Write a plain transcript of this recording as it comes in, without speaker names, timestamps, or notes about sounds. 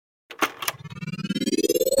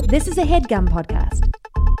This is a HeadGum podcast.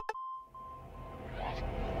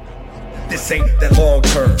 This ain't that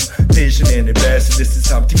long-term vision and investment. This is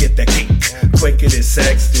time to get that cake quicker than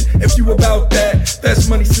Sexton. If you about that, that's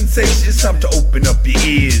money sensation. It's time to open up your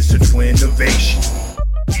ears to true innovation.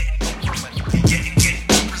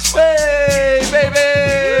 Hey, baby!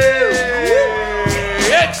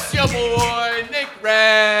 It's your boy, Nick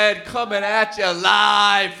Red, coming at you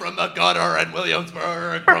live from the gutter in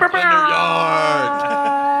Williamsburg, Brooklyn, New York.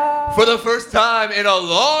 For the first time in a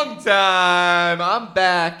long time, I'm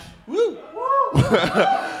back. Woo!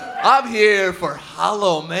 I'm here for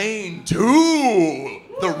HallowMayne 2,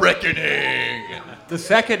 The Reckoning. The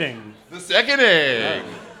seconding. Yeah.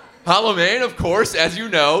 HallowMayne, of course, as you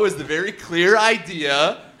know, is the very clear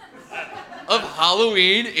idea of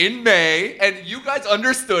Halloween in May, and you guys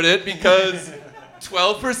understood it because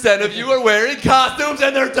 12% of you are wearing costumes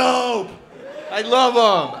and they're dope. I love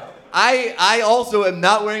them. I also am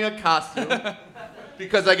not wearing a costume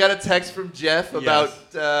because I got a text from Jeff about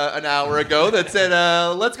an hour ago that said,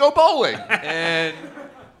 let's go bowling. And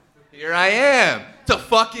here I am to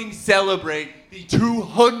fucking celebrate the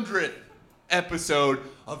 200th episode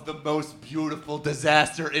of the most beautiful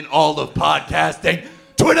disaster in all of podcasting,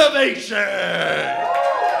 Twinnovation!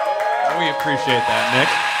 We appreciate that, Nick.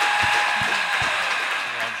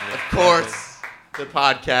 Of course, the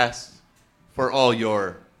podcast for all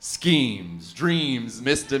your schemes, dreams,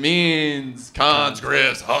 misdemeans, cons,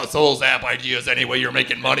 grifts, hustles, app ideas, any way you're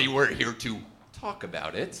making money, we're here to talk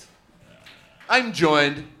about it. I'm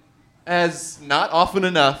joined, as not often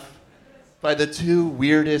enough, by the two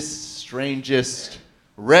weirdest, strangest,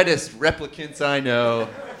 reddest replicants I know.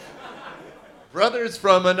 Brothers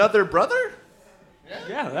from another brother?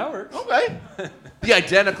 Yeah, that works. Okay. The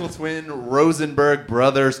identical twin Rosenberg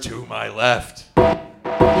brothers to my left.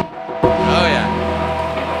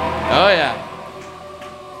 Oh yeah.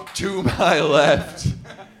 To my left.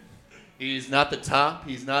 He's not the top,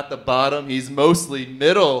 he's not the bottom, he's mostly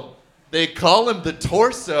middle. They call him the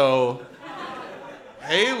torso.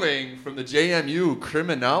 Hailing from the JMU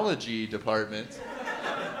criminology department.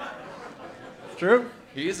 True.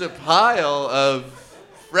 He's a pile of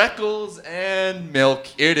freckles and milk.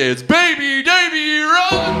 It is Baby Davy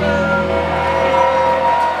Rosenberg!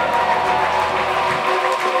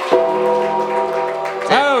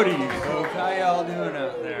 Howdy, folks. How y'all doing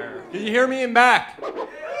out there? Did you hear me in back?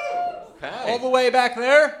 Hi. All the way back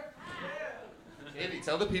there? Davey,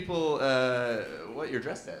 tell the people what you're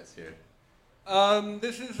dressed as here.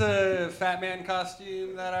 This is a Fat Man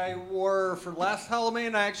costume that I wore for last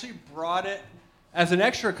Halloween. I actually brought it as an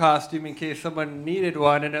extra costume in case someone needed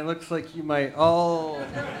one, and it looks like you might all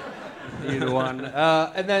need one.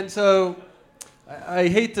 And then so, I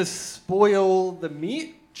hate to spoil the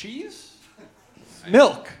meat, cheese,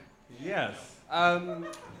 milk. Yes. I'm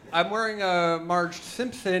wearing a Marge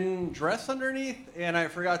Simpson dress underneath, and I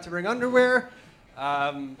forgot to bring underwear.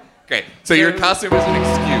 Great. So your costume is an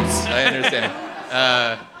excuse. I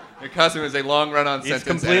understand. Your costume is a long run-on sentence. He's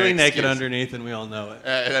completely and an naked excuse. underneath, and we all know it.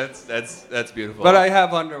 That's beautiful. But I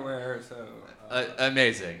have underwear, so...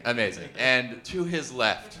 Amazing. And to his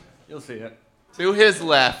left. You'll see it. To his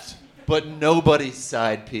left, but nobody's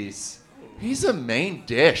side piece. He's a main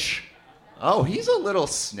dish. Oh, he's a little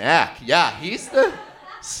snack. Yeah, he's the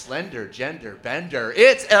slender gender bender.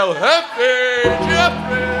 It's El Jefe,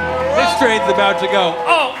 Jeffrey! This train's about to go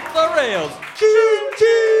off the rails.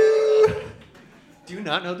 Choo-choo! Do you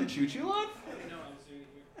not know the choo-choo line?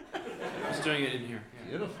 I was doing it in here.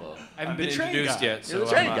 Beautiful. I haven't been The train introduced guy. yet, so You're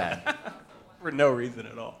the train guy. For no reason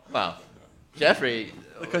at all. Wow. Jeffrey.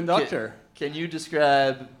 The conductor. Can you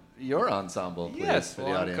describe your ensemble, please, Yes, for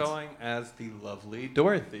well, the I'm audience? going as the lovely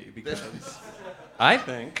Dorothy because I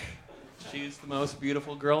think she's the most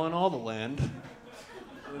beautiful girl in all the land.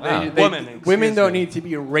 Women don't need to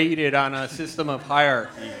be rated on a system of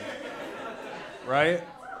hierarchy, right?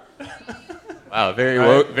 Wow,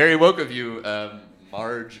 very woke of you,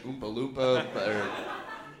 Marge Oompa Loompa.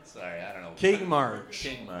 Sorry, I don't know. King Marge.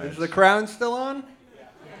 King Marge. Is the crown still on?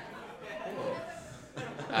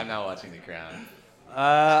 I'm not watching The Crown.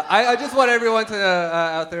 I just want everyone to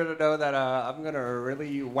out there to know that I'm gonna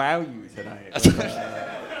really wow you tonight. With,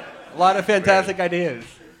 a lot of fantastic ideas.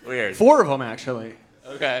 Weird. 4 of them actually.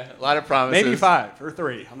 Okay, a lot of promises. Maybe 5 or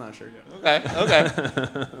 3. I'm not sure yet. Okay.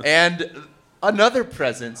 And another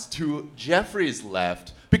presence to Jeffrey's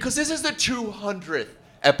left, because this is the 200th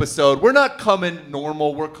episode. We're not coming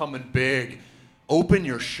normal, we're coming big. Open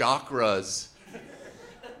your chakras.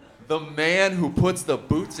 The man who puts the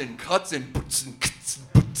boots and cuts and boots and cuts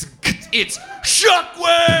and boots and cuts. It's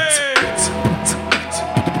Shockwave!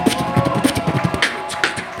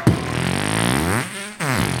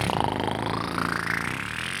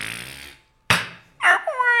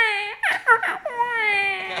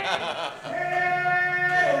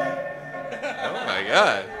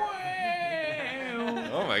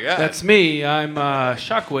 That's me. I'm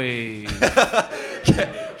Shockwave.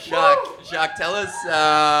 Shock, tell us,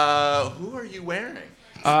 who are you wearing?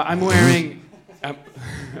 I'm wearing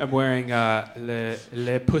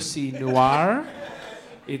Le Pussy Noir.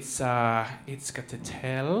 It's got a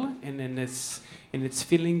tail, and then it's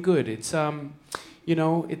feeling good. It's it's a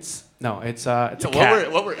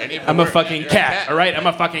cat. What were any of I'm them a fucking You're cat. All right, I'm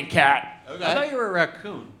a fucking cat. Okay. I thought you were a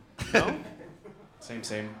raccoon. No?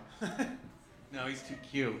 Same. No, he's too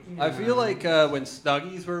cute. I feel like when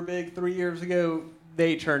Snuggies were big 3 years ago,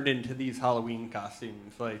 they turned into these Halloween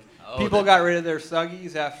costumes. Like people got rid of their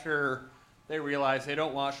Snuggies after they realized they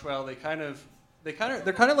don't wash well. They're kind of like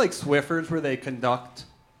Swiffers where they conduct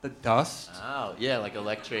the dust. Oh, yeah, like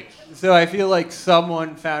electric. So I feel like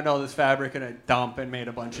someone found all this fabric in a dump and made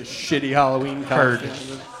a bunch of shitty Halloween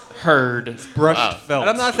costumes. Heard. Brushed felt. And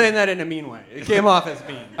I'm not saying that in a mean way. It came off as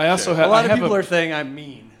mean. I also A have. lot of people are saying I'm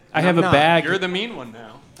mean. I have a I'm not. bag. You're the mean one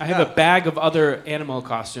now. I have a bag of other animal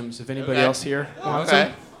costumes. If anybody Okay. else here wants Okay.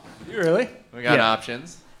 them. You really? We got Yeah.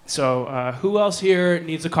 options. So who else here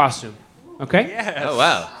needs a costume? Okay. Yes. Oh,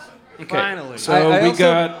 wow. Okay. Finally. So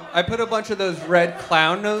I put a bunch of those red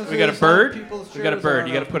clown noses. We got a on bird? people's We got a shirts. bird. I don't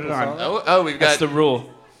You know gotta if put it people on. saw that. Oh, we've got. That's the rule.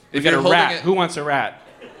 We If got a you're holding rat. it- Who wants a rat?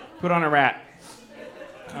 Put on a rat.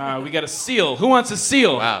 We got a seal. Who wants a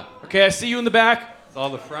seal? Wow. Okay, I see you in the back. It's all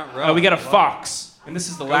the front row. We got a fox, and this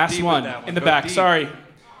is the last deep with one that one. in the Go back. deep. Sorry.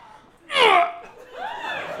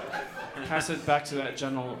 Pass it back to that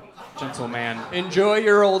gentleman. Enjoy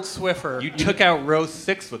your old Swiffer. You took out row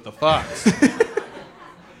 6 with the fox. That's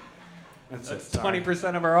That's it. Sorry.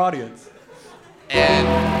 20% of our audience. And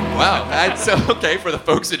wow, that's okay for the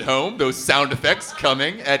folks at home. Those sound effects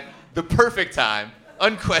coming at the perfect time,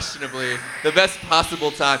 unquestionably the best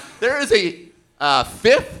possible time. There is a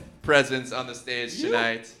fifth presence on the stage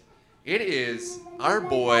tonight. It is our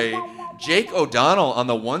boy Jake O'Donnell on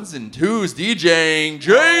the ones and twos DJing.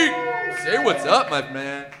 Jake, say what's up, my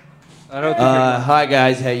man. I don't think Hi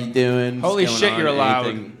guys, how you doing? Holy What's shit, going you're on? loud.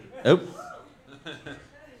 Anything- Oh.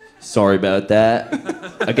 Sorry about that.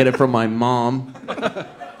 I get it from my mom. I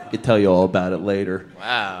could tell you all about it later.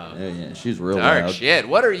 Wow, Yeah, she's real dark loud. shit.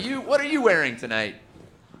 What are you wearing tonight?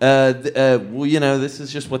 Well, this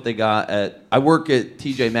is just what they got at. I work at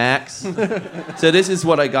TJ Maxx, so this is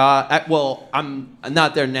what I got. Well, I'm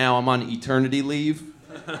not there now. I'm on eternity leave.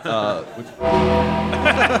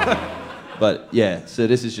 But yeah, so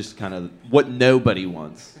this is just kind of what nobody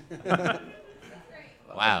wants.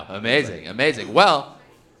 Wow, amazing. Well,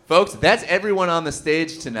 folks, that's everyone on the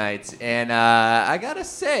stage tonight, and I gotta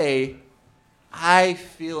say, I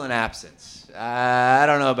feel an absence. I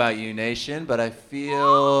don't know about you, Nation, but I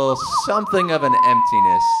feel something of an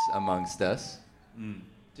emptiness amongst us.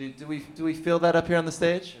 Do we feel that up here on the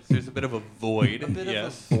stage? There's a bit of a void. A bit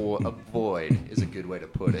yes. of a void is a good way to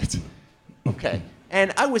put it. Okay.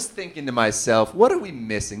 And I was thinking to myself, what are we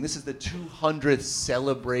missing? This is the 200th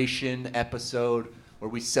celebration episode where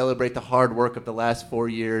we celebrate the hard work of the last 4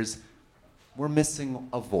 years. We're missing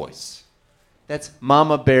a voice. That's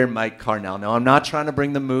Mama Bear Mike Carnell. Now, I'm not trying to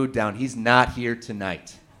bring the mood down. He's not here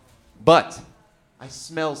tonight. But I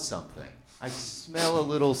smell something. I smell a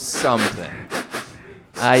little something.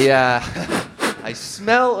 I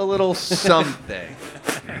smell a little something.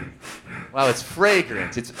 Wow, it's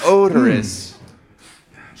fragrant. It's odorous.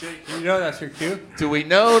 you know that's your cue. Do we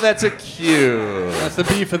know that's a cue? That's the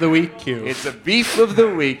beef of the week cue. It's a beef of the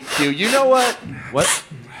week cue. You know what? What?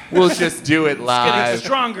 We'll just do it Getting live.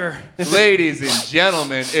 stronger. Ladies and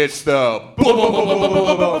gentlemen, it's the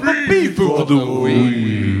beef of the week.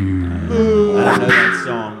 I don't know that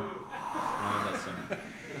song.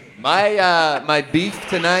 My beef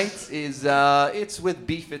tonight is it's with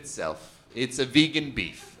beef itself. It's a vegan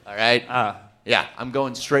beef. All right. Yeah, I'm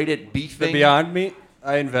going straight at beefing. The Beyond Meat.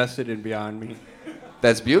 I invested in Beyond Meat.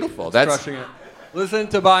 That's beautiful. That's Crushing it. Listen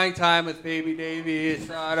to Buying Time with Baby Davey. It's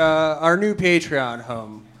on our new Patreon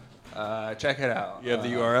home. Check it out. You have the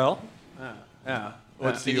URL? Yeah.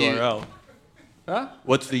 What's the Can you- URL? Huh?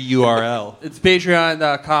 What's the URL? It's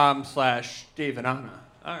patreon.com/Dave and Anna.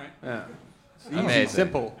 All right. Yeah. It's easy, Amazing.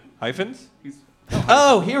 simple. Hyphens?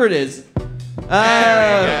 Oh, here it is.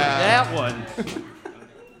 That one.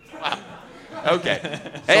 okay.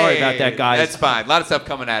 Sorry Hey, about that, guys. That's fine. A lot of stuff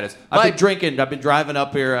coming at us. I've My been drinking. I've been driving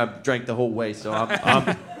up here. I've drank the whole way, so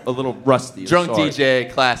I'm a little rusty. I'm drunk sorry. DJ,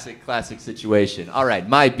 classic situation. All right,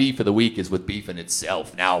 my beef of the week is with beef in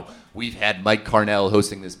itself. Now, we've had Mike Carnell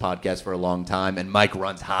hosting this podcast for a long time, and Mike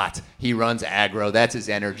runs hot. He runs aggro. That's his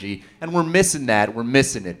energy, and we're missing that. We're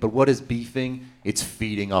missing it. But what is beefing? It's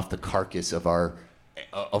feeding off the carcass of our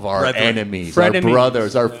Brethren. enemies, our Frenemies.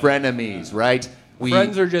 brothers, our frenemies, right?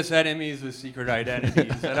 Friends are just enemies with secret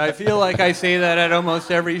identities. And I feel like I say that at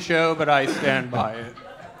almost every show, but I stand by it.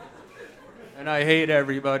 And I hate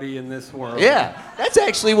everybody in this world. Yeah, that's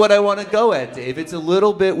actually what I want to go at, Dave. It's a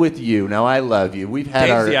little bit with you. Now, I love you. We've had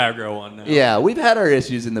Dave's the our aggro one now. yeah, we've had our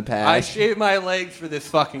issues in the past. I shaved my legs for this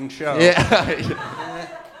fucking show. Yeah.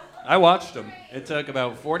 I watched him. It took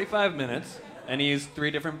about 45 minutes, and he used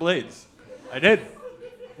 3 different blades. I did.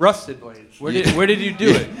 Rusted blades. Where did you do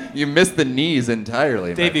it? You missed the knees entirely,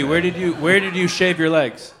 my Davey, friend. where did you shave your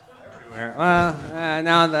legs? Well,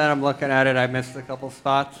 now that I'm looking at it, I missed a couple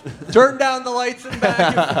spots. Turn down the lights in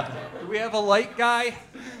back. Do we have a light guy?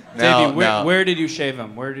 Davey, where did you shave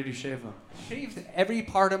him? Where did you shave him? Shaved every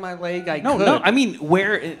part of my leg I No, could. no. I mean,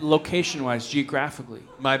 where, location-wise, geographically?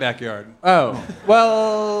 My backyard. Oh,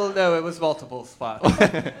 well, no, it was multiple spots.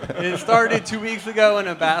 It started 2 weeks ago in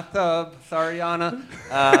a bathtub. Sorry, Anna.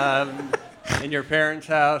 In your parents'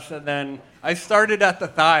 house. And then I started at the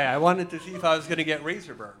thigh. I wanted to see if I was going to get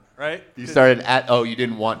razor burn, right? You started at you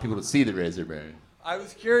didn't want people to see the razor burn. I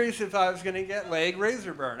was curious if I was going to get leg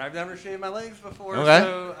razor burn. I've never shaved my legs before. Okay.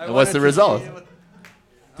 So I And what's wanted the to result? see what-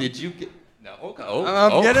 Did you get no? Okay.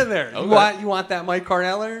 I'm getting there. Okay. You want that Mike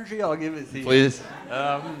Carnell energy? I'll give it to you. Please.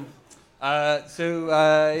 Yeah, I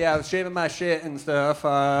was shaving my shit and stuff,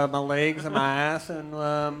 my legs and my ass, and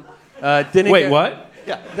didn't Wait, get- what?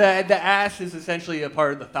 Yeah, the ass is essentially a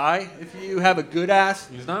part of the thigh. If you have a good ass,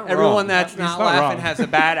 He's not everyone wrong. that's He's not not laughing wrong. has a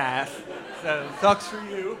bad ass. So sucks for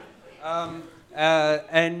you.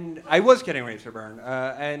 And I was getting razor burn,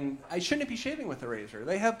 and I shouldn't be shaving with a razor.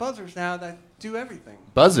 They have buzzers now that do everything.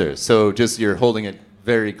 Buzzers. So just you're holding it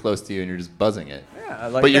very close to you and you're just buzzing it. Yeah,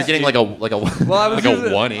 like But you're that. getting like a I was like a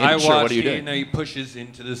using- 1 I inch watched or what are you it, doing? and he pushes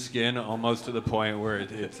into the skin almost to the point where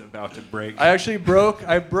it's about to break. I actually broke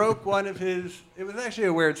one of his. It was actually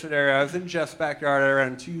a weird scenario. I was in Jeff's backyard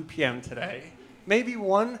around 2 p.m. today. Maybe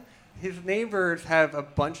 1. His neighbors have a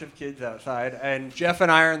bunch of kids outside, and Jeff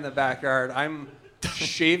and I are in the backyard. I'm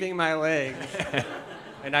shaving my legs,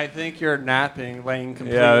 and I think you're napping, laying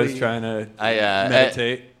completely. Yeah, I was trying to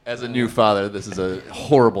meditate. As a new father, this is a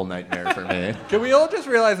horrible nightmare for me. Can we all just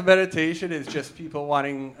realize meditation is just people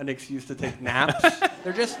wanting an excuse to take naps?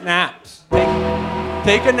 They're just naps.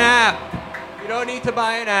 Take a nap. You don't need to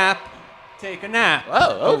buy an app. Take a nap.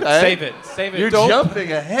 Oh, okay. Save it. Save it. You're Don't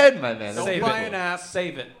jumping ahead, my man. Don't save buy it. an app.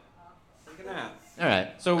 Save it. Take a nap. All right.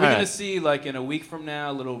 So we're All gonna right. see, like, in a week from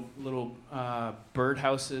now, little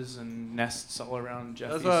birdhouses and nests all around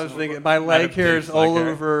Jeffy's. That's what I was thinking. My leg hair is pig's all leg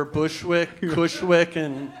hair. over Bushwick, Cushwick,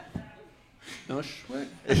 and Nushwick.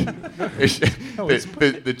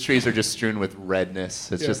 the trees are just strewn with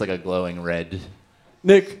redness. It's just like a glowing red.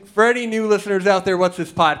 Nick, for any new listeners out there, what's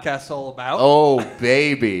this podcast all about? Oh,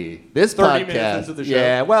 baby. This 30 podcast. minutes into the show.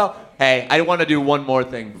 Yeah, well, hey, I want to do one more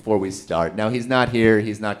thing before we start. Now, he's not here.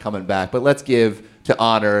 He's not coming back. But let's give to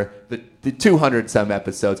honor the 200-some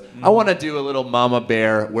episodes. I want to do a little Mama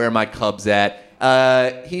Bear, Where My Cub's At.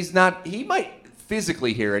 He might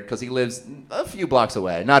physically hear it because he lives a few blocks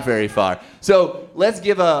away, not very far. So let's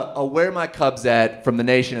give a Where My Cub's At from the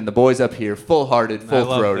nation and the boys up here, full-hearted, love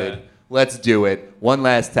full-throated. that. Let's do it. One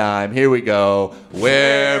last time. Here we go.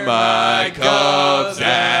 Where my cubs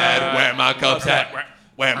at? Where my cubs at?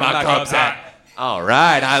 Where my cubs at? All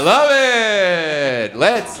right. I love it.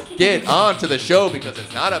 Let's get on to the show because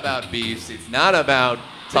it's not about beefs. It's not about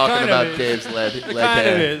talking kind of about is. Dave's lead Kind of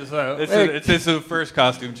hair. is, though. It's the first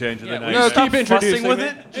costume change of the night. No, Stop keep introducing fussing with me.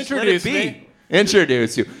 it. Just let it Introduce be. me.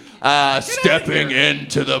 Introduce you. Stepping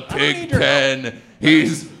into the pig pen.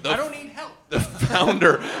 He's I don't need help. the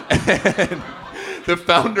founder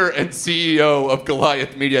and CEO of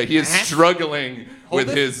Goliath Media. He is struggling with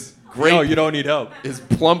his grape, No, you don't need help. his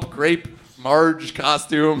plump grape Marge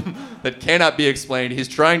costume that cannot be explained. He's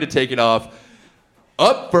trying to take it off.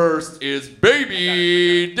 Up first is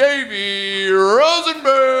Baby Davy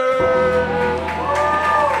Rosenberg.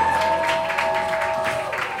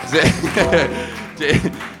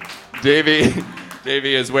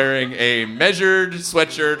 Davey is wearing a measured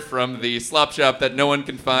sweatshirt from the slop shop that no one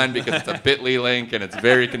can find because it's a bit.ly link and it's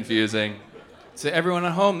very confusing. To everyone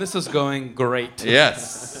at home, this is going great.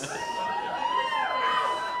 Yes.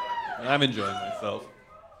 I'm enjoying myself.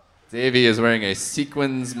 Davey is wearing a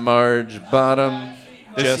sequins Marge bottom.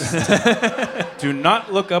 Do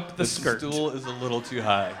not look up the The skirt. stool is a little too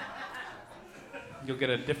high. You'll get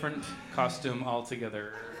a different costume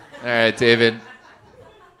altogether. All right, David.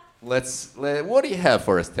 What do you have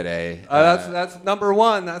for us today? That's number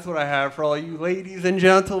one. That's what I have for all you ladies and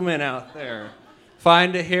gentlemen out there.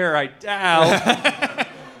 Find a hair I doubt.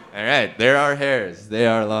 All right, there are hairs. They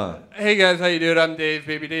are long. Hey guys, how you doing? I'm Dave,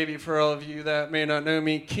 Baby Davey. For all of you that may not know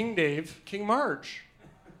me, King Dave, King Marge.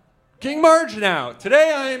 King Marge now.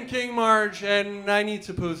 Today I am King Marge, and I need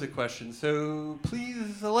to pose a question, so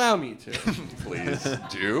please allow me to. Please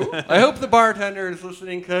do. I hope the bartender is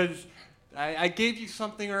listening, because I gave you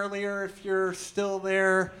something earlier, if you're still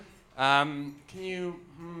there. Can you...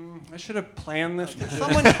 I should have planned this. Can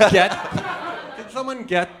someone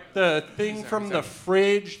get the thing from the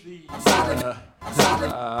fridge?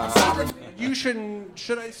 You shouldn't...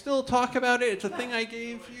 Should I still talk about it? It's a thing I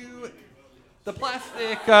gave you. The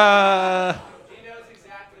plastic... He knows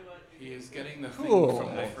exactly what he is getting the Cool. thing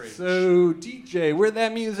from the fridge. So, DJ, where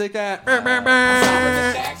that music at?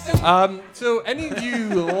 So, any of you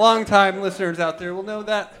longtime listeners out there will know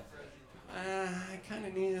that I kind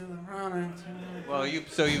of needed the product. Well,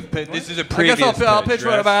 this is a I previous guess I'll pitch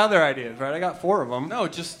one right? of my other ideas, right? I got 4 of them. No,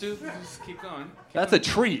 just keep going. That's a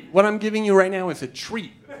treat. What I'm giving you right now is a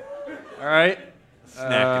treat. All right?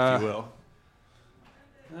 Snack, if you will.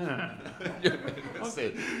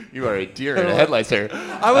 You are a deer in the headlights here.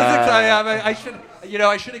 I was excited.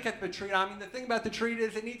 I should have kept the treat. I mean, the thing about the treat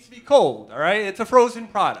is it needs to be cold, all right? It's a frozen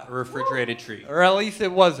product. A refrigerated treat. Or at least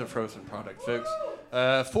it was a frozen product, folks.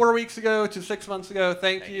 4 weeks ago to 6 months ago,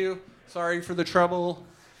 thank you. Sorry for the trouble.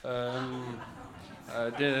 All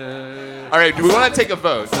right, do we want to take a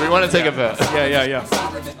vote? Yeah.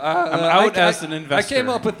 I'm out as an investor. I came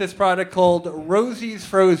up with this product called Rosie's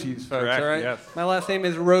Frozies, folks. Correct, All right. yes. My last name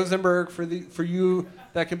is Rosenberg for you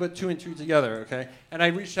that can put 2 and 2 together. Okay. And I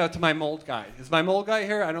reached out to my mold guy. Is my mold guy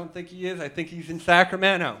here? I don't think he is. I think he's in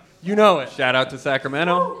Sacramento. You know it. Shout out to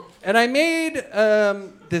Sacramento. And I made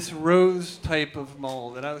this rose type of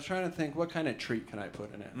mold, and I was trying to think, what kind of treat can I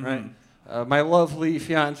put in it, right? My lovely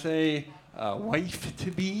fiance,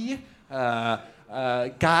 wife-to-be,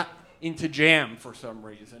 got into jam for some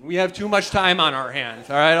reason. We have too much time on our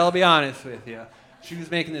hands, all right? I'll be honest with you. She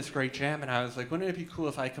was making this great jam, and I was like, wouldn't it be cool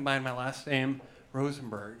if I combined my last name,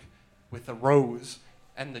 Rosenberg, with the rose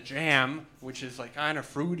and the jam, which is like kind of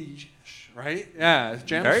fruity, right? Yeah, it's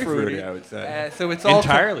jam's Very fruity. fruity, I would say. So it's all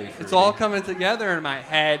Entirely It's fruity. all coming together in my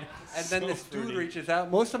head. And then So this dude fruity. reaches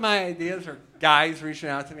out. Most of my ideas are guys reaching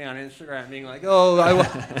out to me on Instagram being like, oh,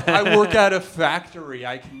 I work at a factory.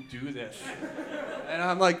 I can do this. And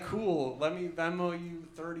I'm like, cool. Let me Venmo you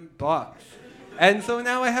 $30. And so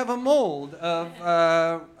now I have a mold of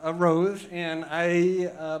a rose, and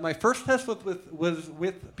my first test was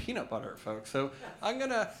with peanut butter, folks. So I'm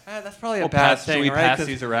gonna. That's probably a bad thing, Should we right? pass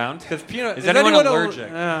these around? Because peanut. Is anyone al- allergic?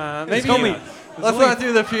 Maybe. Tell me. Let's not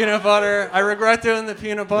do the peanut butter. I regret doing the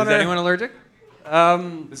peanut butter. Is anyone allergic?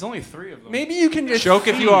 There's only 3 of them. Maybe you can just Choke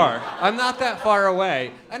if see. you are. I'm not that far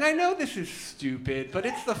away. And I know this is stupid, but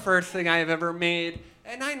it's the first thing I've ever made.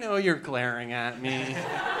 And I know you're glaring at me.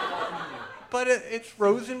 But it's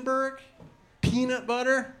Rosenberg, peanut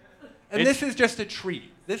butter. And this is just a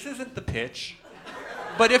treat. This isn't the pitch.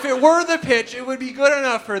 But if it were the pitch, it would be good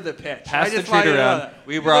enough for the pitch. Pass I the just treat want you to know around. that.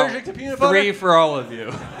 We You brought allergic to peanut 3 butter? for all of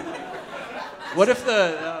you. What if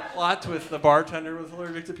the plot twist, the bartender was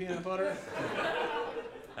allergic to peanut butter?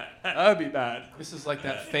 That would be bad. This is like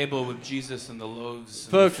that fable with Jesus and the loaves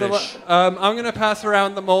and Folks, the fish. I'm going to pass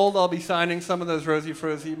around the mold. I'll be signing some of those Rosie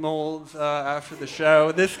Frozy molds after the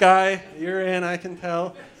show. This guy, you're in, I can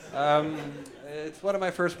tell. It's one of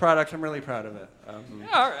my first products. I'm really proud of it.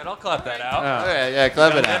 All right, I'll clap that out. All right, yeah,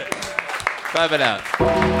 clap it out. Clap it out.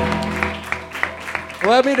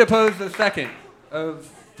 Allow me to pose the second of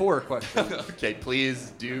 4 questions. Okay,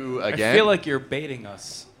 please do again. I feel like you're baiting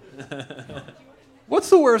us. What's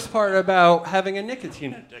the worst part about having a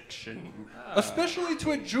nicotine addiction, especially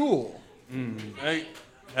to a Juul?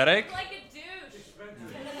 Headache? Like a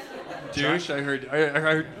douche. Douche? I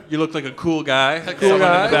heard you look like a cool guy. Cool Someone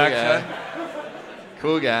guy? in the back.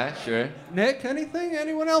 Cool guy, sure. Nick, anything?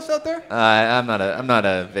 Anyone else out there? I'm not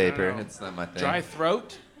a vapor. It's not my thing. Dry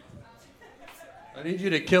throat? I need you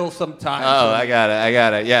to kill some time. Oh, I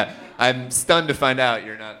got it. Yeah, I'm stunned to find out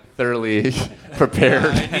you're not thoroughly prepared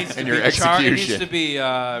in your It needs execution. to be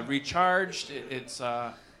recharged. It's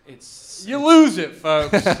You lose it,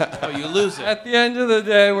 folks. oh, you lose it. At the end of the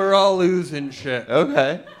day, we're all losing shit.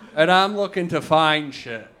 Okay. And I'm looking to find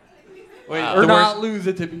shit. Or not lose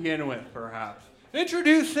it to begin with, perhaps.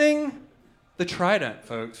 Introducing the Trident,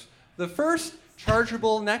 folks. The first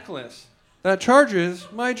chargeable necklace that charges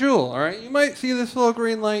my Juul, all right? You might see this little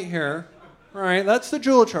green light here. All right, that's the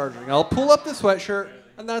Juul charging. I'll pull up the sweatshirt,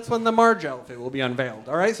 and that's when the Marge outfit will be unveiled,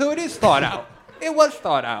 all right? So it is thought out. It was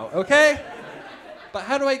thought out, okay? But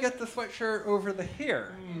how do I get the sweatshirt over the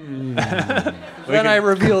hair? Then I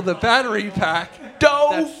reveal the battery pack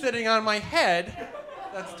that's sitting on my head,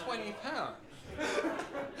 That's 20 pounds.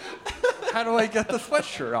 How do I get the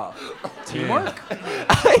sweatshirt off? Teamwork.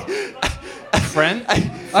 Friend.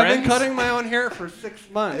 I've been cutting my own hair for 6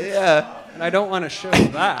 months. Yeah. And I don't want to show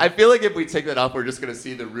that. I feel like if we take that off, we're just gonna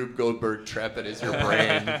see the Rube Goldberg trap that is your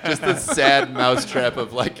brain. Just a sad mousetrap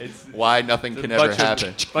of like why nothing can ever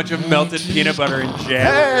happen. Bunch of melted peanut butter and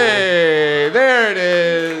jam. Hey, there it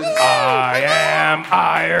is. I am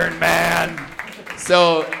Iron Man.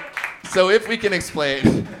 So if we can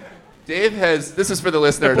explain, Dave has. This is for the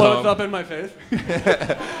listener It at blows home. up in my face.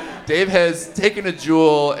 Dave has taken a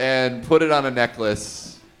jewel and put it on a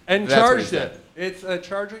necklace. And That's what he charged said. it. It's a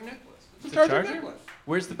charging necklace. It's a charging charging necklace.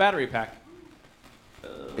 Where's the battery pack?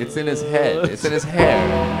 It's in his head. It's in his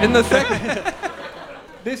hair. In the second,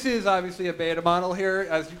 this is obviously a beta model here,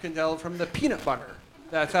 as you can tell from the peanut butter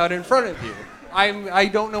that's out in front of you. I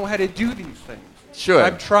don't know how to do these things. Sure.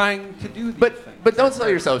 I'm trying to do these things. But don't sell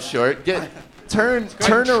yourself short. Turn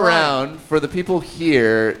around for the people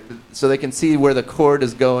here so they can see where the cord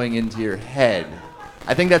is going into your head.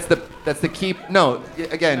 I think that's the key. No,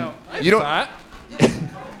 again, you don't.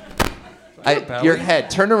 Your head.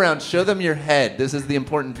 Turn around. Show them your head. This is the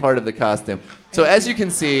important part of the costume. So as you can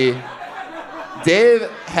see, Dave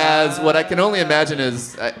has what I can only imagine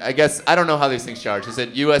is, I guess, I don't know how these things charge. Is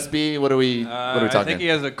it USB? What are we talking? I think he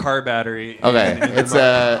has a car battery. Okay, it's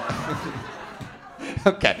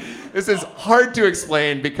okay. This is hard to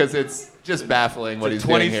explain because it's just baffling what he's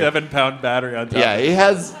doing here. 27-pound battery on top. Yeah, he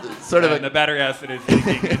has sort of and the battery acid is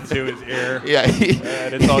leaking into his ear. Yeah,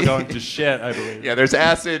 and it's all going to shit, I believe. Yeah, there's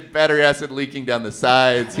battery acid leaking down the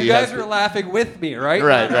sides. You guys are laughing with me, right?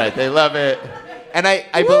 Right. They love it. And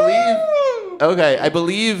I believe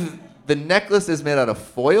the necklace is made out of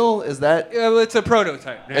foil. Is that? Yeah, well, it's a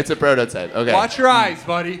prototype. Nick. It's a prototype. Okay. Watch your eyes,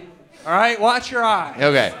 buddy. All right, watch your eyes.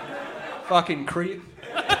 Okay. Fucking creep.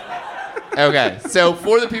 Okay, so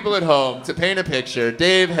for the people at home, to paint a picture,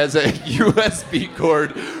 Dave has a USB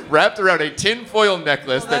cord wrapped around a tinfoil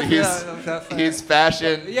necklace that he's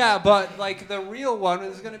fashioned. Yeah, but like the real one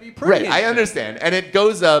is going to be pretty. Right, I understand, and it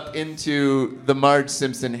goes up into the Marge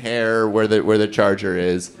Simpson hair where the charger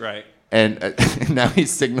is. Right. And now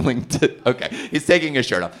he's signaling to. Okay, he's taking his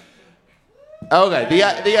shirt off. Okay,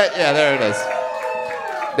 yeah, there it is.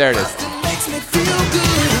 There it is.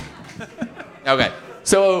 Okay,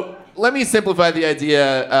 so. Let me simplify the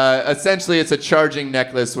idea. Essentially, it's a charging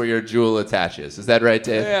necklace where your jewel attaches. Is that right,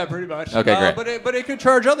 Dave? Yeah, pretty much. Okay, great. But it could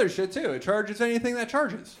charge other shit too. It charges anything that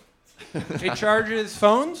charges. It charges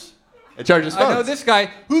phones. It charges phones. I know this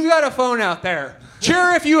guy. Who's got a phone out there?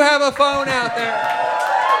 Cheer if you have a phone out there.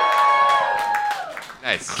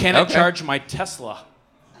 Nice. Can it charge my Tesla?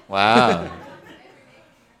 Wow.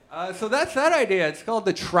 So that's that idea. It's called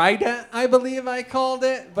the Trident, I believe I called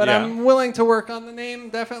it. But Yeah. I'm willing to work on the name,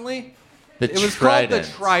 definitely. It was called the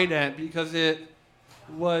Trident because it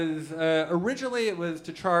was originally it was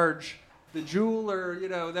to charge the jewel or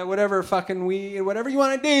that whatever fucking whatever you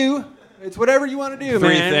want to do. It's whatever you want to do,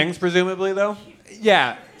 Three man. things, presumably, though?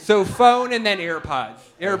 Yeah. So phone and then AirPods.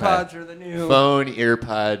 AirPods are the new phone,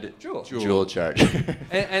 earpod, jewel charge.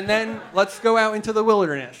 and then let's go out into the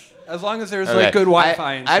wilderness. As long as there's like good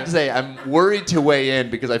Wi-Fi and I have shit. to say, I'm worried to weigh in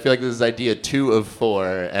because I feel like this is idea 2 of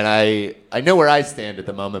 4, and I know where I stand at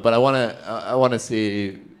the moment, but I want to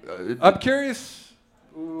see. I'm curious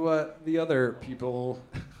what the other people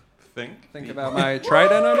think about my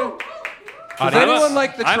Trident idea. Does anyone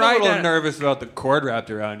like the Trident? I'm a little nervous about the cord wrapped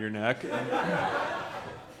around your neck.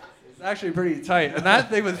 It's actually pretty tight, and that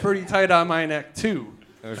thing was pretty tight on my neck too.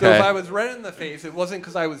 Okay. So if I was red in the face, it wasn't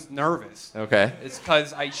because I was nervous. Okay. It's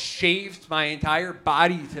because I shaved my entire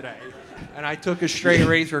body today, and I took a straight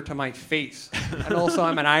razor to my face. And also,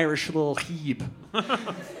 I'm an Irish little heeb.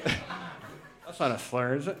 That's not a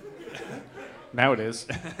slur, is it? Now it is.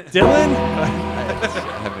 Dylan?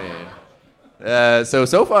 I mean,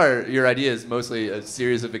 so far, your idea is mostly a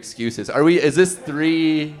series of excuses. Is this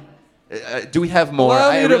 3? Do we have more?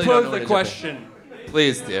 Allow me to really don't know pose where the to jump in. question.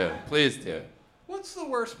 Please do. Please do. What's the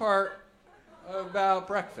worst part about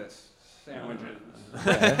breakfast sandwiches?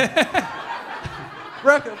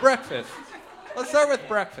 Breakfast. Let's start with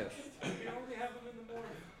breakfast.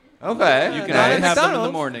 Okay. You can Not only at have them in the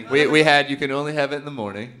McDonald's. morning. We had you can only have it in the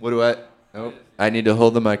morning. What do I? Oh, I need to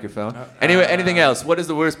hold the microphone. Anyway, anything else? What is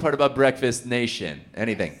the worst part about breakfast nation?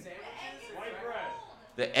 Anything?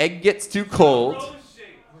 The egg gets too cold.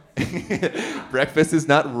 Breakfast is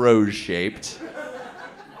not rose shaped.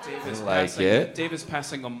 Dave is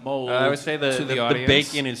passing a mold I would say to the the audience.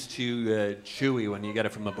 bacon is too chewy when you get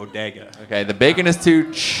it from the bodega. Okay, the bacon is too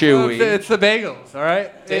chewy. It's the bagels, all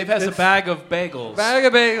right? Dave has a bag of bagels. Bag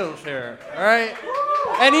of bagels here, all right?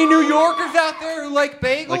 Any New Yorkers out there who like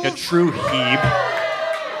bagels? Like a true heeb.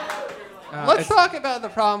 Let's talk about the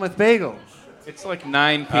problem with bagels. It's like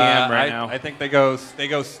 9 p.m. right now. I think they go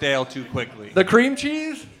stale too quickly. The cream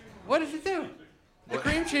cheese? What does it do? The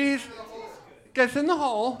cream cheese gets in the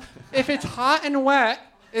hole. If it's hot and wet,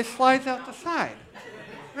 it slides out the side.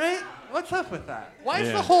 Right? What's up with that? Why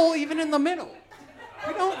is the hole even in the middle?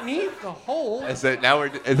 We don't need the hole. This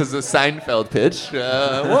is a Seinfeld pitch.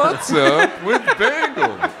 What's up with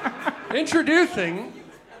bagels? Introducing,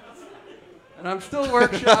 and I'm still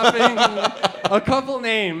workshopping a couple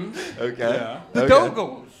names. Okay. Yeah. The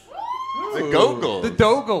Dogles. The Gogles. The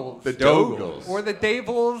Dogles. The Dogles. Or the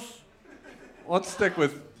Davels. Let's stick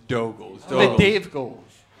with Dogles. The Dave Goals.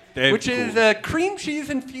 Dave Which is a cream cheese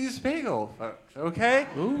infused bagel, folks. Okay?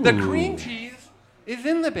 The cream cheese is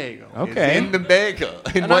in the bagel. Okay. In the bagel.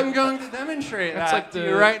 And I'm going to demonstrate That's that like to the-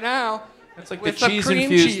 you right now. It's like the with the cream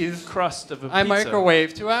cheese-infused cheese crust of a pizza. I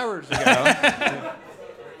microwaved 2 hours ago.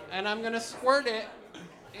 And I'm going to squirt it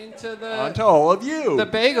into Onto all of you. the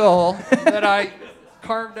bagel that I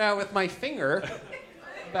carved out with my finger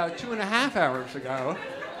about 2.5 hours ago.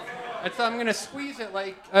 And so I'm going to squeeze it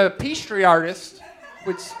like a pastry artist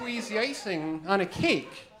would squeeze the icing on a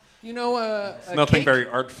cake. You know, a Nothing cake? very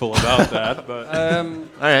artful about that, but All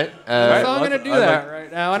right. So I'm going to I'd do like- that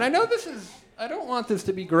right now. And I know I don't want this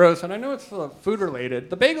to be gross, and I know it's food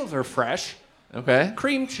related. The bagels are fresh. Okay.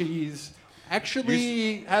 Cream cheese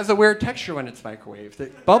actually has a weird texture when it's microwaved.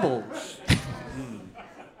 It bubbles.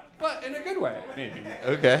 But in a good way, maybe.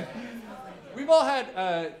 Okay. We've all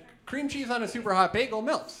had cream cheese on a super hot bagel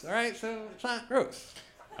melts, all right? So it's not gross.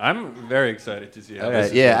 I'm very excited to see how All this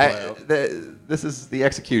right. is Yeah. gonna play out. This is the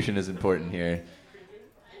execution is important here.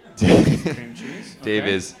 Cream cheese. Dave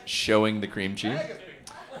Okay. is showing the cream cheese.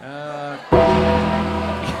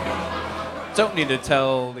 Don't need to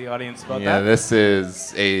tell the audience about Yeah. that. This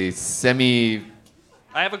is a semi.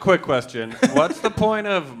 I have a quick question. What's the point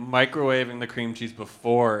of microwaving the cream cheese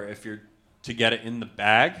before if you're to get it in the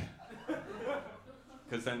bag?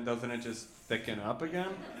 Because then doesn't it just thicken up again?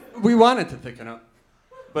 We want it to thicken up.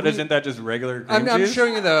 But isn't that just regular cream I'm cheese?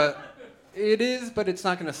 showing you it is, but it's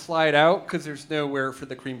not going to slide out because there's nowhere for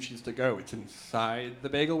the cream cheese to go. It's inside the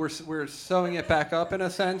bagel. We're sewing it back up in a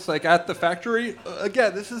sense, like at the factory.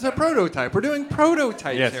 Again, this is a prototype. We're doing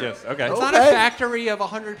prototypes Yes, here. yes, okay. It's not a factory of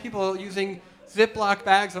 100 people using Ziploc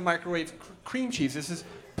bags of microwave cream cheese. This is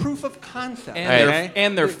proof of concept.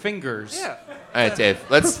 And their fingers. Yeah. All right, Dave.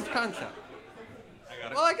 Let's Proof of concept.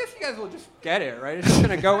 Well, I guess you guys will just get it, right? It's just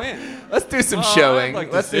going to go in. let's do some Oh, showing. I'd like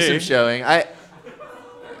to Let's do see. some showing.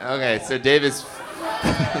 Okay. So Dave is.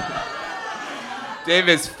 Dave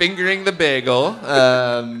is fingering the bagel.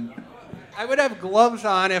 I would have gloves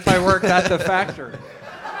on if I worked at the factory.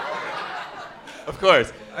 Of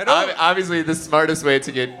course. I don't- Obviously, the smartest way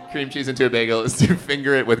to get cream cheese into a bagel is to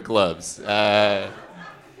finger it with gloves.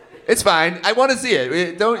 It's fine. I want to see it.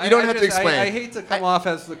 You don't have to explain. I hate to come off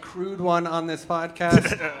as the crude one on this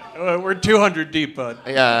podcast. We're 200 deep, bud.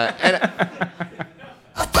 Yeah.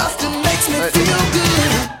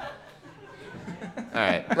 All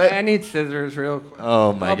right. I need scissors real quick.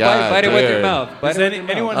 Oh my God. Bite it with your dude. mouth. Bite Does it with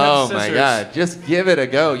your anyone mouth. have Oh scissors? my God. Just give it a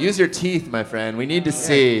go. Use your teeth, my friend. We need to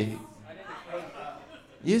see.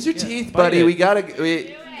 Use your teeth, bite buddy. it. We gotta. Bite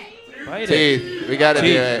it. Teeth. We gotta do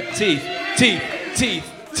it. Teeth.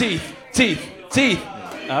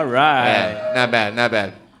 All right. Yeah, not bad. Not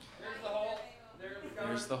bad.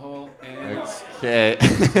 There's the hole. And Okay.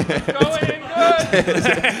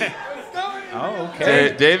 oh,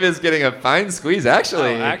 okay. Dave is getting a fine squeeze.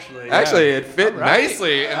 Actually, Oh, actually, yeah. actually, it fit All right.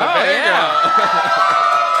 nicely in the Oh, bagel.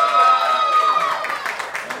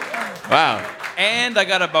 Wow. And I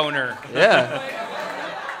got a boner. Yeah.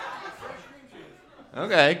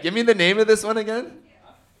 Okay. Give me the name of this one again.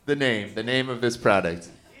 The name of this product.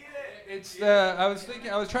 It's I was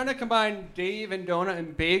trying to combine Dave and donut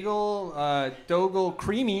and bagel, Dogle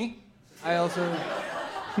creamy. I also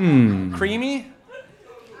creamy.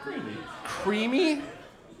 Creamy.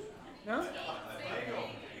 No.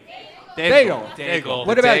 Bagel. Daigle.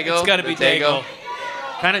 What about Daigle? It's got to be The Daigle. Daigle.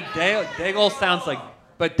 Kind of Daigle sounds like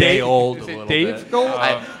But day Dave, old is a it little Dave's bit. goal?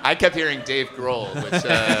 I kept hearing Dave Grohl, which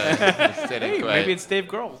just didn't Hey, quite. maybe it's Dave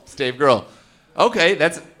Grohl. It's Dave Grohl. Okay,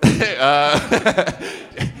 that's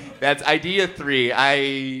that's idea 3.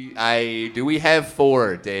 Do we have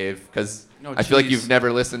 4, Dave? Because No, I feel like geez. you've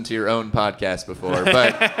never listened to your own podcast before,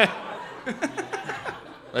 but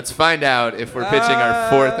let's find out if we're pitching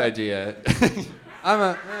our 4th idea.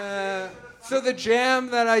 So the jam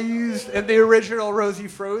that I used in the original Rosie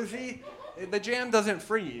Frozy, the jam doesn't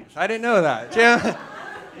freeze. I didn't know that. Jam,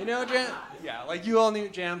 you know jam? Yeah, like you all knew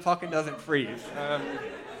jam fucking doesn't freeze.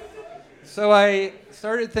 So I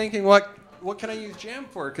started thinking, what can I use jam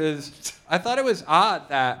for? Because I thought it was odd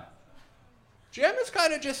that jam is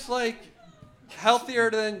kind of just like healthier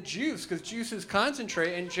than juice, because juice is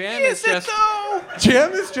concentrate and jam is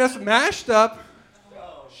just mashed up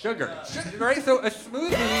sugar. Right? So a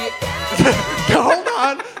smoothie. Hold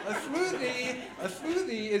on. A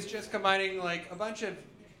smoothie is just combining like a bunch of.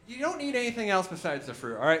 You don't need anything else besides the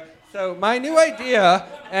fruit. All right. So my new idea,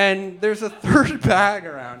 and there's a third bag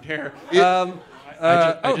around here. Here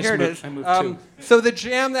it is. I moved two. So the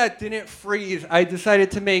jam that didn't freeze, I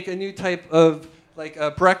decided to make a new type of like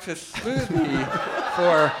a breakfast smoothie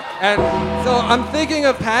for, and so I'm thinking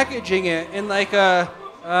of packaging it in like a.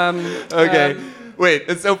 Okay. Wait,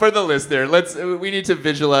 and so for the listener, we need to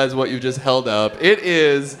visualize what you just held up. It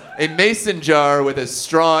is a mason jar with a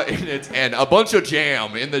straw in it and a bunch of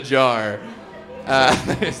jam in the jar.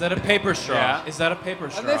 Is that a paper straw? Yeah. Is that a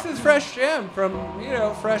paper straw? And this is fresh jam from,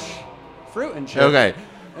 fresh fruit and shit. Okay.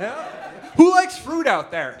 Yeah. Who likes fruit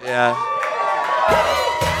out there? Yeah.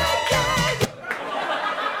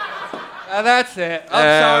 That's it.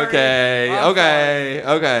 I'm sorry.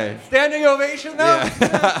 Okay. Standing ovation, though?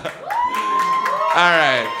 Yeah. All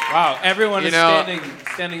right. Wow, everyone is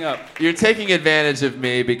standing up. You're taking advantage of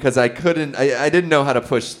me because I didn't know how to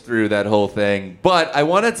push through that whole thing. But I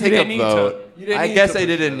want to take a vote. I guess I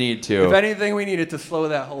didn't need to. If anything, we needed to slow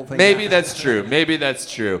that whole thing Maybe down. that's true.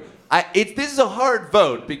 This is a hard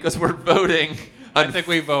vote because we're voting on I think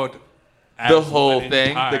we vote the whole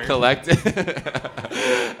thing, the collective.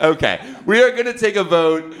 Okay, we are going to take a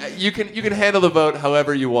vote. You can handle the vote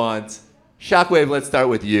however you want. Shockwave, let's start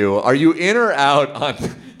with you. Are you in or out on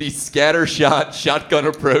the scattershot shotgun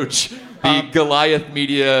approach, the Goliath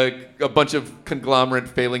media, a bunch of conglomerate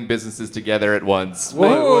failing businesses together at once?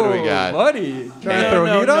 Whoa, what do we got? buddy. Trying to throw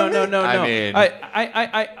heat on me? No. I mean-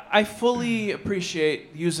 I fully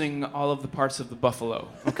appreciate using all of the parts of the buffalo.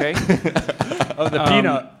 Okay. Of the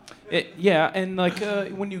peanut. And like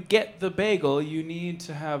when you get the bagel, you need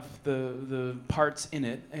to have the parts in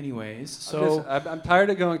it, anyways. So I'm tired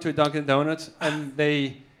of going to a Dunkin' Donuts and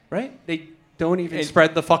they don't even And-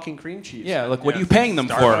 spread the fucking cream cheese. yeah, like what are you paying them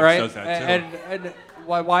for? Right? does that too. And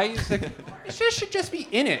why is it? It should just be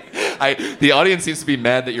in it. The audience seems to be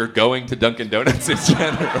mad that you're going to Dunkin' Donuts in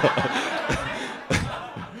general.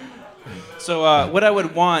 So what I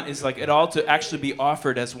would want is like it all to actually be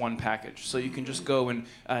offered as one package. So you can just go and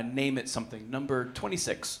name it something, number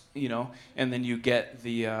 26, and then you get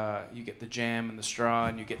the jam and the straw,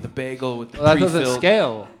 and you get the bagel with the Well, that pre-filled. doesn't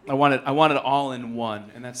scale. I want it all in one,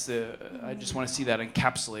 and that's I just want to see that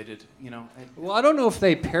encapsulated. Well, I don't know if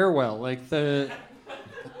they pair well. Like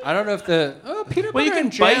I don't know if peanut Well, butter you can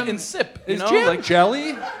and jam. bite and sip. Is jam like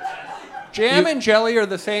jelly? Jam and jelly are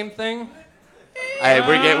the same thing.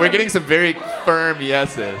 We're getting some very firm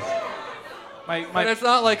yeses. But it's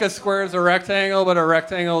not like a square is a rectangle, but a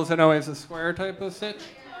rectangle isn't always a square type of sitch.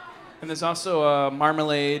 And there's also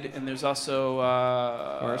marmalade, and there's also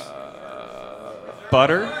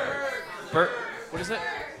Butter? what is it?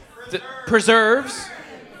 Preserves.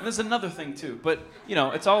 And there's another thing too, but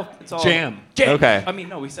it's all Jam. Okay. I mean,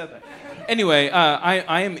 no, we said that. Anyway,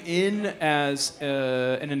 I am in as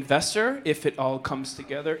an investor if it all comes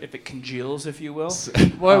together, if it congeals, if you will.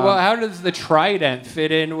 Well, how does the trident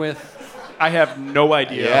fit in with? I have no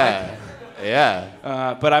idea.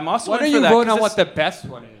 Yeah. But I'm also What are in for you that voting 'cause on? What it's- the best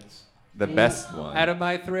one is? The best one. Out of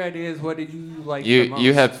my 3 ideas, what did you like the most?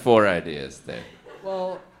 You have 4 ideas there.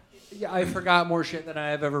 Well, yeah, I forgot more shit than I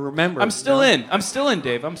have ever remembered. I'm still in. I'm still in,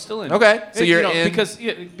 Dave. I'm still in. Okay, so you're in. because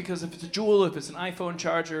if it's a Jewel, if it's an iPhone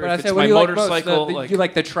charger, But I if said, it's what my do you motorcycle, like most? Do you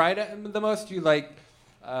like the trident the most? Do you like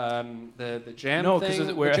the jam no, thing?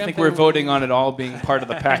 because I think we're voting on it all being part of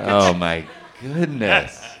the package. Oh my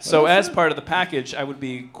goodness. So as part of the package, I would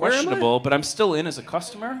be Where am I? questionable, but I'm still in as a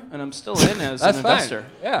customer, and I'm still in as That's an fine. investor.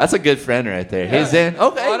 Yeah. That's a good friend right there. Yeah. He's in.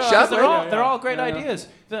 Okay, Oh, no, shot They're right. all all great Yeah. ideas,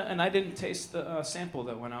 and I didn't taste the sample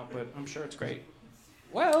that went out, but I'm sure it's great.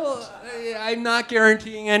 Well, I'm not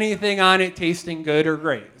guaranteeing anything on it tasting good or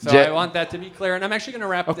great. So I want that to be clear. And I'm actually going to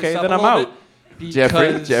wrap Okay, this up then a I'm little out.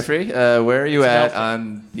 bit. Jeffrey, where are you at healthy.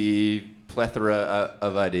 on the plethora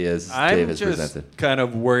of ideas I'm Dave has just presented? kind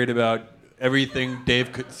of worried about everything Dave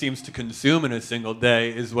seems to consume in a single day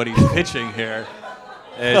is what he's pitching here.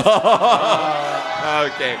 It's,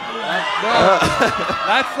 Okay.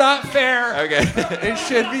 That's not fair. Okay. It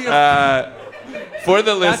should be. For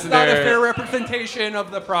the That's not a fair listener, representation of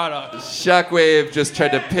the product. Shockwave just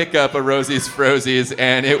tried to pick up a Rosie's Frozies,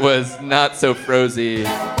 and it was not so frozy.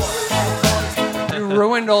 You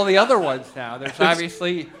ruined all the other ones now. There's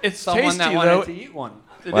obviously it's someone that tasty, wanted though. to eat one.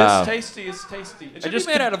 It Wow. is tasty. It's tasty. It should be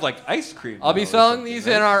made out of like ice cream. I'll be though, or selling something, these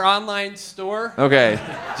right? in our online store. Okay,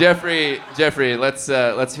 Jeffrey, let's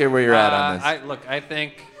hear where you're at on this. I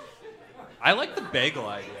think I like the bagel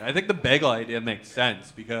idea. I think the bagel idea makes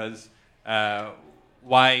sense because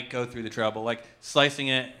why go through the trouble? Like slicing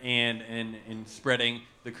it and spreading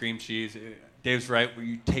the cream cheese. Dave's right, where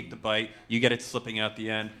you take the bite, you get it slipping out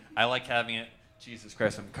the end. I like having it, Jesus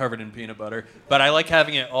Christ, I'm covered in peanut butter, but I like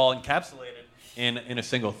having it all encapsulated in a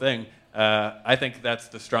single thing. I think that's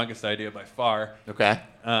the strongest idea by far. Okay.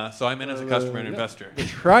 So I'm in as a customer and investor. The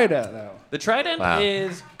trident, though. The trident Wow.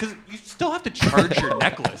 is because you still have to charge your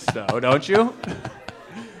necklace, though, don't you?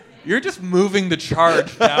 You're just moving the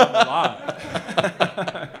charge down the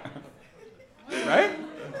line, right?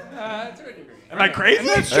 Am I crazy?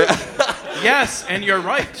 Yes, and you're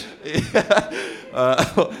right.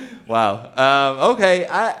 Wow. Okay.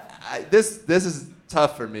 This is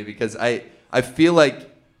tough for me because I feel like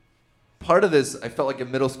part of this, I felt like a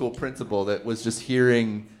middle school principal that was just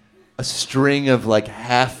hearing a string of like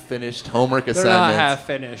half-finished homework They're assignments. not half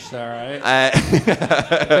finished, all right? I,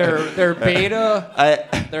 They're beta.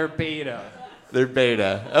 I, They're beta. they're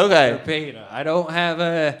beta. They're Okay. beta. I don't have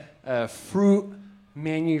a fruit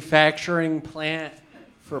manufacturing plant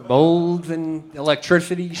for molds and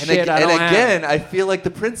electricity shit. I don't again, have. I feel like the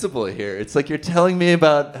principal here. It's like you're telling me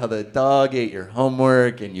about how the dog ate your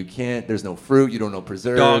homework and you can't, there's no fruit, you don't know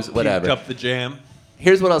preserves, Dog whatever. puked up the jam.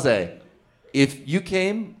 Here's what I'll say. If you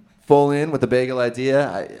came full in with the bagel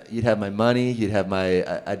idea, you'd have my money, you'd have my,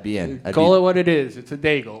 I'd be in. Call it what it is. It's a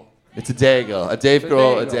dagel. It's a dagel. A Dave It's a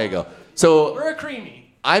Grohl, a dagel. dagel. So Or a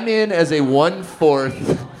creamy. I'm in as a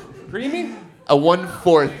 1/4 Creamy? a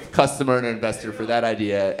 1/4 customer and investor for that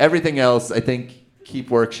idea. Everything else, I think, keep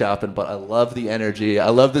workshopping, but I love the energy. I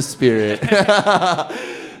love the spirit.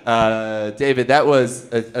 David, that was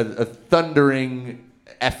a thundering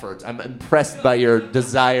effort. I'm impressed by your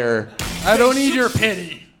desire. I don't need your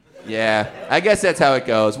pity. Yeah, I guess that's how it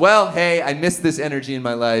goes. Well, hey, I missed this energy in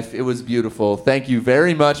my life. It was beautiful. Thank you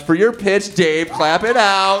very much for your pitch, Dave. Clap it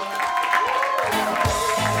out.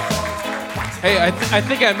 Hey, I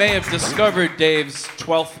think I may have discovered Dave's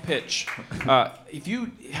 12th pitch. If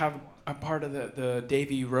you have a part of the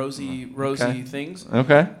Davy Rosie Okay. things,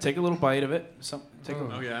 Okay. take a little bite of it.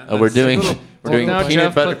 Yeah. Oh, we're doing now peanut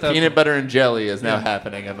Jeff butter. put the- Peanut butter and jelly is now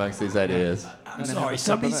happening amongst these ideas. I'm sorry.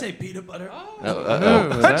 Somebody say peanut butter.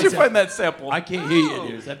 How'd you find that sample? I can't hear you.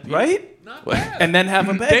 Dude. Is that peanut? Right? And then have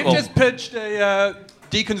a Dave bagel. just pitched a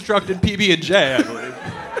deconstructed PB&J, I believe.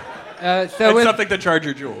 So It's with, something to charge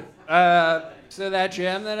your jewel. so that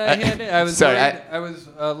jam that I handed, I was sorry, worried, I was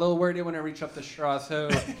a little worried when I reached up the straw, so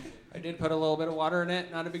I did put a little bit of water in it.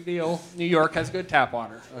 Not a big deal. New York has good tap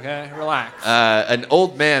water. Okay, relax. An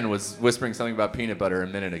old man was whispering something about peanut butter a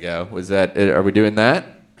minute ago. Was that? Are we doing that?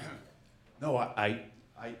 No, I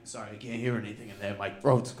sorry, I can't hear anything in there. My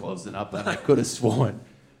throat's closing up, and I could have sworn.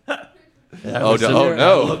 Oh,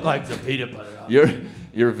 no. Look like the peanut butter.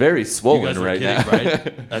 You're very You swollen guys are right kidding, now.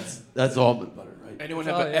 right? That's almond butter, right? Anyone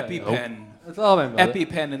Oh, have an yeah. EpiPen? That's all I'm about.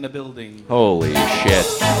 EpiPen in the building. Holy shit.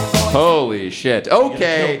 Holy shit. kill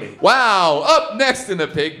Okay. me. Wow. Up next in the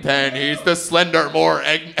pig pen, he's the slender, more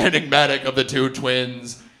enigmatic of the two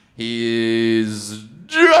twins. He's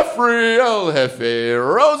Jeffrey El Jefe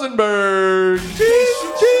Rosenberg.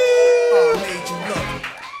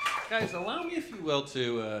 Guys, allow me, if you will,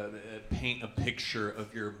 to paint a picture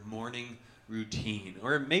of your morning routine,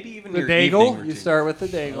 or maybe even The your evening dagel. routine. You start with the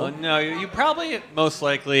dagel. Well, no, you probably most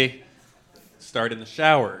likely start in the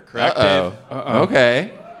shower, correct, Uh-oh. Dave?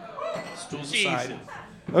 Okay. Stools Jesus. aside.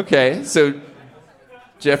 Okay. So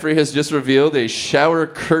Jeffrey has just revealed a shower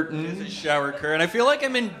It's curtain. a shower curtain. I feel like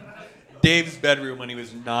I'm in Dave's bedroom when he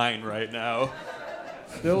was 9 right now.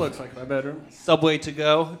 Still looks like my bedroom. Subway to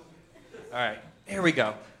go. All right, here we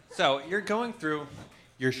go. So you're going through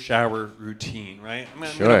your shower routine, right? I'm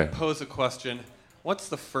Sure. going to pose a question. What's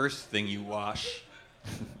the first thing you wash?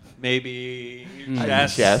 Maybe your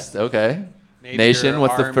chest. Chest. Okay. Maybe Nation, your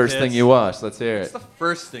what's the first thing armpits. you wash? Let's hear What's it. the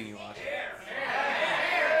first thing you wash?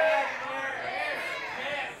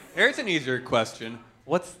 Here's an easier question.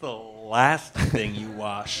 What's the last thing you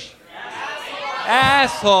wash?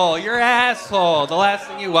 Asshole. Your asshole. The last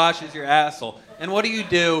thing you wash is your asshole. And what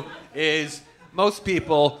do is most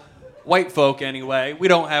people, white folk anyway, we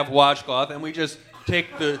don't have washcloth, and we just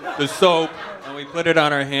take the soap and we put it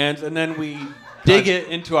on our hands, and then we dig it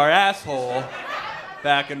into our asshole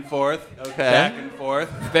back and forth, back and forth,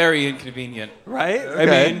 Very inconvenient. right?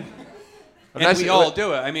 Okay. I mean, I'm and not we sure all what-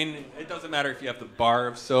 do it. I mean, it doesn't matter if you have the bar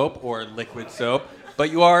of soap or liquid soap, but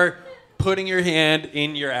you are putting your hand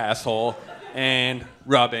in your asshole and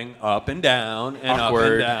rubbing up and down and Awkward.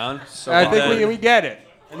 up and down. So I awkward. think we get it.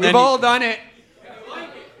 And We've then all done it.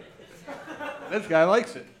 This guy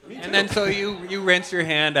likes it. And then so you rinse your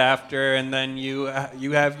hand after, and then you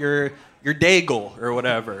have your daigle or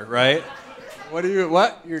whatever, right? What?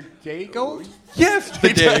 Your Daigle? Yes, the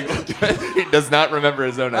daigle. He does not remember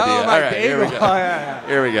his own idea. Oh, All my right, here we Daigle. go. Oh, yeah.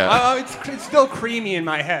 Here we go. Oh, it's still creamy in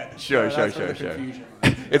my head. Sure. That's where the confusion.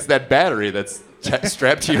 It's that battery that's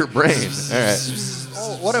strapped to your brain. All right.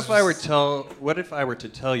 Oh, what if I were to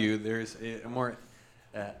tell you there's a more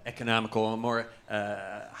economical, a more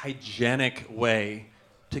hygienic way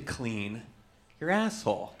to clean your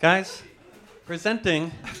asshole, guys?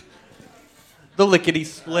 Presenting the lickety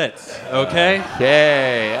splits. Okay.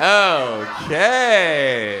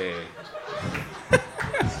 Okay.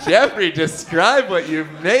 Jeffrey, describe what you've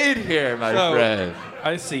made here, my So- friend.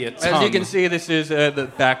 I see it. As you can see, this is the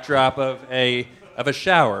backdrop of a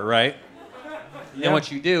shower, right? And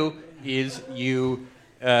what you do is you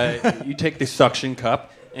take the suction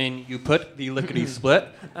cup and you put the lickety split,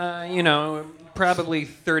 probably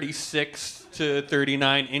 36 to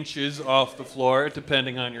 39 inches off the floor,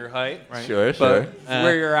 depending on your height. Right? Sure.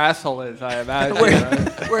 Where your asshole is, I imagine.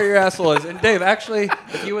 Where your asshole is. And Dave, actually,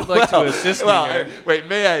 if you would like to assist me here, wait,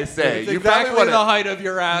 may I say, it's you exactly probably the want height of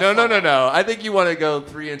your to... asshole. No. I think you want to go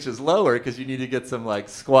 3 inches lower because you need to get some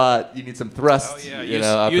squat. You need some thrust. Oh, yeah. Use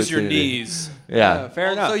your opportunity. knees. Yeah.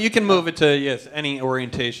 Fair enough. So you can move it to any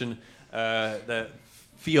orientation that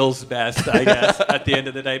feels best, I guess, at the end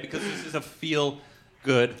of the day, because this is a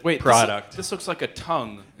feel-good product. This looks like a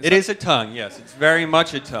tongue. It is a tongue, yes. It's very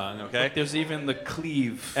much a tongue, okay? Like there's even the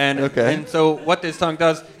cleave. And so what this tongue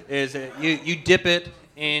does is you dip it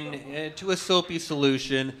into a soapy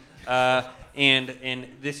solution, and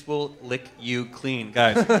this will lick you clean.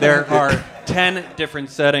 Guys, there are 10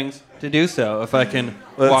 different settings to do so, if I can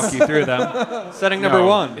walk you through them. Setting number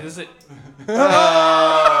 1. Is it?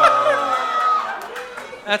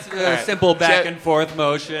 That's a simple back and forth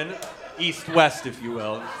motion, east-west, if you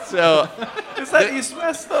will. So, Is that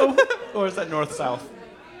east-west though, or is that north-south?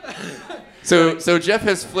 so Jeff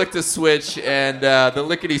has flicked a switch, and the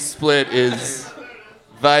lickety split is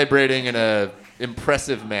vibrating in a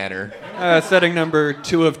impressive manner. Setting number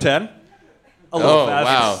 2 of 10. A little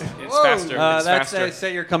faster. Wow. It's faster. It's That's faster.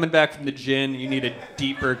 say you're coming back from the gin. You need a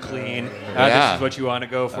deeper clean. Yeah. This is what you want to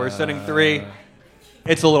go for. Setting 3,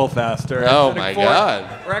 it's a little faster. Oh, Setting my 4,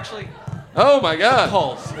 God. We're actually Oh my God.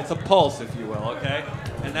 pulse. It's a pulse, if you will. Okay,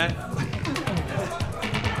 and that.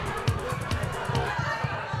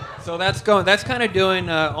 So that's going. That's kind of doing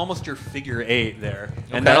almost your figure 8 there,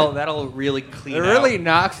 and Okay. that'll really clean. It really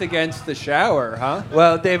knocks against the shower, huh?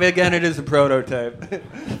 Well, Dave. Again, it is a prototype.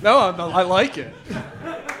 No, I like it.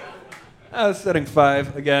 Setting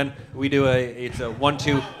 5 again. We do it's a 1,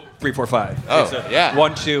 2, 3, 4, 5. Oh, it's a yeah.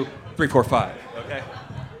 1, 2, 3, 4, 5. Okay.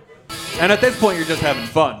 And at this point, you're just having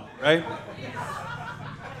fun, right?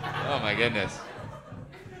 Oh my goodness.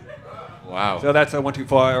 Wow. So that's a 1, 2,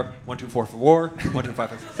 4, 1, 2, 4, 4, 1, 2, 5,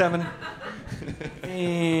 5, 6, 7.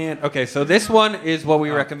 And okay, so this one is what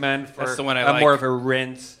we recommend for That's the one I like. more of a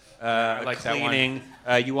rinse, like that one. cleaning.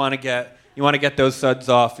 You want to get those suds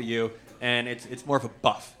off of you, and it's more of a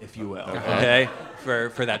buff, if you will. Okay,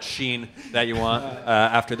 for that sheen that you want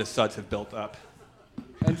after the suds have built up.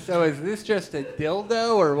 And so is this just a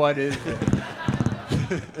dildo, or what is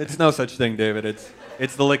it? It's no such thing, David.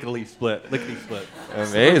 It's the lickety split.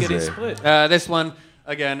 Amazing. Lickety split. This one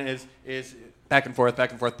again is back and forth,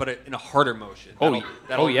 but in a harder motion. Oh,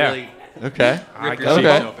 That'll yeah. really Okay. rip your Okay.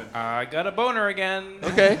 cheeks open. I got a boner again.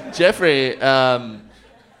 Okay, Jeffrey. I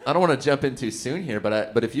don't want to jump in too soon here,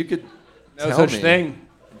 but if you could No tell such me, thing.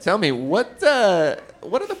 Tell me what are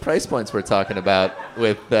the price points we're talking about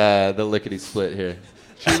with the lickety split here?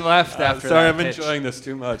 She left after Sorry, that I'm pitch. enjoying this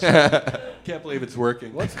too much. Can't believe it's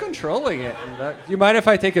working. What's controlling it? Do you mind if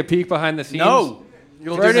I take a peek behind the scenes? No,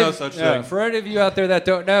 you'll For do any no of- such yeah, thing. For any of you out there that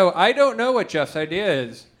don't know, I don't know what Jeff's idea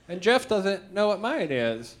is, and Jeff doesn't know what my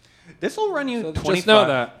idea is. This will run you So 25. just know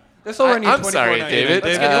that. This will run you I'm 24. sorry, David.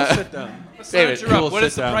 David, Uh, you'll sit down. Let's David, not interrupt. you'll What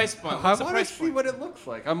is sit the down. price point? I What's the want to price see point? what it looks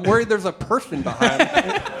like. I'm worried there's a person behind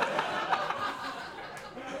it.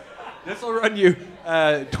 This will run you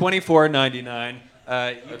 $24.99.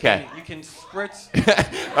 Okay. You can spritz.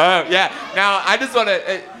 Oh yeah. Now I just want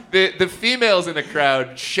to. The females in the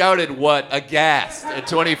crowd shouted what aghast at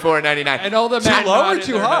 $24.99. And all the Too men low or nodded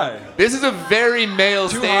too their high? head. This is a very male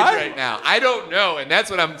Too stage high? right now. I don't know, and that's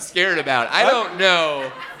what I'm scared about. I don't know.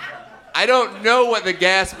 I don't know what the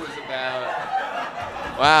gas was about.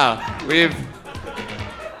 Wow, we've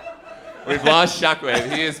lost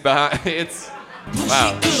Shockwave. He is behind. It's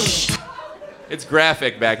wow. It's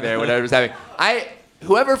graphic back there. Whatever's happening.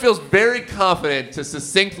 Whoever feels very confident to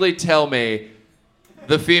succinctly tell me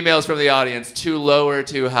the females from the audience, too low or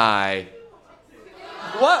too high?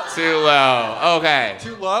 What? Too low. Okay.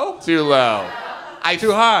 Too low? Too low.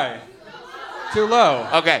 Too high. Too low.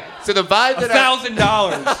 Okay. So the vibe that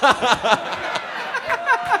 $1,000.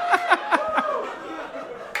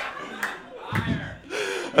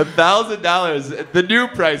 $1,000, the new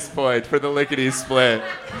price point for the lickety split.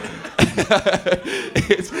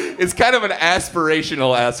 it's kind of an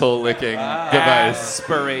aspirational asshole licking device.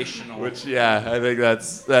 Aspirational. Which, yeah, I think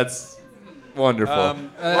that's wonderful.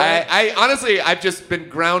 I honestly, I've just been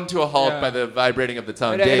ground to a halt by the vibrating of the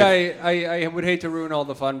tongue. And Dave. I would hate to ruin all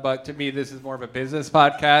the fun, but to me, this is more of a business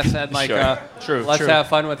podcast, and like, Sure. let's have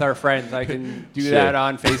fun with our friends. I can do that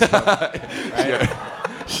on Facebook, right?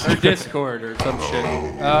 Or Discord or some shit.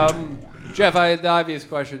 Jeff, the obvious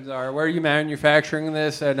questions are: where are you manufacturing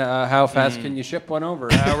this, and how fast can you ship one over?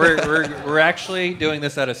 We're actually doing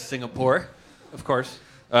this out of Singapore, of course.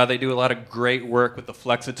 They do a lot of great work with the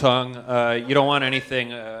Flexitongue. You don't want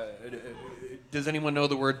anything. Does anyone know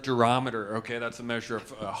the word durometer? Okay, that's a measure of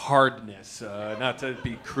hardness. Not to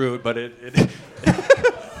be crude, but you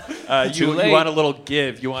want a little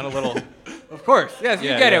give. You want a little. Of course, yes, you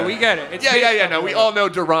get it. We get it. It's No, we all know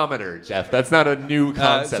durometer, Jeff. That's not a new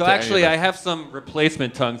concept. So actually, I have some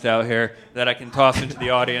replacement tongues out here that I can toss into the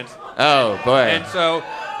audience. Oh boy! And so,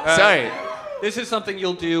 sorry. This is something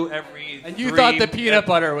you'll do every. And you thought the peanut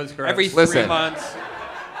butter was correct. Every 3 months.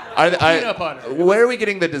 Peanut butter. Where are we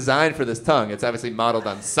getting the design for this tongue? It's obviously modeled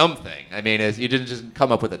on something. I mean, you didn't just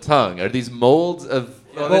come up with a tongue. Are these molds of?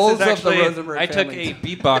 Well, Molds this is of the actually. Rosenberg I took family. a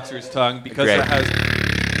beatboxer's tongue because Great. it has.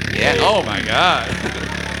 Yeah. Oh my god.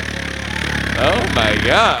 Oh my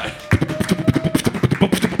god.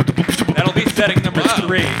 That'll be setting number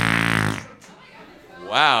 3.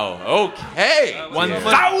 Wow. Okay.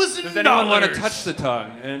 $1,000. Does anyone want to touch the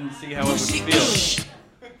tongue and see how it would feel?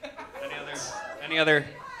 Any other?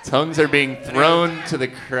 Tongues are being thrown to the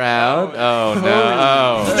crowd. Oh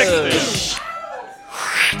no.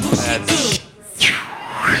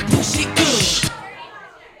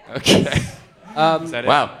 Okay. Is that it?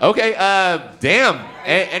 Wow. Okay. Damn.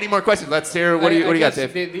 Any more questions? Let's hear. What do you got,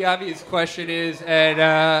 Dave? The obvious question is,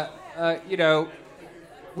 and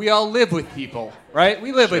we all live with people, right?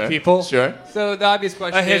 We live with people. Sure. So the obvious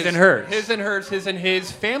question His is and hers. His and hers, his and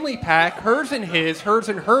his, family pack, hers and his, hers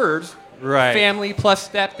and hers. Right. Family plus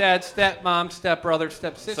stepdad, stepmom, stepbrother,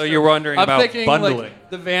 stepsister. So you're wondering I'm about thinking, bundling. like,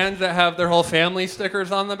 the vans that have their whole family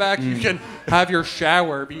stickers on the back. You can have your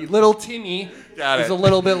shower be little Timmy Got is it. a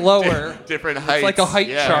little bit lower. Different heights. It's like a height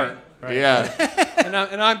Yeah. chart. Yeah.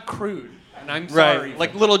 And I'm crude. And I'm sorry. Right.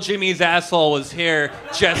 Like little Jimmy's asshole was here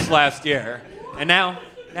just last year, and now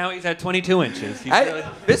he's at 22 inches. He's really,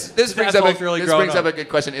 This brings asshole's really grown up up. a good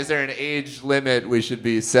question. Is there an age limit we should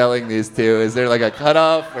be selling these to? Is there like a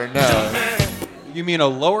cutoff or no? you mean a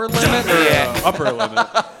lower limit or Yeah. an upper limit?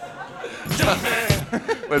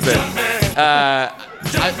 Listen,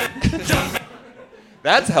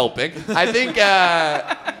 that's helping. I think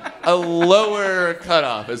a lower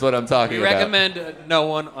cutoff is what I'm talking We about. recommend no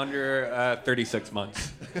one under 36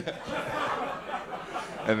 months.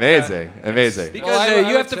 Amazing. Because Well, I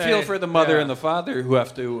you have would to feel say, for the mother yeah. and the father who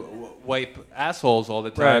have to wipe assholes all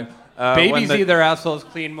the time. Right. When Babies the- eat their assholes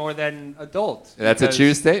clean more than adults. That's a because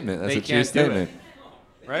true statement. That's they a true can't do it. statement.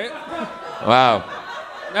 Right? Wow.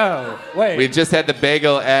 No, wait. We've just had the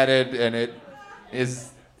bagel added, and it is.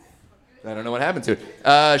 I don't know what happened to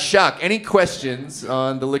it. Shock. Any questions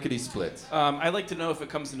on the lickety split? I'd like to know if it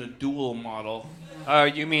comes in a dual model.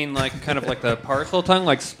 You mean like kind of like the parcel tongue,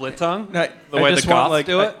 like split tongue? The I way just the want, goths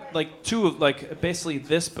do it? like two of basically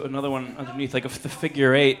this, but another one underneath, like the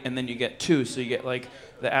figure 8, and then you get 2, so you get like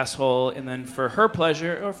the asshole, and then for her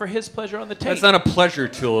pleasure or for his pleasure on the tape. That's not a pleasure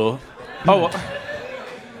tool. Oh,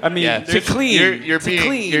 I mean Yeah, to clean. You're to being.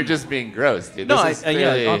 clean. You're just being gross, dude. no, This is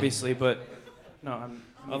yeah, really- obviously, but no, I'm.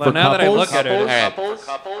 Although now that I look at it, All right.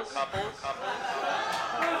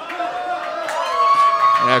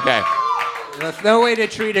 Okay. That's no way to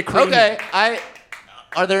treat a queen. Okay.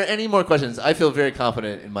 Are there any more questions? I feel very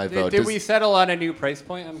confident in my vote. Did we settle on a new price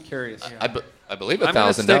point? I'm curious. I believe I'm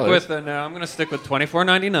gonna $1,000. stick with I'm gonna stick with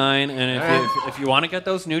 $24.99, and if you want to get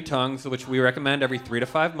those new tongues, which we recommend every 3 to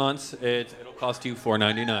 5 months, it'll cost you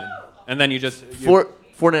 $4.99, and then you just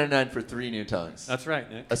 $4.99 for 3 new tongues. That's right,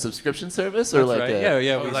 Nick. A subscription service or That's like right. a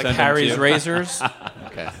Yeah, we like send them to Harry's you. razors.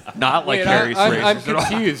 Okay. Not like Wait, Harry's I'm razors at all.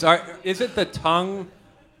 confused. Is it the tongue,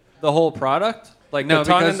 the whole product? Like No, the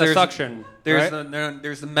tongue because and the there's- suction. There's right?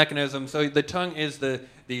 there's the mechanism. So the tongue is the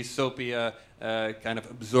soapy kind of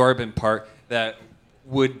absorbent part that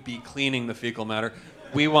would be cleaning the fecal matter.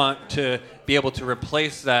 we want to be able to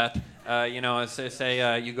replace that.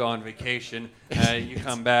 Say you go on vacation, you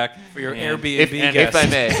come back For your and- Airbnb If I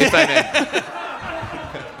may,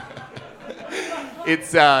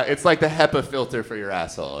 it's like the HEPA filter for your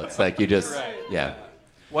asshole. It's like you just, yeah.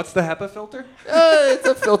 What's the HEPA filter? It's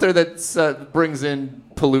a filter that brings in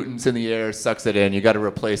pollutants in the air, sucks it in. You got to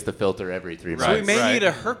replace the filter every 3 months. So we may Right. need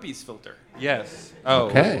a herpes filter. Yes. Oh.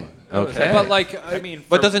 Okay. Okay. But like, but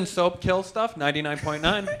for- doesn't soap kill stuff? 99.9.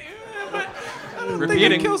 I don't think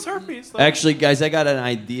Repeating. it kills herpes. Though. Actually, guys, I got an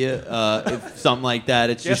idea. If something like that,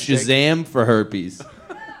 it's just Yes, Shazam for herpes.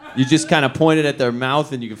 You just kind of point it at their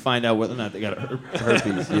mouth, and you can find out whether or not they got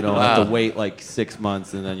herpes. You don't have to wait like 6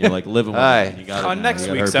 months, and then you're like living with Aye. it. And you got it On now. next You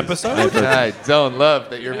got week's herpes. episode. I don't love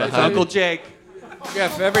that you're It's behind. Uncle Jake. Yeah,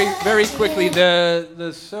 very quickly.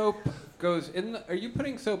 The soap goes in. Are you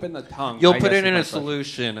putting soap in the tongue? You'll I put guess it in is a my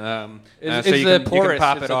question. solution. Is, So is you the can porous?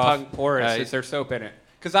 pop is it the off. tongue porous? Is there soap in it?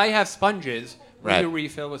 Because I have sponges. We Right. do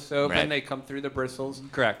refill with soap, Right. and they come through the bristles.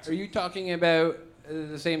 Correct. Are you talking about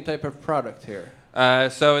the same type of product here?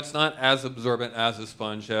 So it's not as absorbent as a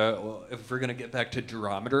sponge. Well, if we're gonna get back to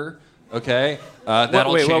durometer, okay,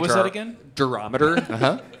 that'll wait, what change was our that again? Durometer.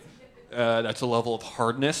 Uh-huh. That's a level of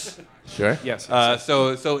hardness. Sure. Yes.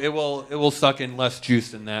 So it will suck in less juice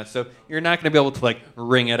than that. So you're not gonna be able to like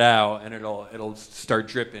wring it out, and it'll start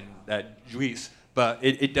dripping that juice. But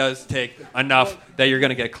it does take enough that you're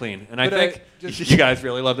gonna get clean. And I But think just- you guys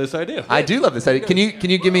really love this idea. I do love this idea. Can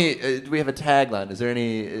you give me? Do we have a tagline? Is there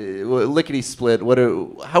any lickety split?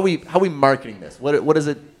 How we marketing this? What is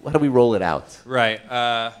it? How do we roll it out? Right.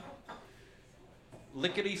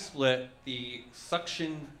 Lickety split, the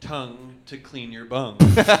suction tongue to clean your bum.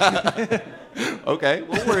 Okay,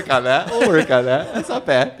 we'll work on that. That's not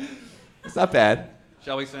bad. It's not bad.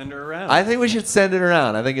 Shall we send her around? I think we should send it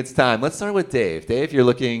around. I think it's time. Let's start with Dave. Dave, you're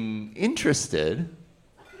looking interested.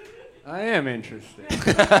 I am interested.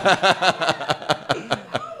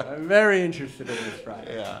 I'm very interested in this product.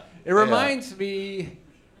 Yeah. It reminds me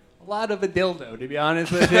a lot of a dildo, to be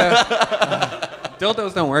honest with you.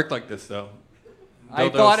 Dildos don't work like this, though. I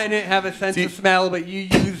Dildos- thought I didn't have a sense of smell, but you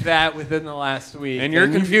used that within the last week. And you're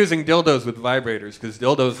you- confusing dildos with vibrators because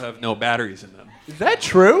dildos have no batteries in them. Is that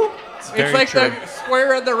true? It's very like true. the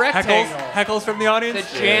square of the rectangle. Heckles from the audience?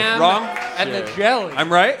 The jam Wrong? and the jelly.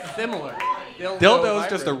 I'm right? Similar. Dildo's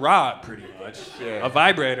just a rod, pretty much. A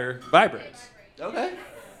vibrator vibrates. Okay.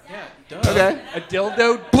 Yeah, duh. Okay. A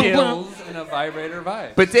dildo dills and a vibrator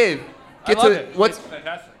vibe. But Dave, I love it. what's It's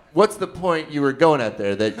fantastic. what's the point you were going at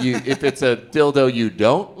there? That you, if it's a dildo, you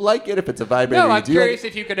don't like it. If it's a vibrator, No, you I'm do curious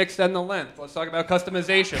like if you could extend the length. Let's talk about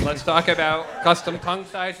customization. Let's talk about custom tongue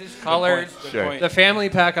sizes, colors. Sure. The family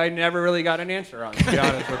pack, I never really got an answer on, to be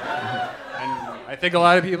honest with you. And I think a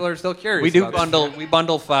lot of people are still curious. We do about bundle. We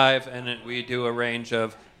bundle 5, and we do a range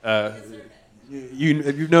of.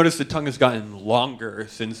 You've noticed the tongue has gotten longer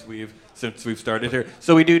since we've started here.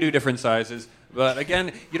 So we do different sizes. But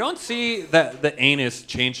again, you don't see that the anus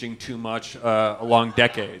changing too much along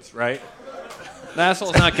decades, right? The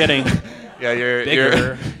asshole's not getting. Yeah,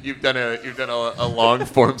 bigger. you've done a long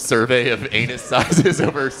form survey of anus sizes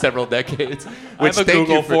over several decades. Which have a thank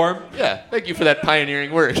Google you for, form. Yeah, thank you for that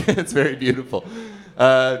pioneering work. It's very beautiful.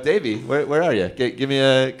 Davey, where are you? Give me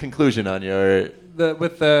a conclusion on your.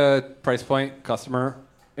 with the price point, customer,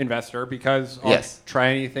 investor, because I'll Yes. try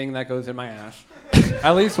anything that goes in my ass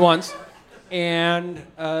at least once, and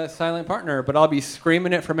a silent partner, but I'll be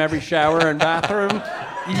screaming it from every shower and bathroom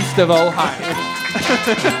east of Ohio.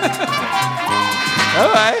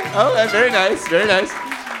 All right, very nice, very nice.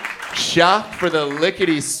 Shock for the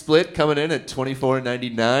lickety split coming in at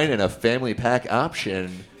 $24.99 and a family pack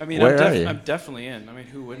option. I mean, where are you? I'm definitely in. I mean,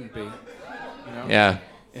 who wouldn't be? You know? Yeah,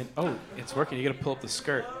 And, oh, it's working. You got to pull up the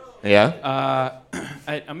skirt. yeah.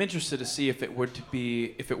 I'm interested to see if it were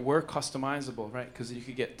customizable, right? Because you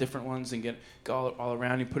could get different ones and go all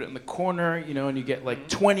around. You put it in the corner, you know, and you get like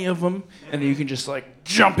 20 of them, and then you can just like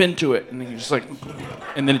jump into it, and then you just like,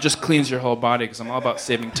 and then it just cleans your whole body. Because I'm all about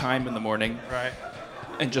saving time in the morning, Right.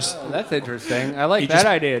 and just That's interesting. I like you that just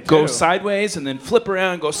idea too. go sideways and then flip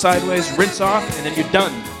around, go sideways, rinse off, and then you're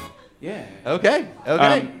done. Yeah. Okay.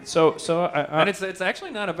 So And it's actually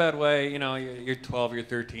not a bad way. You know, you're 12, you're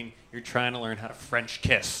 13, you're trying to learn how to French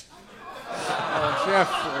kiss.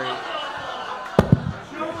 Jeffrey.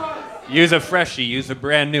 Use a freshie. Use a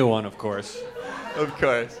brand new one, of course. Of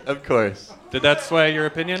course. Did that sway your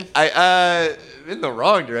opinion? I in the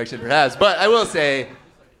wrong direction perhaps, but I will say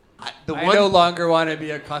I no longer want to be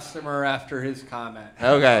a customer after his comment.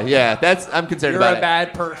 Okay, yeah, I'm concerned You're about a it.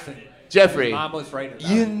 bad person. Jeffrey, Mom was right about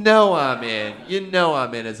you it. know I'm in. You know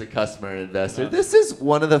I'm in as a customer and investor. This is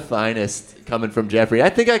one of the finest coming from Jeffrey. I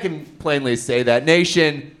think I can plainly say that.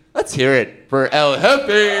 Nation, let's hear it for El Jefe,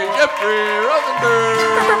 Jeffrey Rosenberg.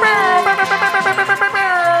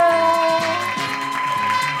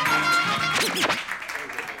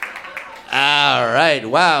 All right,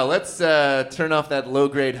 wow. Let's turn off that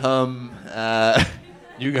low-grade hum.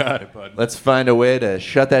 You got it, bud. Let's find a way to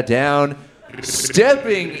shut that down.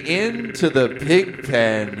 Stepping into the pig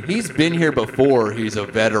pen. He's been here before. He's a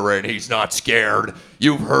veteran. He's not scared.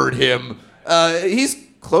 You've heard him. He's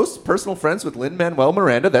close personal friends with Lin-Manuel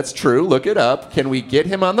Miranda. That's true. Look it up. Can we get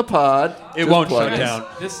him on the pod? It Just won't plug shut it. down.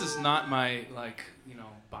 This is not my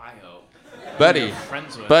bio. Buddy,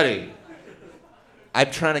 Friends with. buddy. I'm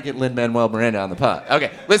trying to get Lin-Manuel Miranda on the pod.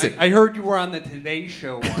 Okay, listen. I heard you were on the Today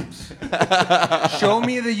Show once. Show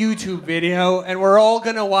me the YouTube video, and we're all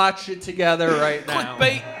gonna watch it together right now.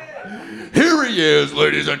 Clickbait. Here he is,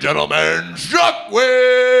 ladies and gentlemen, Shockwave!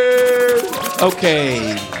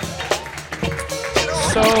 Okay.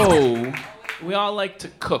 So, we all like to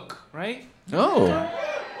cook, right? Oh.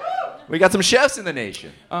 We got some chefs in the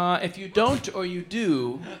nation. If you don't or you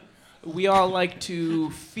do, we all like to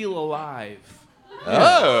feel alive.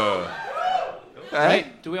 Oh. Okay.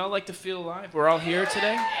 Right? Do we all like to feel alive? We're all here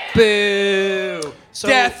today? Boo! So-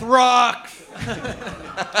 Death rocks!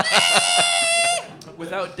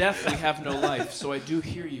 Without death, we have no life. So I do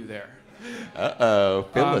hear you there. Uh-oh.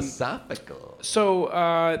 Philosophical.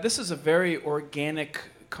 So this is a very organic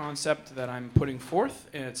concept that I'm putting forth,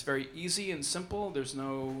 and it's very easy and simple. There's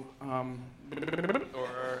no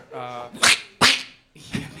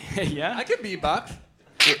yeah. I could beatbox.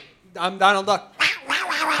 I'm Donald Duck.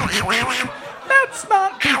 That's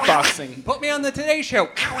not beatboxing. Put me on the Today Show.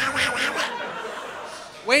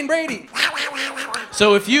 Wayne Brady.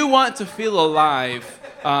 So if you want to feel alive,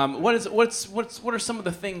 what are some of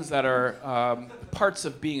the things that are parts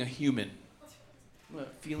of being a human?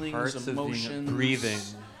 Feelings, Parts of being emotions, breathing.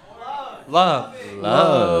 Love.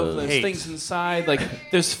 There's Hate. things inside, like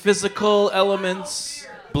there's physical elements,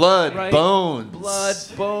 Blood, right? bones. blood,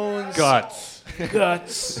 bones, Guts.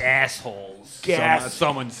 guts, Assholes. Gas.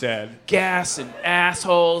 Someone said. gas, and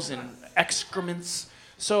assholes and excrements.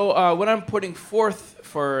 So what I'm putting forth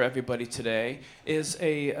for everybody today is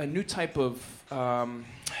a new type of.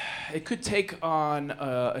 It could take on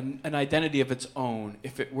an identity of its own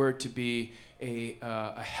if it were to be a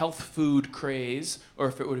health food craze, or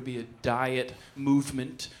if it were to be a diet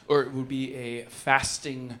movement, or it would be a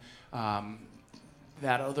fasting.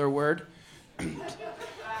 That other word.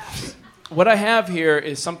 What I have here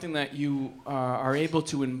is something that you are able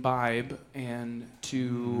to imbibe and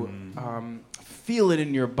to feel it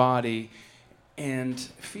in your body and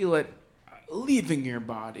feel it leaving your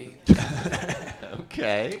body.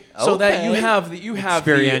 Okay. So that you Okay. have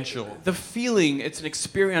Experiential. the feeling. It's an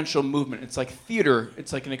experiential movement. It's like theater.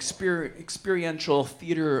 It's like an experiential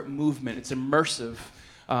theater movement. It's immersive.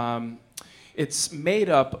 It's made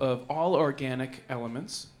up of all organic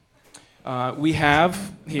elements. We have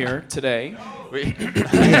here today. We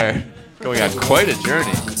are going on quite a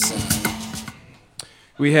journey.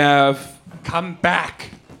 We have. Come back.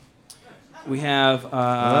 We have.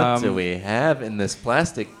 What do we have in this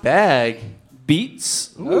plastic bag? Beets.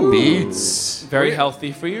 Beets. Very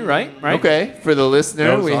healthy for you, right? Okay, for the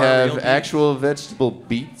listener, Those we are have real beets. actual vegetable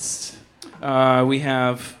beets. We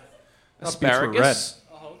have Thought beets were asparagus.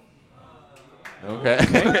 Okay.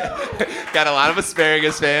 Got a lot of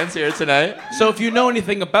asparagus fans here tonight. So if you know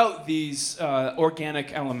anything about these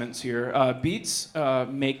organic elements here, beets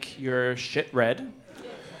make your shit red.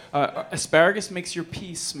 Asparagus makes your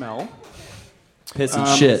pee smell. Piss and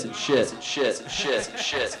shit.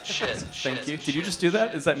 Thank you. Did you just do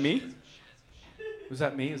that? Is that me? Was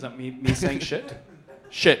that me? Is that me saying shit?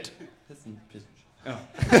 Shit. Oh.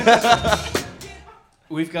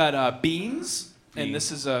 We've got beans, and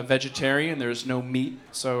this is vegetarian. There's no meat,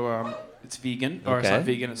 so it's vegan. Or it's not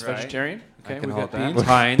Okay. vegan, it's Right. vegetarian. Okay, can we've hold got that. beans.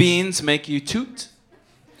 Pines. Beans make you toot.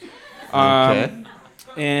 Okay.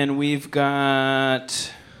 And we've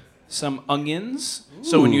got some onions.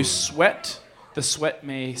 So when you sweat, the sweat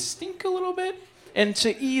may stink a little bit. And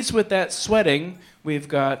to ease with that sweating, we've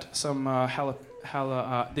got some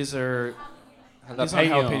these are these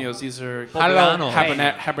aren't jalapenos. These are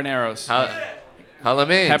habaneros.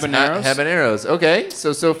 HallowMayne. Habaneros. Habaneros. Okay,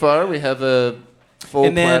 so far we have a full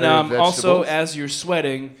And then platter of also, vegetables. as you're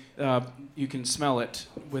sweating, you can smell it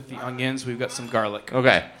with the onions. We've got some garlic.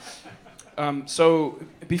 Okay. So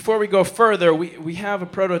before we go further, we have a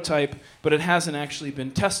prototype, but it hasn't actually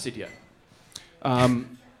been tested yet.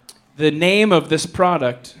 The name of this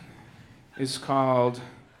product is called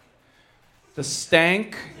the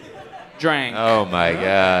stank drank. Oh my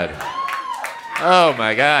God. Oh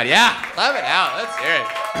my God. Yeah. Clap it out. Let's hear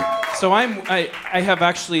it. So I have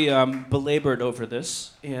actually belabored over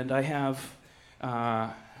this, and I have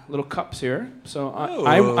little cups here. So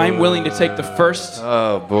I'm willing to take the first.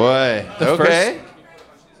 Oh boy. Okay.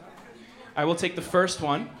 I will take the first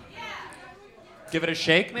one. Give it a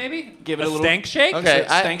shake, maybe? Give it a a little stank shake? Okay.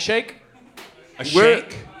 Stank shake. A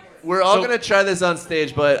shake? We're all So- gonna try this on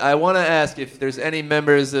stage, but I want to ask if there's any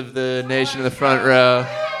members of the nation in the front row.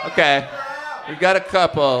 Okay. We've got a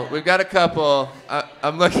couple.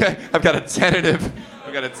 I'm looking. I've got a tentative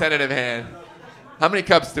hand. How many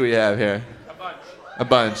cups do we have here? A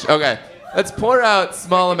bunch. Okay. Let's pour out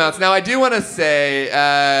small amounts. Now, I do want to say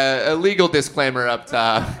a legal disclaimer up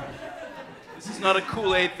top. This is not a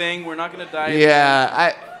Kool-Aid thing. We're not gonna die.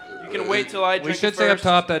 Yeah, You can wait till I drink We should it say up first.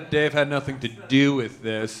 top that Dave had nothing to do with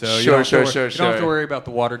this, so you Sure, don't have to sure, wor- sure, You don't have to sure. worry about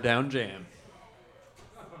the watered down jam.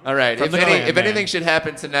 All right. From If the clan, anything man. should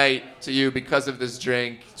happen tonight to you because of this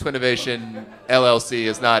drink, Twinnovation LLC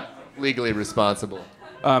is not legally responsible.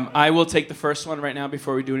 I will take the first one right now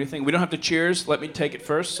before we do anything. We don't have to cheers. Let me take it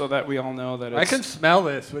first so that we all know that it's... I can smell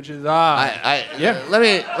this, which is odd. Yeah.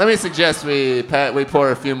 Let me suggest we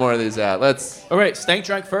pour a few more of these out. Let's. All right, stank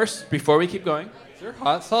drink first before we keep going. Is there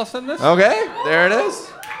hot sauce in this? Okay. There it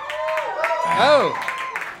is. Oh.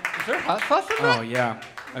 Is there hot sauce in that? Oh, yeah.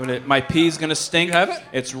 My pee's gonna stink. You have it?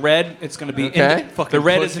 It's red. It's gonna be. Okay. The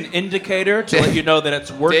red is an indicator to let you know that it's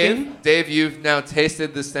working. Dave, you've now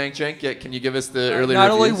tasted the stank drink. Can you give us the early Not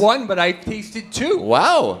reviews? only one, but I tasted two.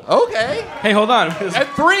 Wow. Okay. Hey, hold on. And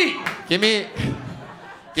three. Give me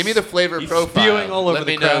the flavor He's profile. spewing all over Let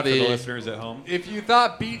the me know crowd for the listeners at home. If you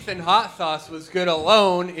thought beets and hot sauce was good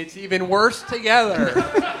alone, it's even worse together.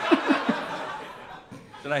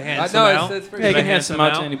 Did I hand No, some it's- out? it's pretty Yeah, you good. can hand some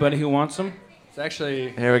out to anybody who wants them. It's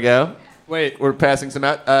actually... Here we go. Wait. We're passing some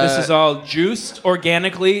out. This is all juiced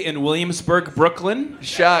organically in Williamsburg, Brooklyn.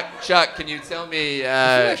 Chuck, can you tell me? It's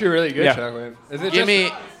actually really good, yeah. Shockwave. Is it Give just... me.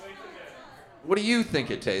 What do you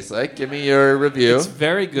think it tastes like? Give me your review. It's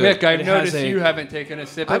very good. Nick, I It has noticed a- you haven't taken a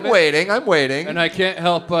sip of I'm it. waiting. And I can't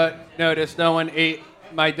help but notice no one ate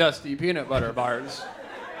my dusty peanut butter bars.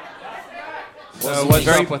 So what's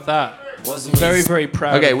up with that? Very, very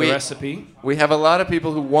proud Okay, of we- the recipe. We have a lot of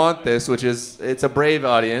people who want this, it's a brave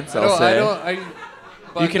audience. I'll say.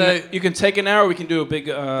 You can take an hour. We can do a big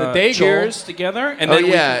Daigle. cheers together, and Oh then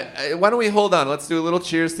yeah. Why don't we hold on? Let's do a little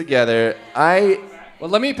cheers together. I Well,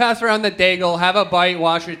 let me pass around the Daigle, have a bite,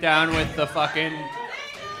 wash it down with the fucking...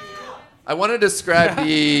 want to describe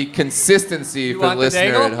the consistency You for the want the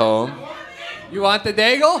listener Daigle? at home. You want the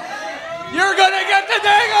Daigle? You're gonna get the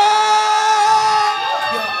Daigle!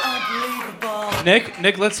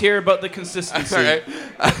 Nick, let's hear about the consistency. All right.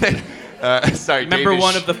 Sorry, Member Dave is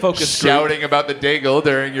one of the focus group. shouting about the Daigle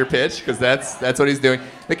during your pitch because that's what he's doing.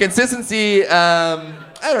 The consistency, I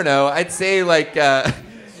don't know. I'd say like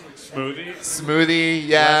smoothie.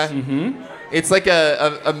 Yeah. Mm-hmm. It's like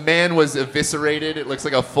a man was eviscerated. It looks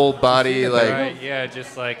like a full body like Right, yeah,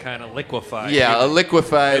 just like kind of liquefied. yeah, a human.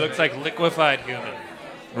 liquefied. It looks like liquefied human.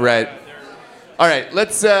 Right. All right,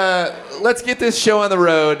 let's get this show on the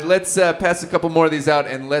road. Let's pass a couple more of these out,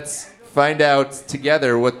 and let's find out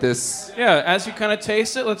together what this. Yeah, as you kind of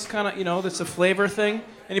taste it, let's kind of, it's a flavor thing.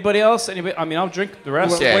 Anybody else? Anybody? I mean, I'll drink the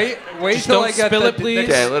rest. Okay. Wait Just till don't I get spill the, it, please.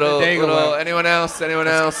 Okay, little. out. Anyone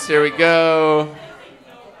else? Here we go.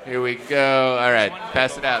 All right,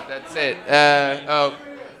 pass it out. That's it.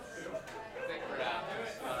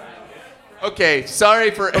 Okay, sorry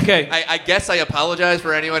for. Okay. I guess I apologize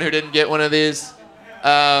for anyone who didn't get one of these. Who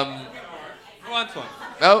wants one?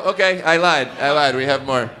 Oh, okay. I lied. We have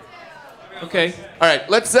more. Okay. All right,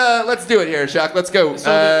 let's do it here, Shock. Let's go.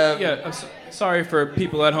 Sorry for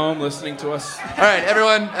people at home listening to us. All right,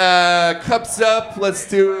 everyone, cups up. Let's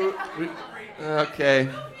do. Okay.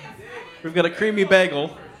 We've got a creamy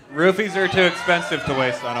bagel. Roofies are too expensive to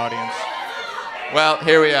waste on audience. Well,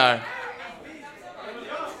 here we are.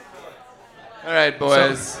 All right,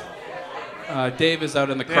 boys. Dave is out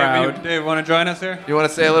in the crowd. Dave, want to join us here? You want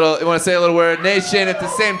to say a little word, Nation? At the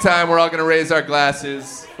same time, we're all going to raise our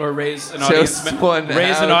glasses. Or raise an Just audience one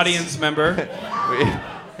raise an out. audience member. We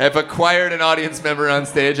have acquired an audience member on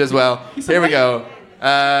stage as well. Here we go.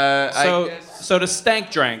 So to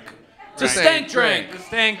stank drank. To Stank stank drank. The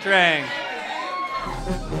stank drang.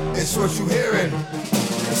 It's what you hearing.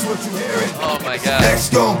 It's what you hearing. Oh my God. X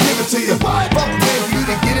gon' give it to you. Fuck man, for you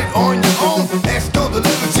to get it on your own. X gon'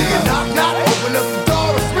 deliver to you. Knock, knock, open up the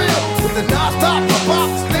door, it's real. With the non-stop, the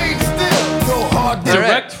box, stage still. Go hard,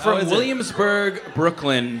 Direct from Williamsburg,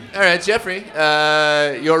 Brooklyn. All right, Jeffrey,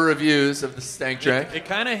 your reviews of the stank drink. It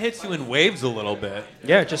kind of hits you in waves a little bit.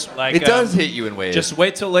 Yeah, just Like It does hit you in waves. Just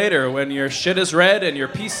wait till later when your shit is red and your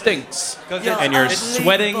pee stinks, and you're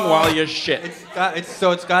sweating while you shit. It's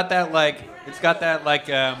got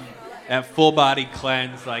that full body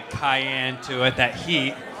cleanse, like cayenne to it, that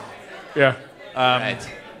heat. Yeah.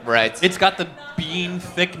 Right. It's got the bean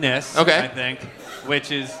thickness, Okay. I think,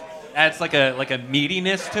 which adds like a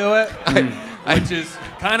meatiness to it, which is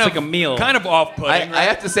kind of like a meal. kind of off-putting. I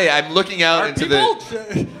have to say, I'm looking out into the.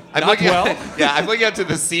 I'm looking I'm looking out to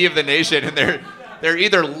the sea of the nation, and they're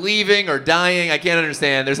either leaving or dying. I can't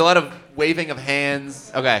understand. There's a lot of waving of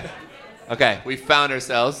hands. Okay, we found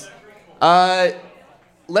ourselves.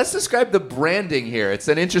 Let's describe the branding here. It's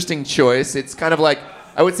an interesting choice. It's kind of like,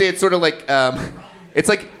 I would say it's sort of like, it's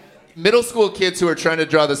like middle school kids who are trying to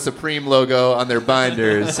draw the Supreme logo on their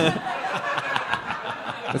binders. That's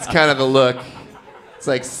kind of the look. It's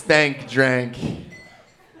like stank drank,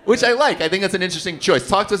 which I like. I think that's an interesting choice.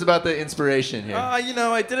 Talk to us about the inspiration here. I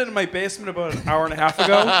did it in my basement about an hour and a half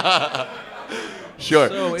ago.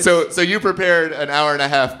 Sure. So you prepared an hour and a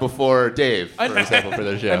half before Dave, for example, for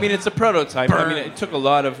the show. I mean, it's a prototype. I mean, it took a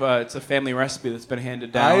lot of. It's a family recipe that's been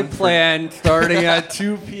handed down. I planned starting at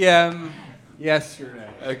 2 p.m. yesterday.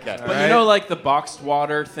 Okay. But like the boxed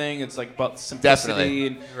water thing, it's like about simplicity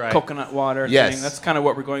and coconut water Yes. thing. That's kind of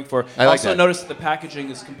what we're going for. I like also that. noticed that the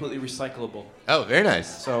packaging is completely recyclable. Oh, very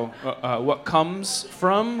nice. So what comes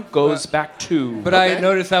from goes back to. But I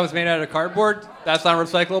noticed that was made out of cardboard. That's not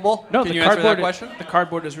recyclable? No, Can the you answer cardboard. that question? The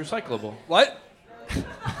cardboard is recyclable. What?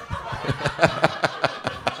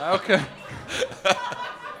 Okay.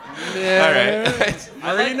 All right.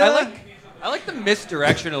 I like the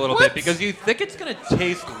misdirection a little bit because you think it's gonna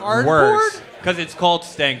taste Cardboard? worse because it's called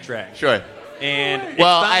stank drink. Sure. And it's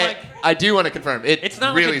Well, not I do want to confirm. it's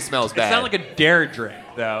not really like smells bad. It's not like a dare drink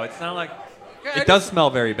though. It's not like it does smell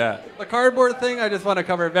very bad. The cardboard thing, I just want to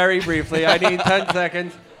cover very briefly. I need 10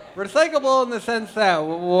 seconds. Recyclable in the sense that,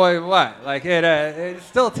 what? Like, it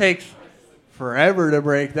still takes forever to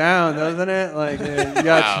break down, doesn't it? Like, you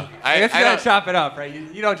got, I guess you got to chop it up, right?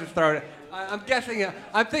 You don't just throw it. I'm guessing,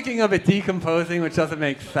 I'm thinking of it decomposing, which doesn't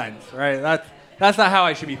make sense, right? That's not how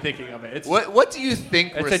I should be thinking of it. What do you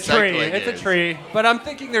think It's recycling a tree. is? It's a tree. But I'm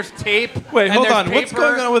thinking there's tape. Wait, and hold there's on. What's paper.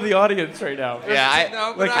 going on with the audience right now?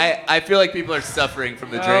 Yeah, I feel like people are suffering from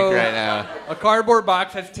the drink right now. A cardboard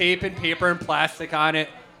box has tape and paper and plastic on it.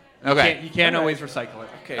 You can't always recycle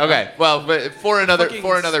it. Okay. Well, but for another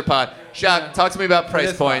pod. Shaq, talk to me about price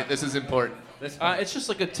this point. pod. This is important. It's just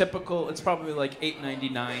like a typical. It's probably like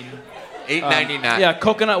 $8.99. $8.99. Yeah,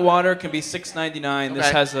 coconut water can be $6.99. This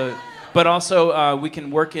Okay. has a, but also we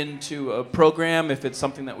can work into a program if it's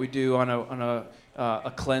something that we do on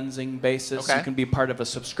a cleansing basis. Okay. You can be part of a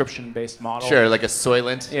subscription-based model. Sure, like a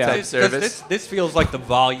Soylent type service. This feels like the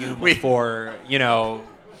volume for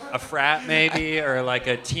a frat maybe or like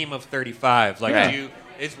a team of 35. Like,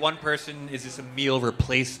 is one person? Is this a meal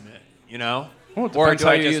replacement? Well, it Or depends do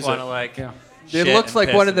how I you just use want it. to like? It shit looks and like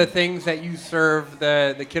piss one of the and- things that you serve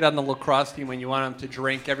the kid on the lacrosse team when you want him to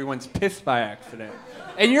drink everyone's piss by accident.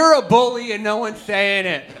 And you're a bully and no one's saying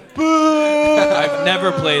it. Boo! I've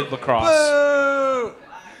never played lacrosse. Boo!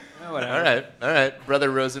 All right.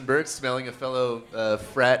 Brother Rosenberg smelling a fellow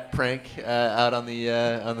frat prank out on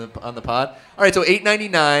the pod. All right, so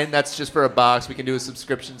 $8.99. That's just for a box. We can do a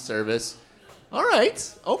subscription service. All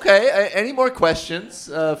right. Okay. Any more questions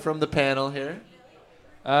from the panel here?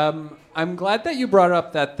 I'm glad that you brought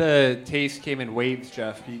up that the taste came in waves,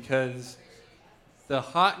 Jeff, because the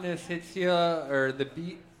hotness hits you, or the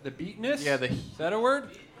beatness. Yeah, is that a word?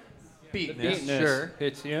 beatness. Sure,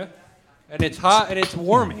 hits you. And it's hot and it's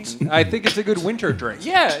warming. I think it's a good winter drink.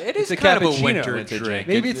 Yeah, it is It's a kind of a cappuccino. winter drink.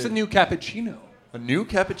 Maybe it's a new cappuccino. A new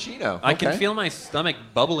cappuccino. I can Okay. feel my stomach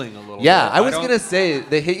bubbling a little bit. Yeah, I was don't- gonna say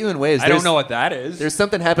they hit you in waves. I don't know what that is. There's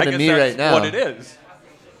something I happening guess to me that's right now. what it is.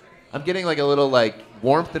 I'm getting like a little like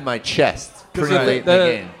warmth in my chest pretty The- late in the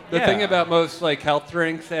game. The thing about most like health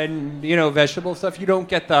drinks and vegetable stuff, you don't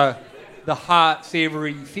get the hot,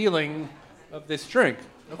 savory feeling of this drink.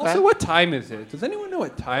 Okay. Also, what time is it? Does anyone know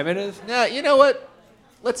what time it is? Now, you know what?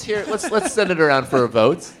 Let's send it around for a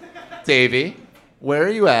vote. Davey, where are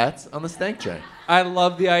you at on the stank drink? I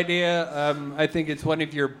love the idea. I think it's one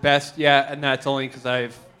of your best yet, and that's only because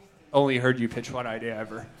I've only heard you pitch one idea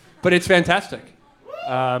ever. But it's fantastic.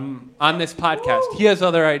 On this podcast, he has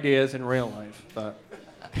other ideas in real life, but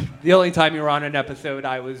the only time you were on an episode,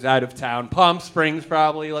 I was out of town. Palm Springs,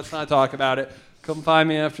 probably. Let's not talk about it. Come find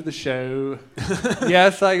me after the show.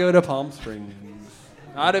 Yes, I go to Palm Springs.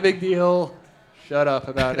 Not a big deal. shut up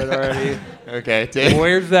about it already. Okay, Dave.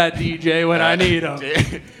 Where's that DJ when I need him?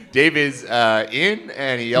 Dave is in,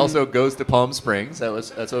 and he also goes to Palm Springs.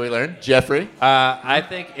 That's what we learned. Jeffrey. I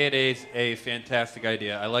think it is a fantastic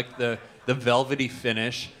idea. I like the velvety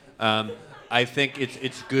finish. I think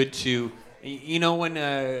it's good to,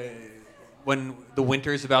 when the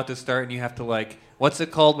winter is about to start and you have to what's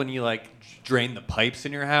it called when you drain the pipes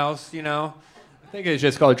in your house? I think it's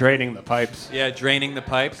just called draining the pipes. Yeah, draining the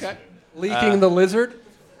pipes. Okay. Leaking the lizard.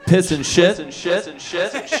 Piss and shit.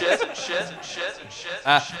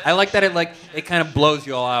 I like that it kind of blows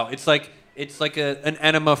you all out. It's like an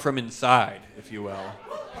enema from inside, if you will.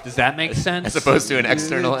 Does that make sense? As opposed to an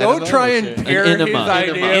external Don't enema? try and pair his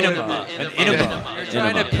idea. Enema. An enema. You're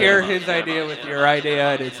trying to pair his idea with your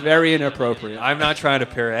idea, and it's very inappropriate. I'm not trying to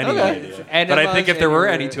pair any idea. But I think if there were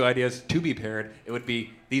any two ideas to be paired, it would be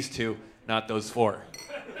these two, not those four.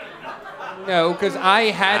 No, because I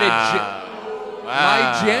had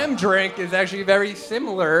my jam drink is actually very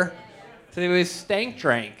similar to his stank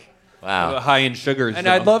drink. Wow. High in sugars. And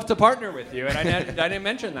I'd love to partner with you, and I didn't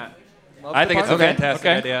mention that. I think it's a fantastic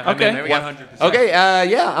idea. Okay. I'm in 100%. Okay,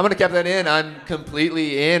 yeah, I'm going to cap that in. I'm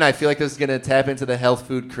completely in. I feel like this is going to tap into the health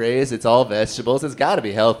food craze. It's all vegetables. It's got to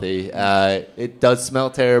be healthy. It does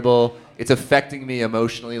smell terrible. It's affecting me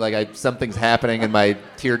emotionally. Something's happening in my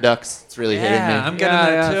tear ducts. It's really hitting me. Yeah, I'm getting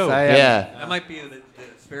that too. Yeah. That might be the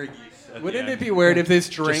asparagus. Wouldn't it be weird if this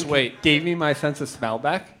drink wait. gave me my sense of smell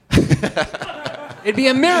back? It'd be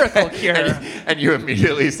a miracle cure. And you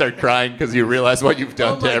immediately start crying because you realize what you've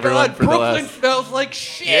done to everyone for Brooklyn the last... smells like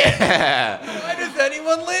shit. Yeah. Why does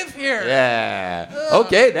anyone live here? Yeah.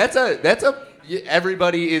 Okay, that's a...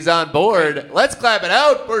 Everybody is on board. Let's clap it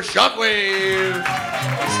out for Shockwave.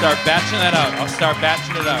 I'll start batching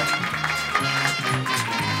it out.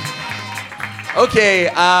 Okay,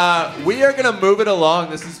 we are going to move it along.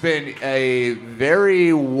 This has been a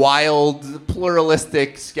very wild,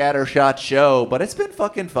 pluralistic, scattershot show, but it's been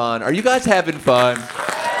fucking fun. Are you guys having fun?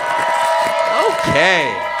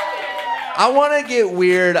 Okay. I want to get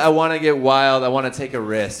weird. I want to get wild. I want to take a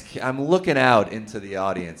risk. I'm looking out into the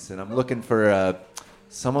audience, and I'm looking for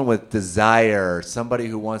someone with desire, somebody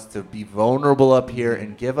who wants to be vulnerable up here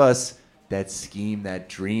and give us that scheme, that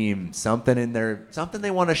dream, something in there, something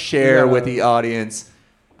they want to share with the audience.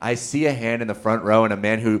 I see a hand in the front row and a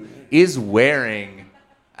man who is wearing,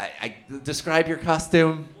 I describe your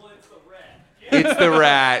costume. Well, it's the rat. It's the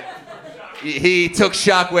rat. He took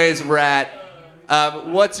Shockwave's rat.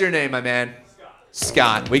 What's your name, my man?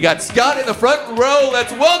 Scott. We got Scott in the front row.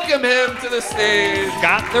 Let's welcome him to the stage.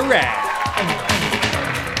 Scott the rat.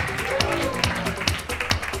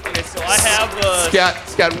 Okay, so I have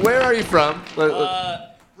Scott, where are you from?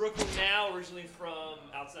 Brooklyn now, originally from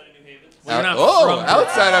outside of New Haven. Well, you're not from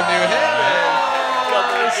outside of New Haven.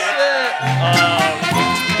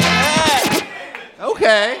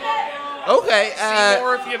 Okay.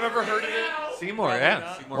 Seymour, if you've ever heard of it. Seymour,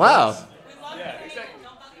 yeah. Seymour Wow. Woods. Yeah, exactly.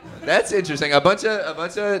 That's interesting. A bunch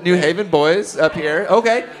of New Haven boys up here.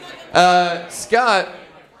 Okay. Scott,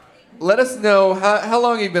 let us know how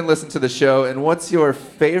long you've been listening to the show and what's your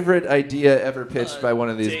favorite idea ever pitched by one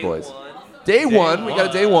of these boys? Day one. We got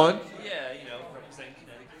a day one. Yeah, representing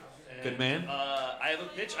Connecticut. Good man. I have a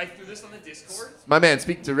pitch. I threw this on the Discord. My man,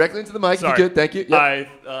 speak directly into the mic. Sorry. You good? Thank you. Yep. I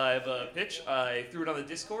have a pitch. I threw it on the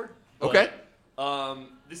Discord. Okay.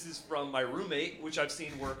 This is from my roommate, which I've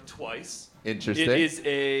seen work twice. Interesting. It is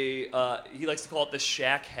he likes to call it the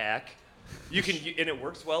Shack Hack. And it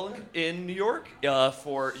works well in New York.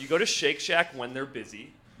 You go to Shake Shack when they're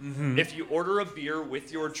busy. Mm-hmm. If you order a beer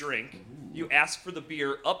with your drink, you ask for the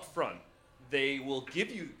beer up front. They will give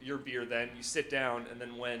you your beer then, you sit down, and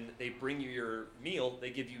then when they bring you your meal, they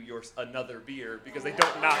give you another beer because they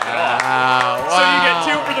don't knock it off. Wow. So you get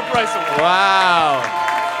two for the price of one. Wow.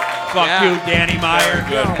 Fuck you, Danny Meyer.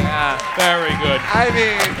 Good. Yeah. Very good. I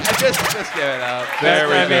mean, just give it up.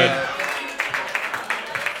 Very good.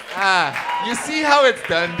 You see how it's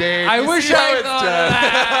done, Dave? I You wish see how I it's thought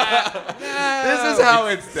done. This is how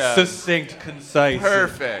it's done. Succinct, concise.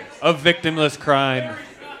 Perfect. A victimless crime.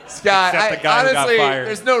 Scott, Except the guy who got honestly, fired.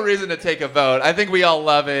 there's no reason to take a vote. I think we all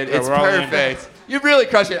love it. Yeah, It's we're all in. perfect. You really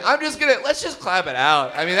crushed it. Let's just clap it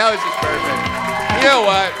out. I mean, that was just perfect. You know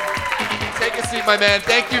what? Take a seat, my man.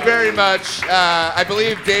 Thank you very much. I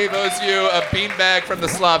believe Dave owes you a beanbag from the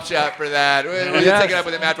slop shop for that. We'll Yes. take it up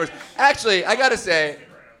with him afterwards. Actually, I gotta say,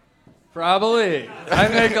 Probably. I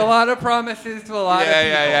make a lot of promises to a lot of people.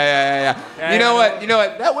 yeah. You know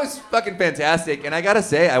what? That was fucking fantastic. And I gotta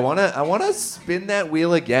say, I wanna spin that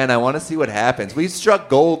wheel again. I wanna see what happens. We struck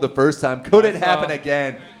gold the first time. Could it happen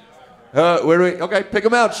again? Where do we? Okay, pick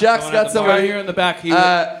him out. Shock's got Right somebody here in the back. He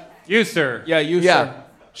Yeah, You, sir. Yeah, you, Yeah, sir.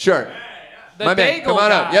 sure. The My man, bagel come on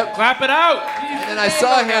guy. up. Yep. Clap it out. And then I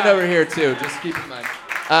saw a hand over here too. Just keep in mind.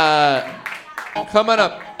 Come on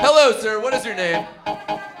up. Hello, sir. What is your name?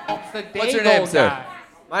 What's your name, sir?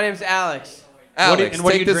 My name's Alex. Alex. and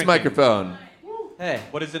what are Take you this drinking? microphone. Hey.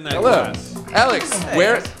 What is in that Hello, glass? Alex.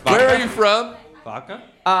 Where are you from? Vodka?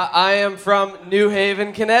 I am from New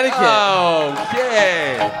Haven, Connecticut.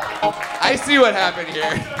 Okay. I see what happened here.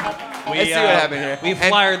 I see what happened here. We And-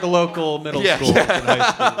 flyered the local middle schools and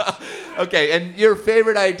high schools. Okay, and your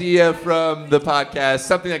favorite idea from the podcast,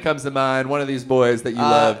 something that comes to mind, one of these boys that you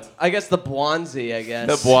loved. I guess the Bwanzi, I guess.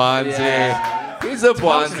 The Bwanzi. Yeah. He's a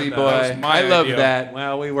Bwanzi about? boy. That was my I love idea. that.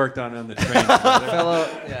 Well, we worked on it on the train together.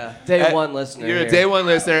 Fellow, day one listener. You're here. a day one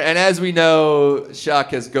listener, and as we know, Shock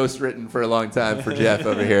has ghostwritten for a long time for Jeff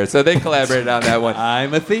over here, so they collaborated on that one.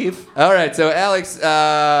 I'm a thief. All right, so Alex,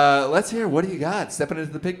 let's hear, what do you got? Stepping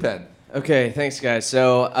into the pig pen. Okay, thanks, guys.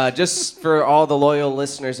 So, just for all the loyal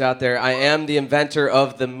listeners out there, I am the inventor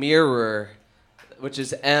of the mirror, which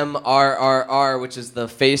is MRRR, which is the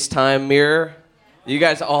FaceTime mirror. You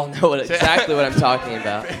guys all know exactly what I'm talking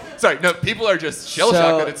about. Sorry, no, people are just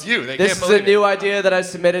shell-shocked that it's you. They this can't is a believe new idea that I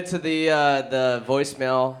submitted to the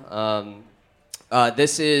voicemail.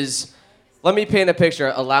 This is. Let me paint a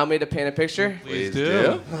picture. Allow me to paint a picture. Please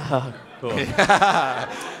do. Cool.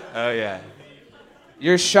 Oh, yeah.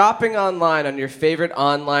 You're shopping online on your favorite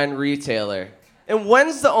online retailer. And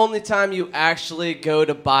when's the only time you actually go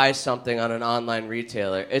to buy something on an online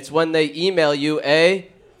retailer? It's when they email you a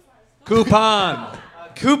Coupon.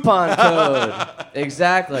 coupon code.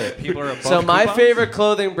 Exactly. People are above So my coupons? favorite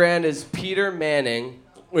clothing brand is Peter Manning,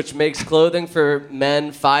 which makes clothing for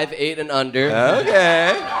men 5'8" and under.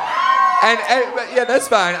 Okay. But yeah, that's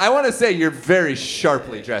fine. I want to say you're very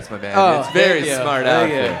sharply dressed, my man. Oh, it's very thank you. smart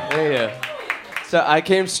Thank outfit. you. Thank you. So I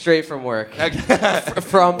came straight from work,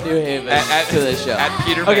 from New Haven to this show. At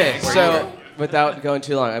Peter Okay, Manning, where you so were. without going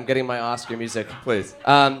too long, I'm getting my Oscar music. Please.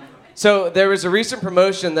 So there was a recent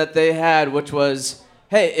promotion that they had, which was,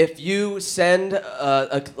 hey, if you send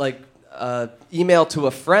email to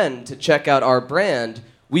a friend to check out our brand,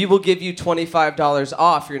 we will give you $25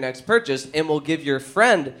 off your next purchase, and we'll give your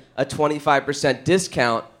friend a 25%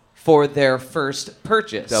 discount for their first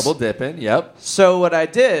purchase. Double dipping, yep. So what I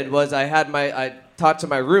did was I talked to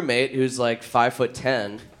my roommate, who's like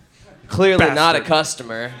 5'10", clearly not a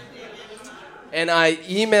customer, and I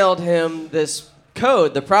emailed him this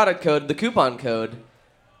code, the product code, the coupon code,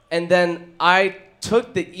 and then I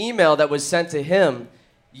took the email that was sent to him,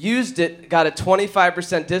 used it, got a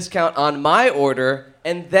 25% discount on my order,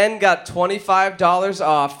 and then got $25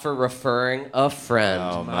 off for referring a friend.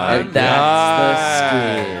 Oh my and that's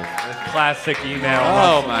the scheme. Classic email.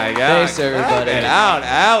 Oh my God. Thanks, everybody. Clap it out,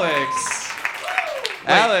 Alex.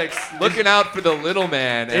 Alex, looking out for the little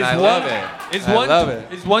man, and I love it. I love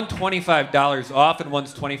it. Is one $25 off and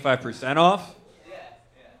one's 25% off? Yeah.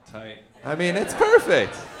 Tight. I mean, it's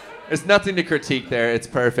perfect. There's nothing to critique there. It's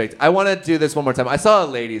perfect. I want to do this one more time. I saw a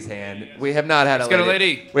lady's hand. We have not had Let's a get lady.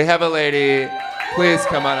 a lady. We have a lady. Please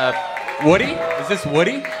come on up. Woody? Is this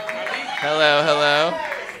Woody? Hello, hello.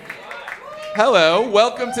 Hello.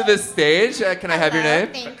 Welcome to this stage. Can I have your name?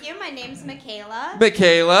 Thank you. My name's Michaela.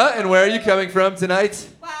 Michaela. And where are you coming from tonight?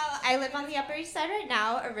 Well, I live on the Upper East Side right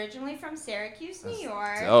now, originally from Syracuse, New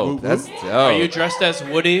York. Oh, that's dope. Are you dressed as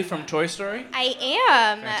Woody from Toy Story? I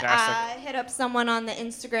am. Fantastic. I hit up someone on the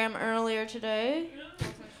Instagram earlier today.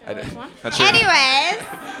 I don't- Which one? not sure. Anyways,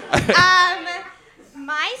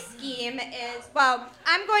 my scheme is, well,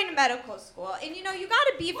 I'm going to medical school, and you know, you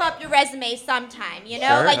gotta beef up your resume sometime, you know?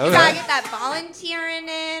 Sure, Like, you okay. gotta get that volunteering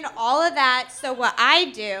in, all of that. So what I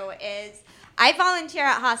do is, I volunteer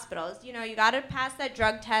at hospitals. You know, you gotta pass that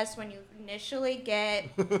drug test when you initially get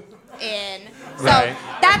in. So Right.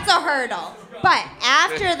 that's a hurdle. But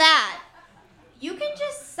after that, you can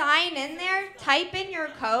just sign in there, type in your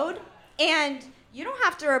code, and you don't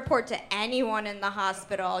have to report to anyone in the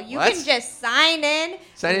hospital. You What? can just sign in.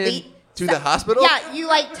 Sign in to the hospital? Yeah, you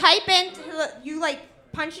like type in, you like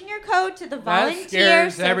punch in your code to the That volunteers.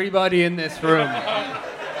 scares everybody in this room.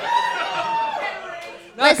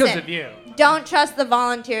 Not because Listen, of you. don't trust the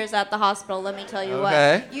volunteers at the hospital, let me tell you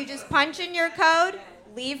Okay. what. You just punch in your code,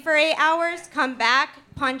 leave for 8 hours, come back,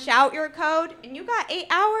 punch out your code, and you got 8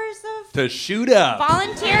 hours of To shoot up.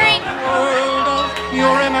 volunteering.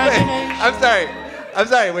 I'm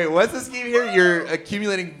sorry. Wait, what's the scheme here? You're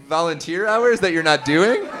accumulating volunteer hours that you're not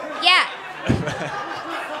doing? Yeah.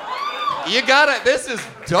 You gotta. This is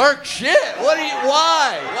dark shit.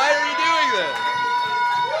 Why? Why are you doing this?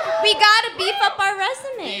 We gotta beef up our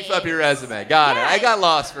resume. Beef up your resume. Got it. I got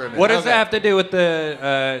lost for a minute. What does Okay. that have to do with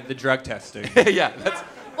the drug testing? Yeah, that's.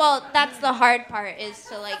 Well, that's the hard part is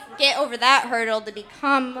to like get over that hurdle to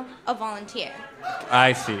become a volunteer.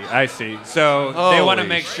 I see. So they want to Holy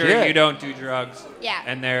make sure shit. you don't do drugs. Yeah.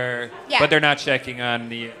 And Yeah. but they're not checking on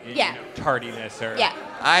the Yeah. tardiness or.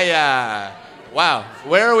 Yeah. Wow.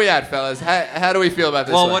 Where are we at, fellas? How do we feel about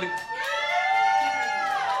this Well, one?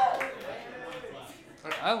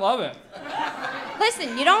 I love it.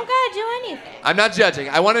 Listen, you don't gotta do anything. I'm not judging.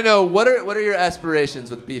 I want to know what are your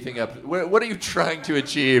aspirations with beefing up? What are you trying to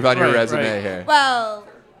achieve on your Right, resume right. here? Well,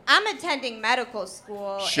 I'm attending medical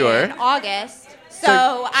school Sure. in August,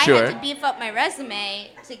 so I sure. had to beef up my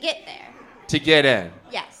resume to get there. To get in.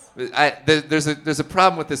 Yes. There's a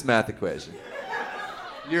problem with this math equation.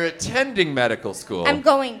 You're attending medical school. I'm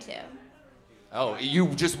going to. Oh, you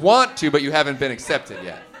just want to, but you haven't been accepted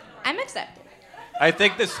yet. I'm accepted. I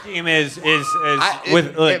think the scheme is It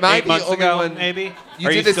with like, might 8 be months only ago, one- maybe. You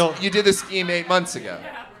Are did this. still? You did the scheme 8 months ago.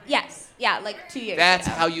 Yes. Yeah, like 2 years That's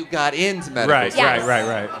ago. how you got into medical Right, school. Yes.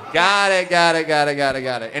 right. Got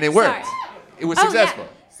it. And it worked. Sorry. It was Oh, successful.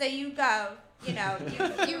 yeah. So you go,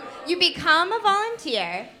 you become a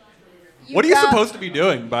volunteer. What are you go- supposed to be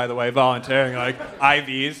doing, by the way, volunteering? Like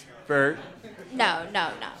IVs for. No.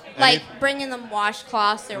 Like bringing them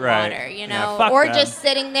washcloths or Right. water, Yeah, fuck or them. just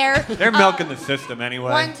sitting there. They're milking the system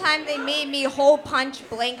anyway. One time they made me hole punch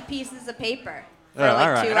blank pieces of paper for Yeah, like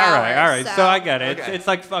all right, 2 all hours. right. So I get it. Okay. It's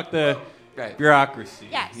like fuck the Right. bureaucracy.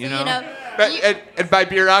 Yeah, so you know. And by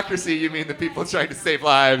bureaucracy, you mean the people trying to save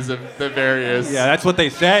lives of the various. Yeah, that's what they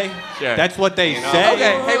say. Sure. That's what they say.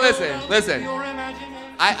 Okay, hey, listen.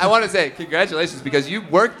 I want to say congratulations because you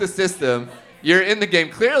worked the system. You're in the game.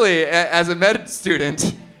 Clearly, as a med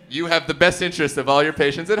student, you have the best interest of all your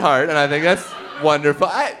patients at heart, and I think that's wonderful.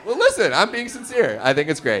 Well, listen, I'm being sincere. I think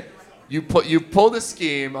it's great. You pulled a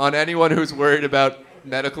scheme on anyone who's worried about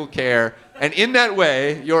medical care, and in that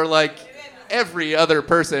way, you're like every other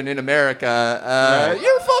person in America.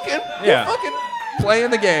 You're fucking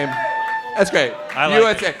playing the game. That's great. I like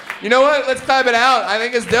USA. it. You know what? Let's clap it out. I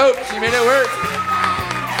think it's dope. She made it work.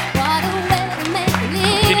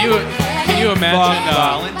 Can you imagine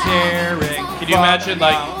volunteering? Can you imagine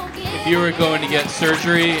like if you were going to get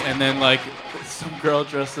surgery and then like some girl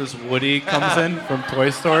dressed as Woody comes in from Toy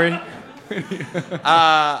Story?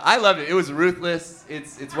 I loved it. It was ruthless.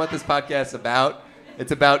 It's what this podcast's about.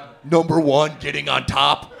 It's about number one getting on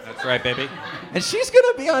top. That's right, baby. And she's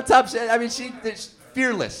gonna be on top. I mean, she's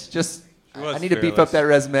fearless. Just was I need to beef fearless. up that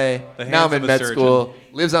resume. The Now I'm hands in of a med surgeon. school.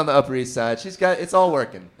 Lives on the Upper East Side. It's all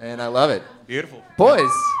working, and I love it. Beautiful. Boys,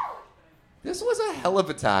 this was a hell of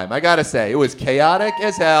a time. I gotta say, it was chaotic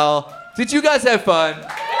as hell. Did you guys have fun?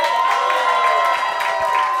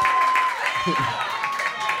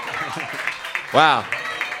 Wow.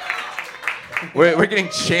 We're getting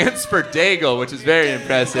chants for Daigle, which is very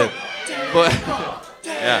impressive. But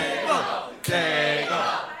yeah.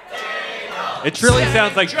 It truly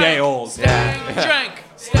sounds like day old. Drink.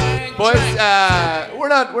 Boys, we're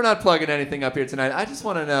not plugging anything up here tonight. I just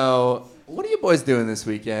want to know, what are you boys doing this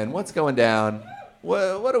weekend? What's going down?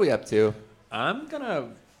 What are we up to? I'm gonna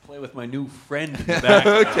play with my new friend in the back.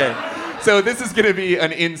 Okay. So this is going to be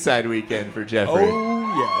an inside weekend for Jeffrey. Oh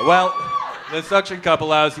yeah. Well, the suction cup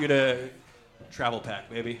allows you to travel pack,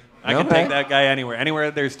 baby. I can Okay. take that guy anywhere.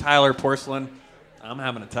 Anywhere there's Tyler porcelain, I'm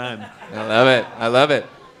having a time. I love it.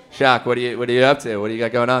 Shock, what are you up to? What do you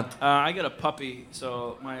got going on? I got a puppy,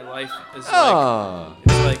 so my life is Oh. like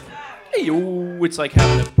it's like hey yo, it's like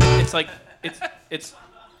having a it's like it's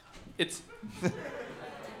it.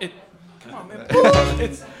 Come on, man.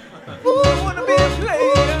 It's. I wanna be a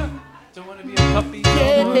player. Don't wanna be a puppy.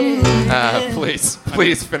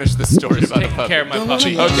 Please finish the story about the Taking puppy. care of my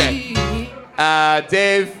puppy. Okay.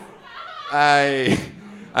 Dave,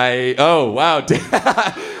 oh wow, Dave.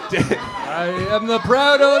 I am the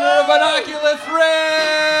proud owner of an Oculus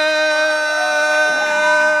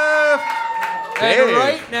Rift! And Dave.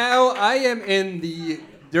 right now, I am in the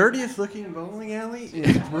dirtiest looking bowling alley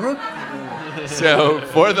in Brooklyn. So,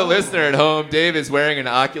 for the listener at home, Dave is wearing an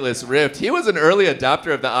Oculus Rift. He was an early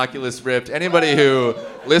adopter of the Oculus Rift. Anybody who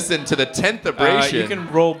listened to the 10th abrasion, You can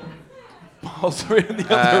roll balls in the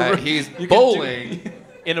other room. he's You can bowling. do-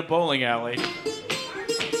 in a bowling alley.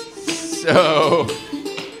 So,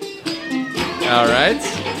 all right.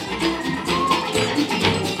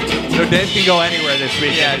 So Dave can go anywhere this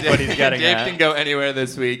weekend. Is what he's getting Dave at. can go anywhere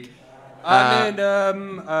this week. I'm in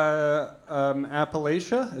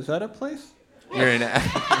Appalachia. Is that a place? You're in.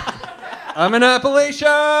 I'm in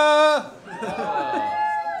Appalachia!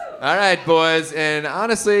 All right, boys. And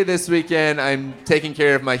honestly, this weekend I'm taking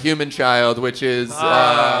care of my human child, which is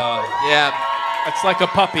yeah. It's like a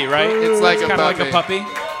puppy, right? It's like a kind of like a puppy.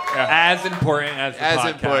 puppy. As important as the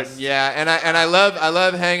podcast. Important, yeah. And I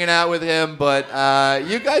love hanging out with him. But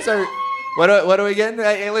you guys are. What are we getting?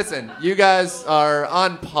 Hey, listen, you guys are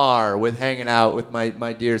on par with hanging out with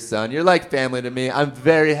my dear son. You're like family to me. I'm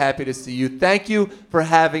very happy to see you. Thank you for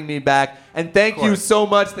having me back. And thank you so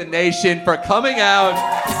much, the nation, for coming out.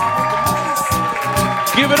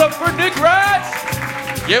 Give it up for Nick Rats!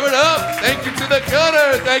 Give it up. Thank you to the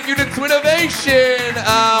Gunner. Thank you to Twinnovation.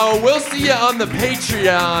 We'll see you on the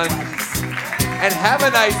Patreon. And have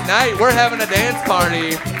a nice night. We're having a dance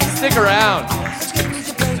party. Stick around.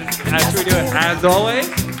 As we do it, as always,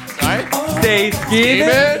 Sorry? stay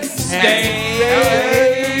scheming,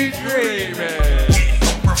 stay dreaming.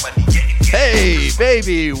 Hey,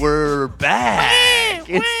 baby, we're back.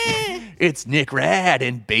 It's Nick Rad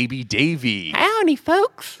and Baby Davey. Howdy,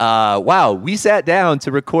 folks. Wow, we sat down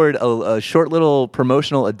to record a short little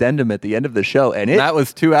promotional addendum at the end of the show, and That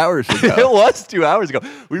was 2 hours ago. it was 2 hours ago.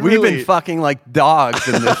 We've been fucking like dogs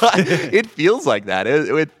in this. It feels like that.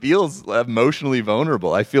 It feels emotionally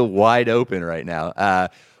vulnerable. I feel wide open right now.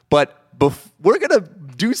 But we're gonna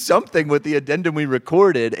do something with the addendum we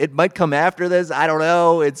recorded. It might come after this. I don't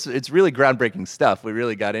know. It's really groundbreaking stuff. We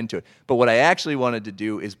really got into it. But what I actually wanted to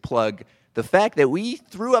do is plug the fact that we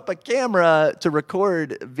threw up a camera to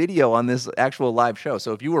record video on this actual live show.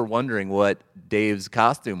 So if you were wondering what Dave's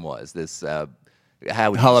costume was, this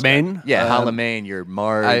HallowMayne? Yeah, HallowMayne, your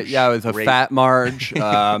Marge. I was a fat Marge.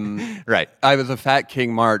 Right. I was a fat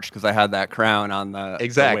King Marge because I had that crown on the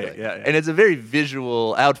Exactly. the wig. And it's a very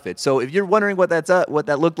visual outfit. So if you're wondering what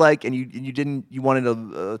that looked like, and you wanted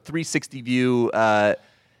a 360 view,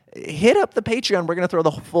 hit up the Patreon. We're gonna throw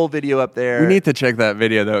the full video up there. We need to check that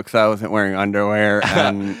video though, because I wasn't wearing underwear,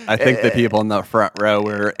 and I think the people in the front row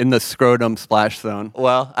were in the scrotum splash zone.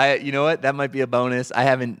 Well, you know what? That might be a bonus. I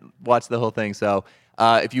haven't watched the whole thing, so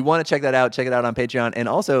if you want to check that out, check it out on Patreon. And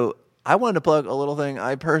also, I wanted to plug a little thing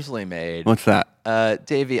I personally made. What's that?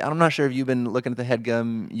 Davey, I'm not sure if you've been looking at the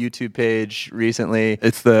HeadGum YouTube page recently.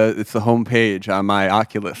 It's the homepage on my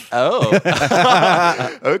Oculus. Oh.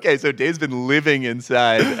 Okay, so Dave's been living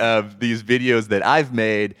inside of these videos that I've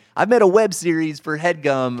made. I've made a web series for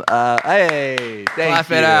HeadGum. Hey, thank you. Clap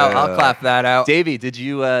it out. I'll clap that out. Davey, did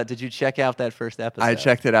you check out that first episode? I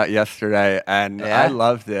checked it out yesterday, and I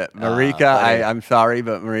loved it. Marika, I'm sorry,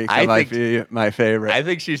 but Marika might be my favorite. I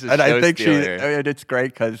think she's a and show I think stealer. it's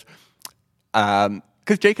great because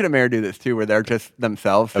Jake and Amir do this too, where they're just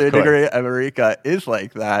themselves to a degree. And Marika is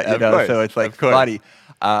like that, you know. So it's like funny.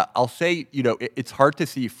 I'll say, it's hard to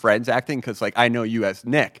see Friends acting because, like, I know you as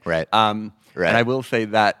Nick, right? Right. And I will say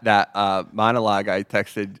that monologue I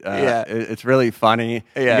texted, it's really funny.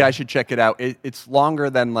 Yeah. You guys should check it out. It's longer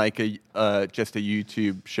than like just a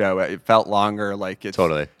YouTube show. It felt longer. Like it's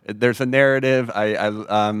totally. There's a narrative. I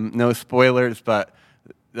no spoilers, but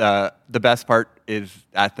the best part is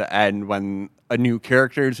at the end when a new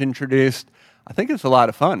character is introduced. I think it's a lot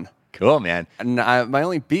of fun. Cool, man. And my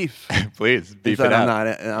only beef, please beef is it that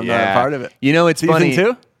out. I'm not a part of it. You know, it's funny.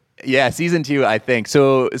 Season 2? Yeah, season 2, I think.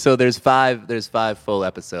 So there's five full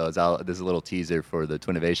episodes. There's a little teaser for the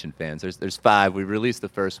Twinnovation fans. There's 5. We released the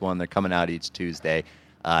first one. They're coming out each Tuesday.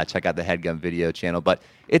 Check out the HeadGum video channel. But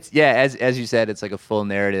it's as you said, it's like a full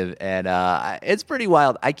narrative, and it's pretty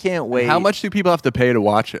wild. I can't wait. How much do people have to pay to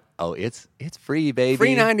watch it? Oh, it's free, baby.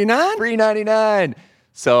 Free 99? Free 99.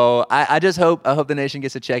 So I just hope the nation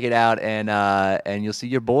gets to check it out, and you'll see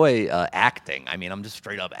your boy acting. I mean, I'm just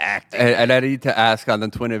straight up acting. And I need to ask on the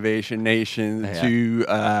Twinnovation Nation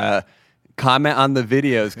to comment on the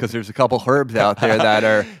videos, because there's a couple herbs out there that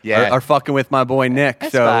are fucking with my boy Nick.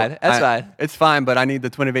 That's fine. That's fine. It's fine, but I need the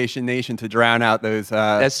Twinnovation Nation to drown out those.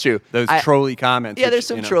 That's true. Those trolly comments. Yeah, there's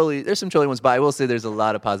some trolly ones, but I will say there's a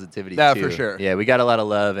lot of positivity. Yeah, too. for sure. Yeah, we got a lot of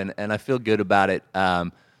love, and I feel good about it.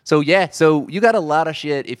 So you got a lot of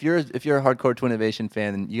shit. If you're a hardcore Twinnovation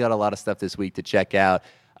fan, you got a lot of stuff this week to check out.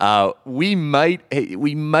 We might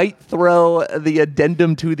throw the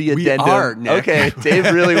addendum to the addendum. We are, Nick. Okay,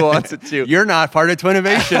 Dave really wants it to. You're not part of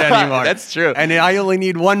Twinnovation anymore. That's true. And I only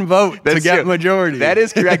need one vote to get majority. That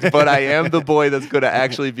is correct, but I am the boy that's going to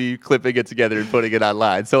actually be clipping it together and putting it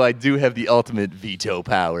online. So I do have the ultimate veto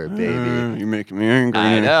power, baby. You're making me angry.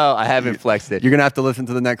 I know. I haven't flexed it. You're going to have to listen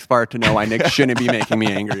to the next part to know why Nick shouldn't be making me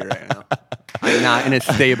angry right now. I'm not in a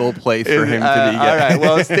stable place for him to be. All right,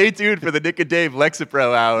 well, stay tuned for the Nick and Dave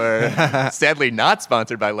Lexapro Hour. Sadly, not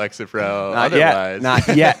sponsored by Lexapro. Not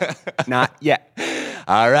yet. Not yet.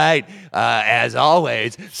 All right. As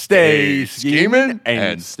always, stay scheming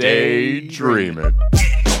and stay dreaming.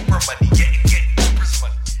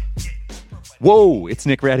 Whoa, it's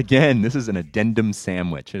Nick Rat again. This is an addendum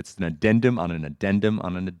sandwich. It's an addendum on an addendum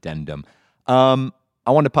on an addendum.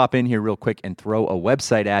 I wanted to pop in here real quick and throw a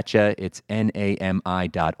website at you. It's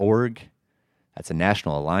nami.org. That's a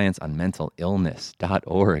National Alliance on Mental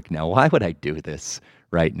Illness.org. Now, why would I do this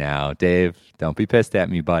right now? Dave, don't be pissed at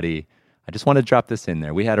me, buddy. I just want to drop this in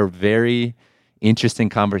there. We had a very interesting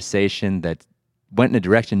conversation that went in a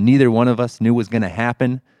direction neither one of us knew was going to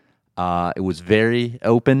happen. It was very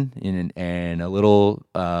open and a little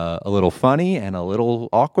funny and a little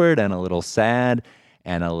awkward and a little sad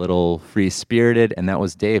and a little free-spirited, and that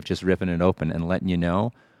was Dave just ripping it open and letting you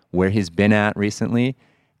know where he's been at recently.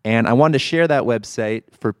 And I wanted to share that website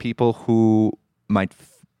for people who might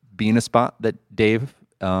be in a spot that Dave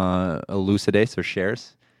elucidates or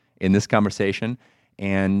shares in this conversation,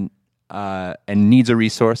 and needs a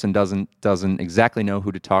resource and doesn't exactly know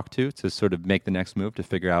who to talk to sort of make the next move to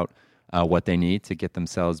figure out what they need to get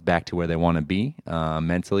themselves back to where they want to be,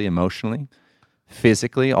 mentally, emotionally,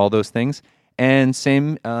 physically, all those things. And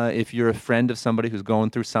same if you're a friend of somebody who's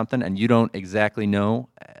going through something and you don't exactly know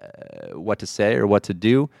what to say or what to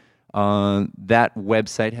do, that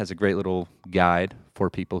website has a great little guide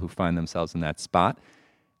for people who find themselves in that spot.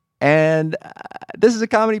 And this is a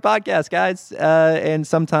comedy podcast, guys, and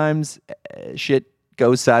sometimes shit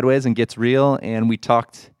goes sideways and gets real, and we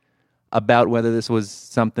talked about whether this was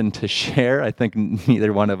something to share. I think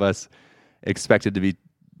neither one of us expected to be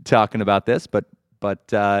talking about this, but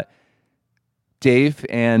Dave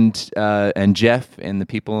and Jeff and the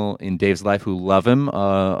people in Dave's life who love him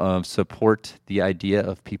support the idea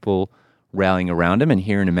of people rallying around him and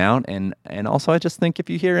hearing him out. And also, I just think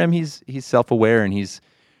if you hear him, he's self-aware and he's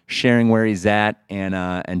sharing where he's at.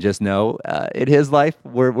 And just know in his life,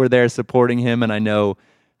 we're there supporting him. And I know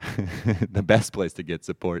the best place to get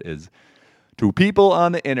support is to people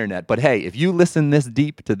on the internet. But hey, if you listen this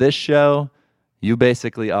deep to this show, you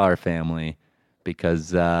basically are family. Because,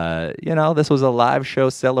 this was a live show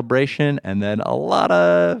celebration and then a lot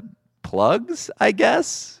of plugs, I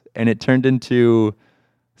guess. And it turned into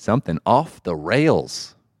something off the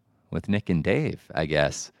rails with Nick and Dave, I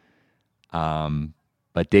guess.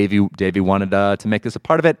 But Davey wanted to make this a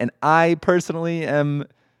part of it. And I personally am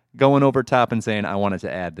going over top and saying I wanted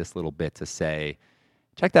to add this little bit to say,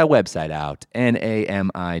 check that website out,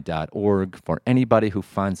 nami.org, for anybody who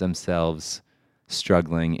finds themselves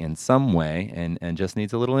struggling in some way and just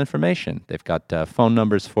needs a little information. They've got phone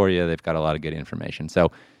numbers for you. They've got a lot of good information.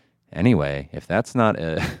 So anyway, if that's not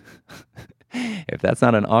an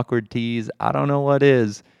awkward tease, I don't know what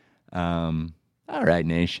is. All right,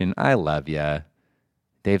 nation, I love ya.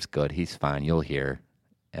 Dave's good. He's fine. You'll hear.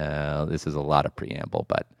 This is a lot of preamble,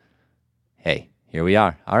 but hey, here we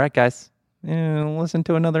are. All right, guys, listen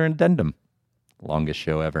to another addendum. Longest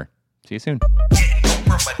show ever. See you soon.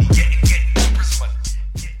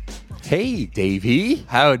 Hey, Davey.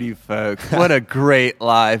 Howdy, folks. What a great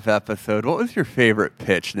live episode. What was your favorite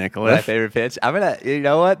pitch, Nicholas? My favorite pitch? You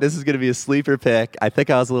know what? This is going to be a sleeper pick. I think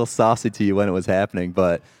I was a little saucy to you when it was happening,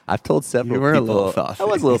 but I've told several people. You were a little saucy. I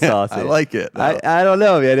was a little saucy. I like it. I don't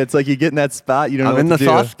know, man. It's like you get in that spot, you don't know what to do. I'm in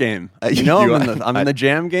the sauce game. I'm in the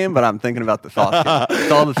jam game, but I'm thinking about the sauce game.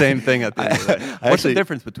 It's all the same thing at the end of the day. What's the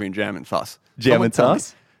difference between jam and sauce? Jam and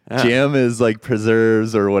sauce? Yeah. Jam is like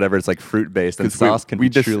preserves or whatever. It's like fruit-based, and sauce can be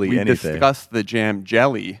truly anything. We discussed the jam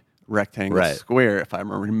jelly rectangle square, if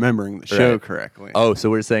I'm remembering the show correctly. Oh, so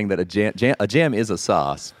we're saying that a jam is a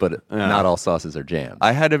sauce, but not all sauces are jams.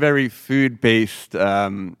 I had a very food-based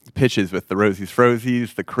pitches with the Rosie's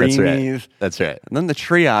Frozies, the Creamies. That's right. And then the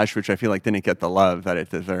triage, which I feel like didn't get the love that it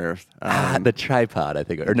deserved. The tripod, I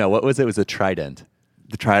think. Or no, what was it? It was a trident.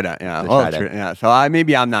 The Trident, yeah. So I'm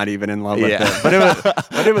not even in love with it,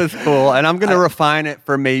 but it was cool, and I'm gonna refine it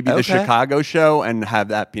for maybe the Chicago show and have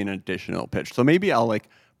that be an additional pitch. So maybe I'll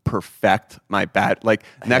perfect my bat.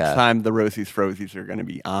 Next time, the Rosie's Frozies are gonna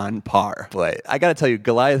be on par. Boy, I gotta tell you,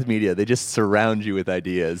 Goliath Media, they just surround you with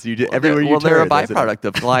ideas. Everywhere you turn. They're a byproduct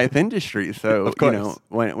of Goliath Industries. So of course.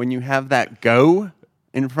 When you have that go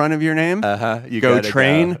in front of your name, you go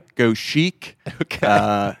train, go chic.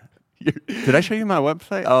 Okay. Did I show you my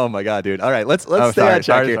website? Oh my god, dude! All right, let's stay on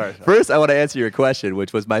track here. Sorry. First, I want to answer your question,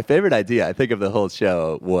 which was my favorite idea. I think of the whole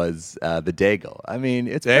show was the Daigle. I mean,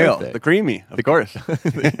 it's perfect. The creamy, of course.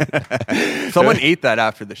 Someone ate that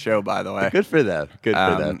after the show, by the way. Good for them. Good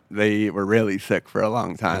for them. They were really sick for a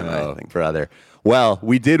long time. I think, brother. Well,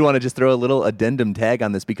 we did want to just throw a little addendum tag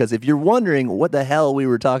on this because if you're wondering what the hell we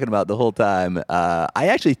were talking about the whole time, I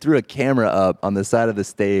actually threw a camera up on the side of the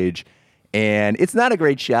stage. And it's not a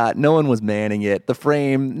great shot. No one was manning it. The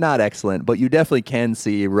frame, not excellent, but you definitely can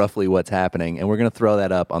see roughly what's happening. And we're going to throw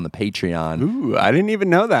that up on the Patreon. Ooh, I didn't even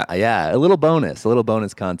know that. Yeah, a little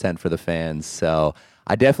bonus content for the fans. So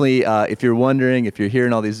I definitely, if you're wondering, if you're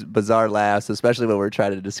hearing all these bizarre laughs, especially when we're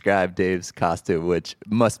trying to describe Dave's costume, which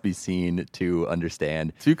must be seen to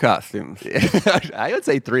understand. 2 costumes. I would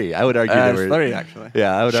say 3. I would argue there were 3 actually.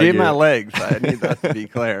 Yeah, I would Shave argue. my legs. I need that to be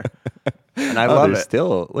clear. And I love it.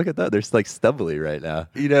 Still, look at that. They're like stubbly right now.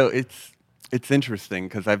 You know, it's interesting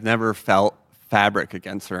because I've never felt fabric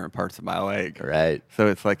against certain parts of my leg. Right. So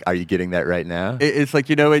it's like, are you getting that right now? It's like,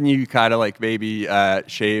 you know, when you kind of like maybe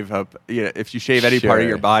shave up, you know, if you shave any part of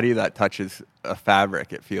your body that touches a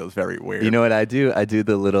fabric, it feels very weird. You know what I do? I do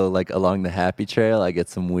the little, like, along the happy trail, I get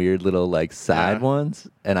some weird little, like, side ones,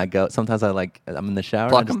 and I go, sometimes I'm in the shower,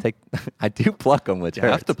 Pluck and I just I do pluck them, which you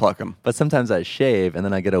hurts. have to pluck them. But sometimes I shave, and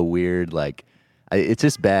then I get a weird, like, it's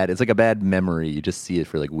just bad. It's like a bad memory. You just see it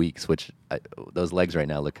for like weeks. Those legs right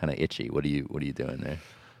now look kind of itchy. What are you doing there?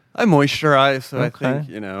 I moisturize, so Okay. I think,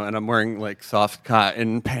 you know, and I'm wearing like soft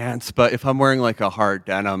cotton pants. But if I'm wearing like a hard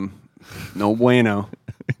denim, no bueno.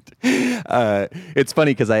 It's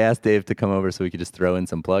funny because I asked Dave to come over so we could just throw in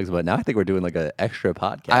some plugs, but now I think we're doing like an extra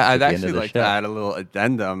podcast. I'd actually like to add a little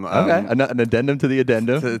addendum. Okay, an addendum to the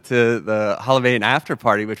addendum. To the HallowMayne after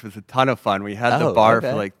party, which was a ton of fun. We had the bar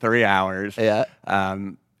for like 3 hours. Yeah.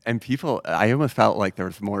 And people, I almost felt like there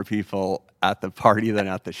was more people at the party than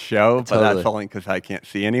at the show, but Totally. that's only because I can't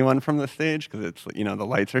see anyone from the stage because it's, you know, the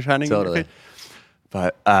lights are shining. Totally. In your face.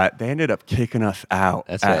 But they ended up kicking us out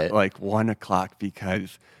at like 1 o'clock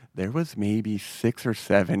because there was maybe 6 or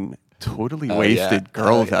 7 totally wasted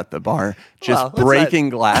girls at the bar just breaking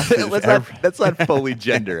glasses. Let's not fully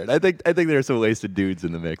gender it. I think there are some wasted dudes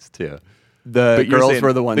in the mix too. The girls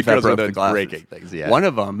were the ones that broke the glasses. Breaking things. Yeah. One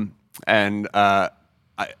of them, and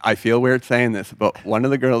I feel weird saying this, but one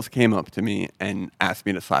of the girls came up to me and asked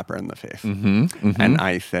me to slap her in the face. And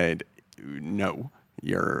I said, no.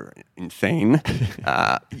 You're insane.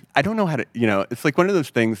 I don't know how to, you know, it's like one of those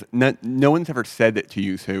things, no one's ever said it to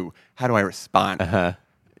you, so how do I respond?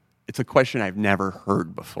 It's a question I've never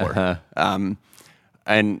heard before.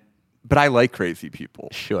 But I like crazy people.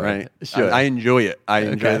 Sure. Right? Sure. I enjoy it. I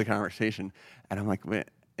enjoy the conversation. And I'm like, wait.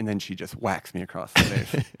 And then she just whacked me across the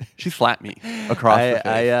face. She slapped me across the face.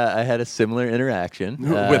 I had a similar interaction.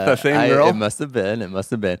 With the same girl? It must have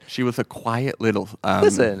been. She was a quiet little.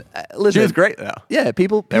 Listen. She was great though. Yeah,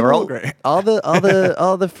 people. They were all great. All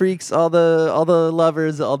the freaks, all the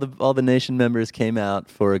lovers, all the nation members came out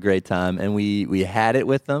for a great time, and we had it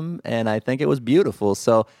with them, and I think it was beautiful.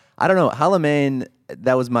 So I don't know, HallowMayne.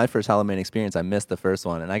 That was my first HallowMayne experience. I missed the first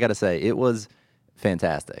one, and I got to say, it was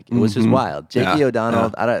fantastic. It was just wild. J.P.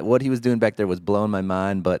 O'Donnell, what he was doing back there was blowing my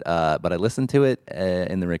mind, but I listened to it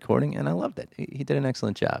in the recording, and I loved it. He did an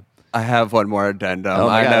excellent job. I have one more addendum. Oh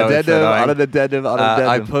my God, addendum.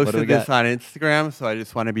 I posted this on Instagram, so I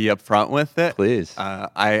just want to be upfront with it. Please.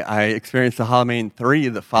 I experienced the HallowMayne 3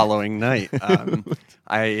 the following night.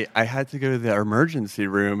 I had to go to the emergency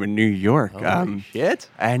room in New York. Holy shit!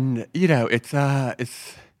 And you know,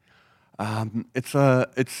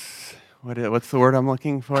 what's the word I'm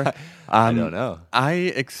looking for? I don't know. I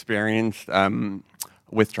experienced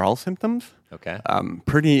withdrawal symptoms. Okay.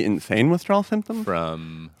 Pretty insane withdrawal symptoms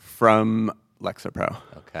from Lexapro.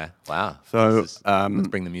 Okay. Wow. So let's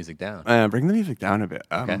bring the music down. Bring the music down a bit.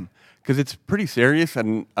 Okay. Because it's pretty serious,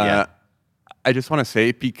 and I just want to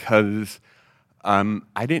say, because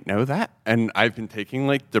I didn't know that, and I've been taking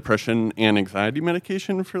like depression and anxiety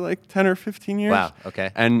medication for like 10 or 15 years. Wow.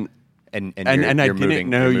 Okay. And I you're didn't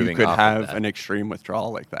know you could off of have that. an extreme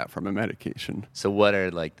withdrawal like that from a medication. So what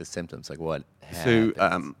are like the symptoms? Like what happens?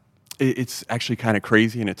 So it's actually kind of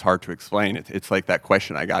crazy, and it's hard to explain. It's like that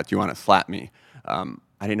question I got, do you want to slap me? I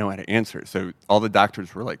didn't know how to answer it. So all the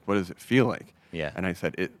doctors were like, what does it feel like? Yeah. And I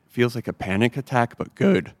said, it feels like a panic attack, but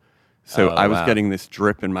good. So I was getting this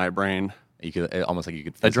drip in my brain. You could almost like you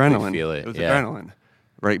could physically Adrenaline. feel it. It was adrenaline,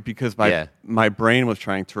 right? Because my brain was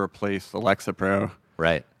trying to replace the Lexapro.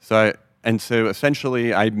 Right. So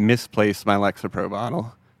essentially, I misplaced my Lexapro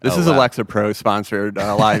bottle. This is a Lexapro sponsored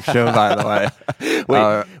live show, by the way.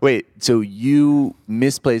 Wait. So you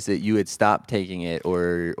misplaced it? You had stopped taking it,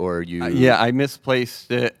 or you? Yeah, I misplaced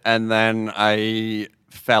it, and then I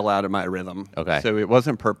fell out of my rhythm. Okay. So it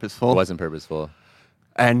wasn't purposeful. It wasn't purposeful.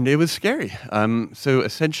 And it was scary. So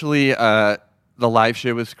essentially, the live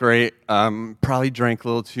show was great. Probably drank a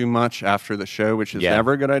little too much after the show, which is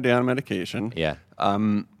never a good idea on medication. Yeah.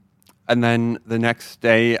 And then the next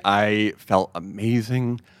day, I felt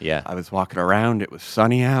amazing. Yeah. I was walking around. It was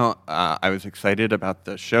sunny out. I was excited about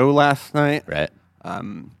the show last night. Right.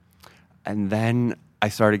 And then I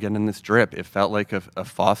started getting this drip. It felt like a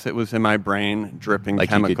faucet was in my brain, dripping like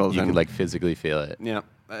chemicals. You could like physically feel it. Yeah.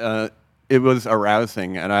 It was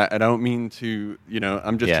arousing, and I don't mean to,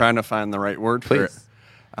 I'm just trying to find the right word for it.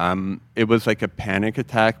 it was like a panic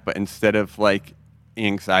attack, but instead of like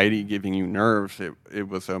anxiety giving you nerves, it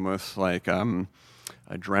was almost like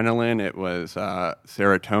adrenaline. It was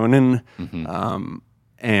serotonin,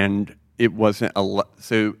 and it wasn't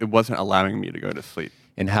so it wasn't allowing me to go to sleep.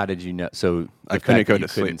 And how did you know? So I couldn't go to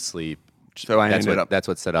couldn't sleep. So I ended up. That's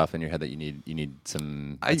what set off in your head that you need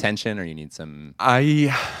some attention, or you need some.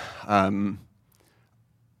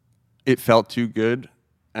 It felt too good,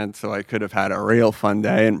 and so I could have had a real fun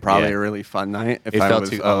day and probably a really fun night. If it I felt was,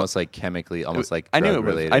 too almost like chemically, almost like I knew it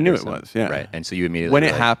was. I knew it was. Yeah. Right. And so you immediately when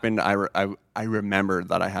it happened, I remembered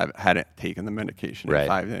that I hadn't taken the medication in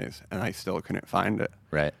 5 days, and I still couldn't find it.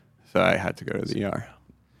 Right. So I had to go to the ER.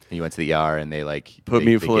 And you went to the ER, and they put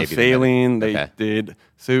me full of saline. They did.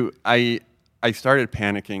 So I started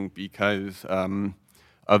panicking because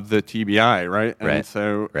of the TBI, right? And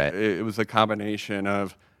so it was a combination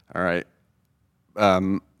of, all right,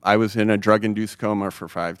 I was in a drug-induced coma for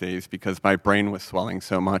 5 days because my brain was swelling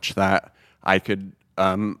so much that I could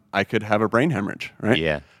have a brain hemorrhage, right?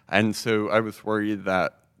 Yeah. And so I was worried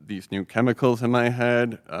that these new chemicals in my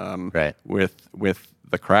head, with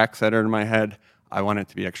the cracks that are in my head, I wanted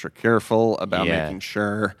to be extra careful about making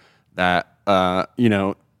sure that I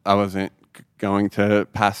wasn't going to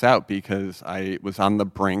pass out because I was on the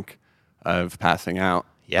brink of passing out.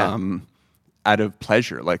 Yeah. Out of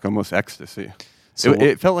pleasure, like almost ecstasy. So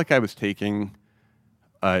it felt like I was taking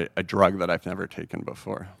a drug that I've never taken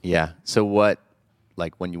before. Yeah. So what,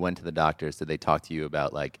 like when you went to the doctors, did they talk to you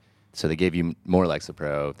about like, so they gave you more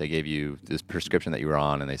Lexapro, they gave you this prescription that you were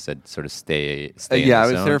on, and they said sort of stay in I the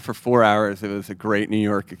was zone? there for 4 hours. It was a great New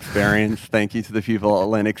York experience. Thank you to the people at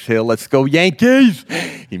Lenox Hill. Let's go Yankees!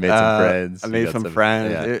 You made some friends. I made some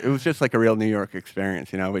friends. Yeah. It was just like a real New York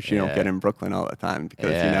experience, which you don't get in Brooklyn all the time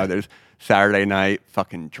because, there's Saturday night,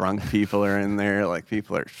 fucking drunk people are in there, like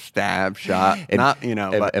people are stabbed, shot,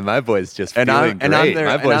 and my boy's just feeling great. I'm there,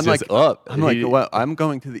 my boy's just like, up. I'm like, well, I'm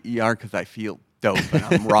going to the ER because I feel dope and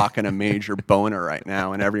I'm rocking a major boner right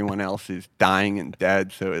now and everyone else is dying and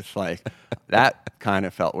dead. So it's like, that kind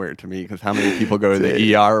of felt weird to me because how many people go to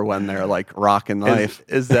the ER when they're like rocking life?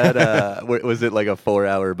 Is that, was it like a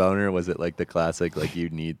 4-hour boner? Was it like the classic, like you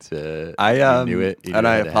need to, you knew it? And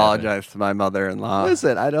I apologize to my mother-in-law.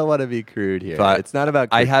 Listen, I don't want to be crude here. But it's not about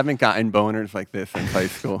I haven't gotten boners like this in high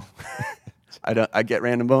school. I get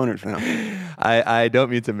random boners now. I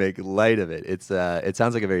don't mean to make light of it. It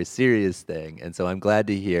sounds like a very serious thing, and so I'm glad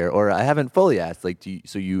to hear. Or I haven't fully asked. Like,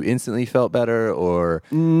 so you instantly felt better, or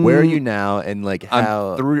where are you now? And like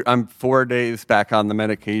how? I'm 4 days back on the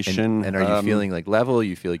medication. And are you feeling like level?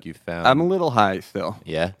 You feel like you found? I'm a little high still.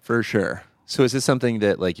 Yeah, for sure. So is this something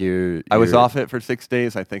that like I was off it for 6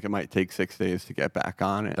 days. I think it might take 6 days to get back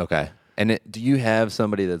on it. Okay. And do you have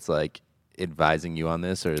somebody that's like advising you on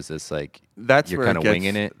this, or is this like you're kind of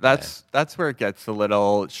winging it? That's where it gets a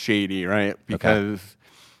little shady, right? Because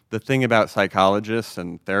the thing about psychologists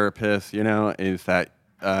and therapists, is that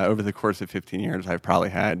over the course of 15 years, I've probably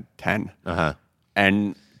had 10.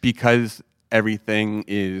 And because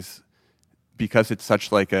because it's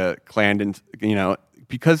such like a clandestine,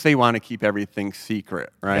 because they want to keep everything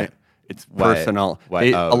secret, right? Yeah. It's personal.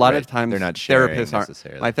 A lot of times they're not sharing therapists aren't.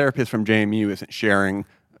 necessarily. My therapist from JMU isn't sharing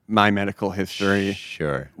my medical history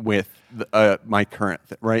with my current,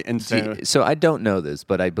 right? And so I don't know this,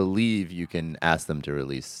 but I believe you can ask them to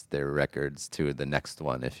release their records to the next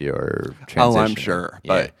one if you're transitioning. Oh, I'm sure,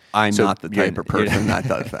 but I'm not the type of person that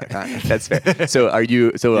does that kind of That's fair. So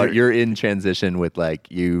you're in transition with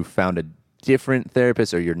like you found a different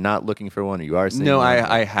therapist, or you're not looking for one, or you are seeing No, one?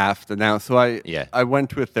 I have to now. So I went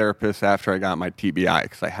to a therapist after I got my TBI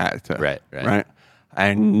because I had to. Right.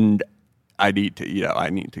 And I need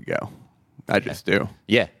to go. I just do.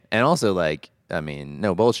 Yeah. And also, like, I mean,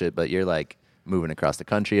 no bullshit, but you're like moving across the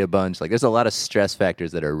country a bunch. Like, there's a lot of stress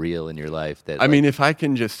factors that are real in your life. That I mean, if I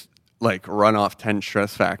can just like run off 10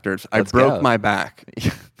 stress factors, I broke my back.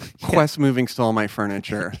 Quest Moving stole my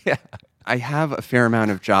furniture. I have a fair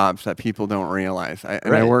amount of jobs that people don't realize,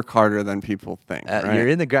 I work harder than people think. Right? You're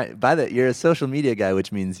in the grind. You're a social media guy,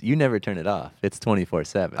 which means you never turn it off. It's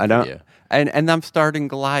 24/7. I don't. And I'm starting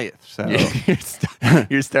Goliath. So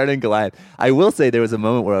you're starting Goliath. I will say there was a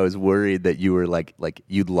moment where I was worried that you were like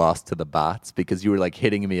you'd lost to the bots because you were like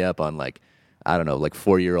hitting me up on like, I don't know, like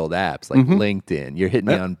 4-year-old apps, like LinkedIn. You're hitting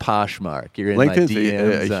me on Poshmark. You're in LinkedIn's my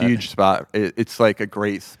DMs. a huge spot. It's like a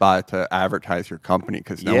great spot to advertise your company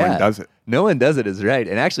because no one does it. No one does it is right.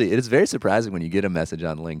 And actually, it is very surprising when you get a message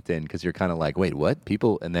on LinkedIn because you're kind of like, wait, what?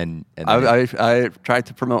 People? And then I tried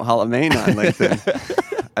to promote HallowMayne on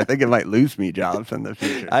LinkedIn. I think it might lose me jobs in the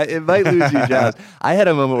future. It might lose you jobs. I had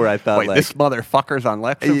a moment where I thought, wait, this motherfucker's on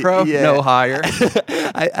Lexapro? Yeah. No higher.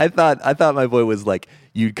 I thought my boy was like,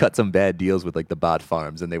 you'd cut some bad deals with like the bot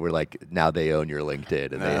farms, and they were like, now they own your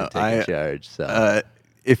LinkedIn and they take charge. So.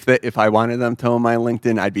 If I wanted them to own my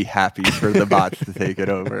LinkedIn, I'd be happy for the bots to take it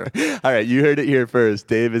over. All right, you heard it here first.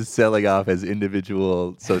 Dave is selling off his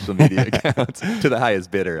individual social media accounts to the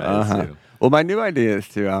highest bidder, I assume. Well, my new idea is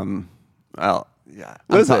to, I'm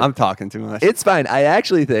talking too much. It's fine. I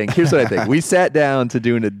actually think, here's what I think. We sat down to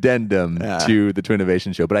do an addendum to the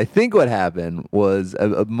Twinnovation show, but I think what happened was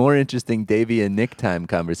a more interesting Davey and Nick time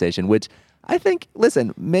conversation, which I think,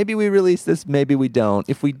 listen, maybe we release this, maybe we don't.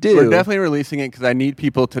 If we do... We're definitely releasing it because I need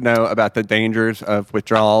people to know about the dangers of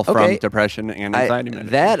withdrawal from depression and anxiety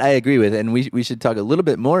medication. That I agree with, and we should talk a little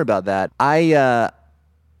bit more about that.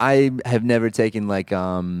 I have never taken like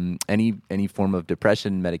any form of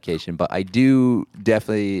depression medication, but I do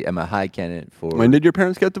definitely am a high candidate for. When did your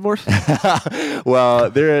parents get divorced? Well,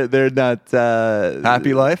 they're not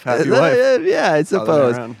happy life, happy wife. Yeah, I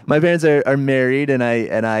suppose my parents are married,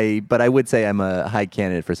 but I would say I'm a high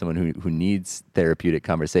candidate for someone who needs therapeutic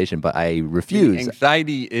conversation, but I refuse.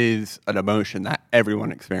 Anxiety is an emotion that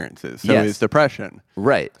everyone experiences. So is depression.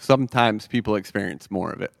 Right. Sometimes people experience more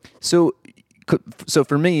of it. So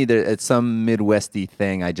for me, it's some Midwesty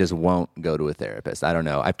thing. I just won't go to a therapist. I don't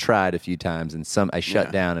know. I've tried a few times, and I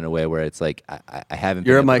shut down in a way where it's like I haven't.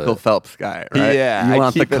 You're a Michael Phelps guy, right? Yeah, you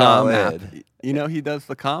want the Calm app. in. You know he does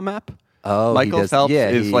the Calm app. Oh, Michael Phelps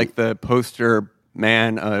is like the poster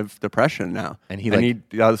man of depression now, and he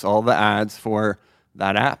does all the ads for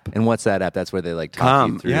that app. And what's that app? That's where they like talk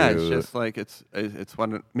Calm. you through. Yeah, it's just like it's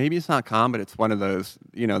one. Maybe it's not Calm, but it's one of those.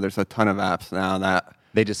 You know, there's a ton of apps now that.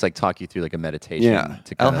 They just like talk you through like a meditation. Yeah,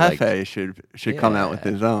 El Jefe should come out with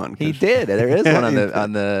his own. He did. There is one on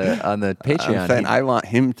the Patreon. I'm saying I want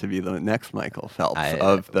him to be the next Michael Phelps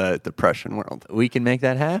of the depression world. We can make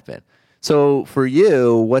that happen. So for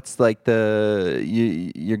you, what's like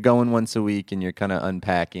you're going once a week and you're kind of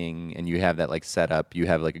unpacking and you have that like set up. You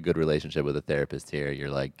have like a good relationship with a therapist here.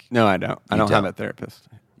 You're like, no, I don't. I don't have a therapist.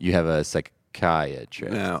 You have a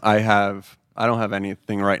psychiatrist. No, I don't have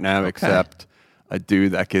anything right now except a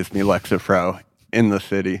dude that gives me Lexapro in the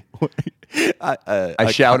city.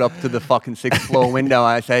 I shout up to the fucking 6th floor window.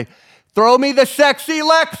 I say, "Throw me the sexy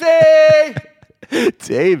Lexi!"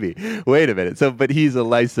 Davey, wait a minute. But he's a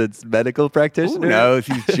licensed medical practitioner? Who knows?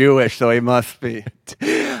 He's Jewish, so he must be.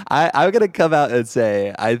 I'm gonna come out and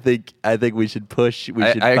say I think we should push.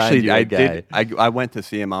 Find you a guy. I went to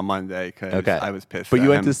see him on Monday because I was pissed. But you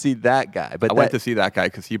went to see that guy. But I went to see that guy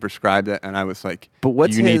because he prescribed it, and I was like,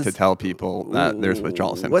 "You need to tell people that there's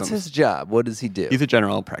withdrawal symptoms." What's his job? What does he do? He's a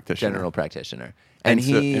general practitioner. And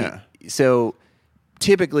so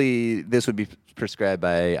typically this would be prescribed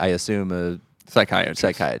by, I assume, a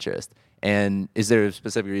psychiatrist. And is there a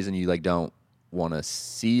specific reason you like don't want to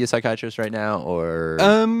see a psychiatrist right now, or?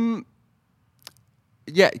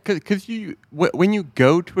 Yeah, because when you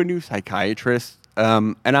go to a new psychiatrist,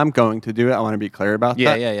 and I'm going to do it. I want to be clear about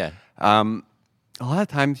that. Yeah. A lot of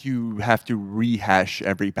times you have to rehash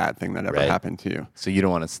every bad thing that ever happened to you. So you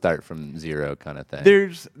don't want to start from zero, kind of thing.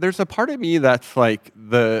 There's a part of me that's like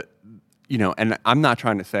and I'm not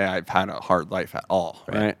trying to say I've had a hard life at all,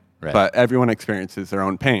 right? Right. But everyone experiences their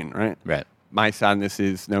own pain, right? Right. My sadness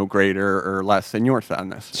is no greater or less than your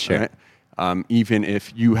sadness, sure. Right? Even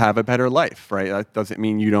if you have a better life, right? That doesn't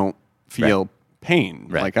mean you don't feel pain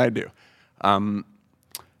like I do. But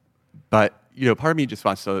part of me just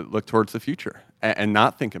wants to look towards the future and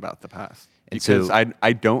not think about the past, because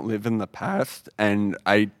I don't live in the past, and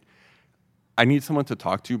I need someone to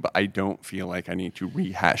talk to, but I don't feel like I need to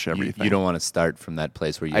rehash everything. You don't want to start from that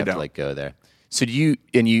place where you have to like go there. So do you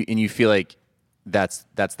feel like that's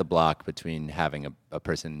the block between having a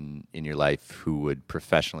person in your life who would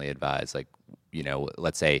professionally advise, like,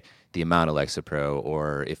 let's say the amount of Lexapro,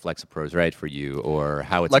 or if Lexapro is right for you, or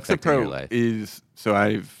how it's affecting your life? So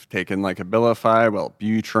I've taken like Abilify,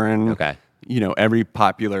 Wellbutrin. Okay. Every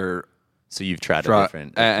popular. So you've tried a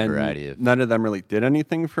different variety of. None of them really did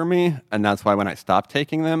anything for me, and that's why when I stopped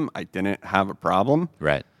taking them, I didn't have a problem.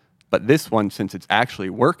 Right. But this one, since it's actually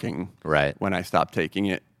working, right, when I stopped taking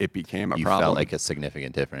it, it became a you problem. You felt like a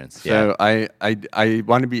significant difference. So I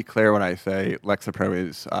want to be clear when I say Lexapro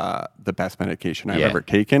is the best medication I've ever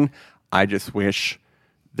taken. I just wish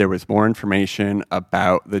there was more information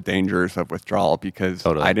about the dangers of withdrawal, because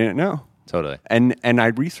I didn't know. Totally. And I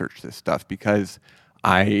researched this stuff because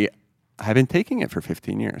I have been taking it for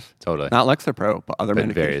 15 years. Totally. Not Lexapro, but other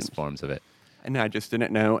medications. Various forms of it. And I just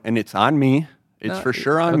didn't know. And it's on me. It's for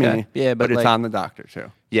sure on me. Yeah, but it's like, on the doctor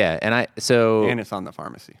too. Yeah, and it's on the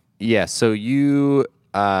pharmacy. Yeah, so you're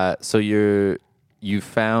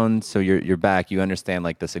back. You understand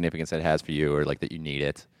like the significance it has for you, or like that you need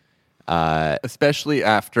it. Especially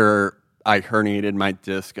after I herniated my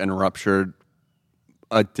disc and ruptured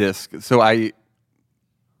a disc, so I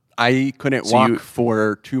couldn't walk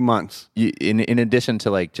for 2 months. In addition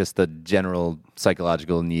to like just the general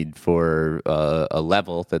psychological need for a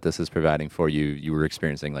level that this is providing for you, you were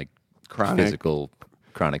experiencing like chronic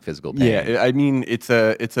physical pain. Yeah, I mean it's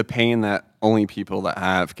a pain that only people that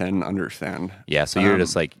have can understand. Yeah, so you're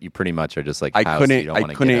just like, you pretty much are just like, I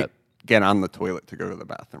couldn't get on the toilet to go to the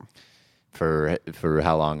bathroom. For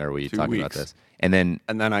how long are we 2 talking weeks. about this? And then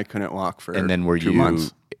I couldn't walk for 2 months. And then were you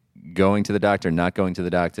going to the doctor, not going to the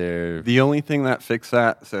doctor? The only thing that fixed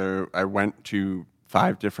that, so I went to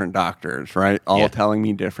 5 different doctors, right? All telling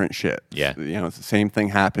me different shit. Yeah. It's the same thing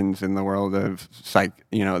happens in the world of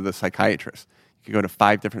the psychiatrist. You could go to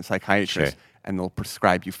 5 different psychiatrists and they'll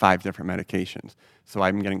prescribe you 5 different medications. So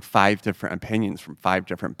I'm getting 5 different opinions from 5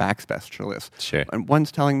 different back specialists. Sure. And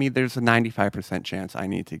one's telling me there's a 95% chance I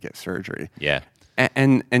need to get surgery. Yeah.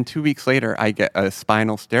 And 2 weeks later, I get a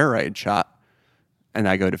spinal steroid shot, and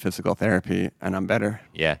I go to physical therapy, and I'm better.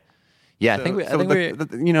 Yeah. Yeah, So, I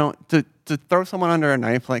think to throw someone under a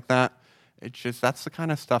knife like that, that's the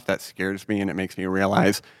kind of stuff that scares me, and it makes me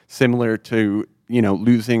realize, similar to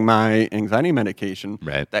losing my anxiety medication,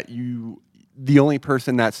 right, that the only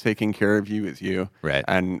person that's taking care of you is you, right,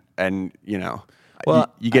 and you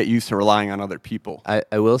get used to relying on other people.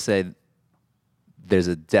 I will say there's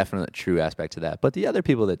a definite true aspect to that, but the other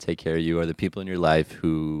people that take care of you are the people in your life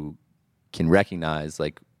who can recognize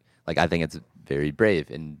like I think it's very brave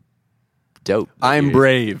and dope. I'm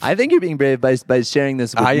brave. I think you're being brave by sharing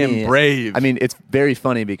this with me. I am brave. I mean, it's very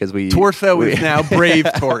funny because Torso is now brave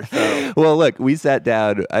Torso. Well, look, we sat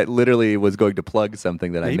down. I literally was going to plug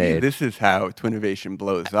something that I made. Maybe this is how Twinnovation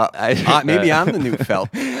blows up. Maybe I'm the new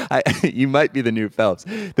Phelps. You might be the new Phelps.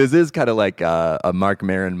 This is kind of like a Mark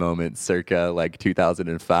Maron moment circa like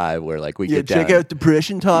 2005 where like we get down. Check out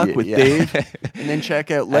Depression Talk with Dave, and then check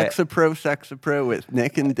out Lexapro, Sexapro with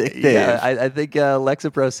Nick and Dick Dave. Yeah, I think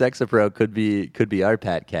Lexapro, Sexapro could be our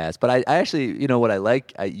Pat cast. But I actually, what I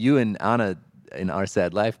like, you and Anna in Our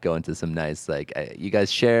Sad Life go into some nice, you guys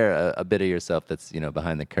share a bit of yourself that's,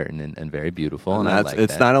 behind the curtain and very beautiful. And I like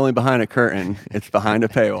it's not only behind a curtain, it's behind a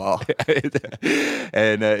paywall.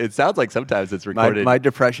 And it sounds like sometimes it's recorded. My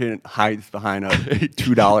depression hides behind a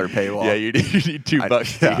 $2 paywall. Yeah, you need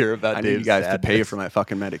 $2 to hear about I Dave's need you guys sadness. to pay for my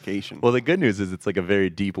fucking medication. Well, the good news is it's like a very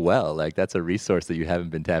deep well. Like that's a resource that you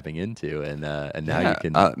haven't been tapping into, and now you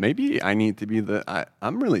can. Maybe I need to be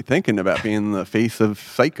I'm really thinking about being the face of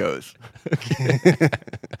Psychos.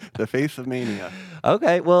 The face of mania.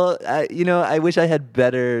 Okay, well, I wish I had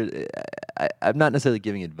better. I'm not necessarily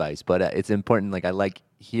giving advice, but it's important. Like I like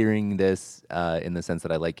hearing this in the sense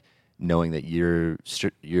that I like knowing that you're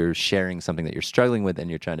sharing something that you're struggling with,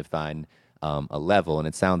 and you're trying to find a level. And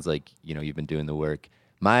it sounds like you've been doing the work.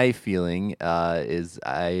 My feeling is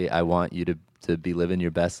I want you to be living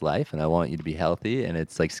your best life, and I want you to be healthy. And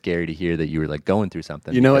it's like scary to hear that you were like going through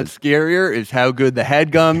something. You know what's scarier is how good the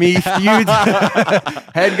Headgum East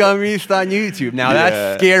Headgum East on YouTube. Now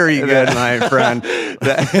that's scary good, my friend.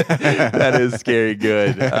 that is scary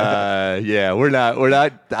good. Yeah, we're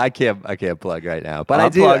not. I can't plug right now, but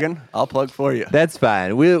I'll plug for you. That's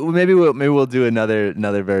fine. Maybe we'll do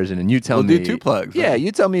another version, and you tell me. We'll do 2 plugs. Yeah,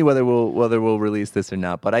 you tell me whether we'll release this or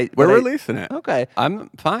not. But we're releasing it. Okay,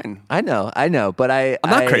 I'm fine. I know, but I'm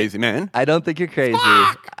not crazy, man. I don't think you're crazy.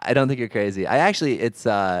 I don't think you're crazy. I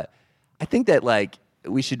think that like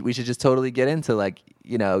we should just totally get into like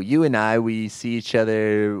you and I, we see each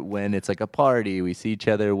other when it's like a party. We see each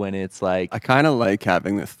other when it's like... I kind of like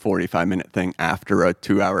having this 45-minute thing after a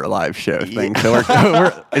 2-hour live show thing. So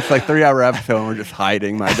it's like 3-hour episode and we're just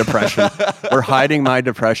hiding my depression. We're hiding my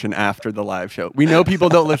depression after the live show. We know people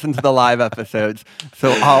don't listen to the live episodes,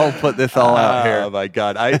 so I'll put this all out here. Oh my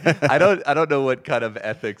God. I don't know what kind of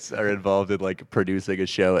ethics are involved in like producing a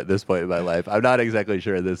show at this point in my life. I'm not exactly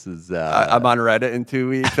sure this is... I'm on Reddit in 2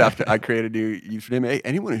 weeks after I created a new username. Hey,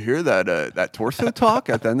 anyone hear that torso talk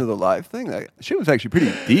at the end of the live thing? That shit was actually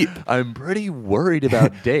pretty deep. I'm pretty worried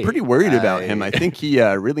about Dave. Pretty worried about him. I think he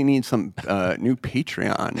really needs some new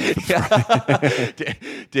Patreon.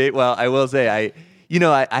 Dave, well, I will say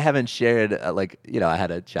I haven't shared I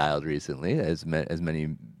had a child recently, as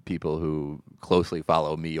many people who closely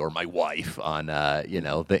follow me or my wife on the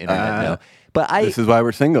internet know. But this is why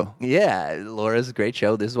we're single. Yeah, Laura's a great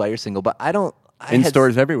show. This is why you're single. But I in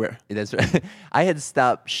stores everywhere. That's right. I had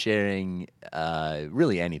stopped sharing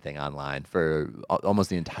really anything online for almost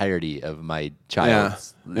the entirety of my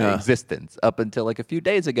child's existence up until like a few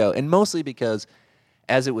days ago, and mostly because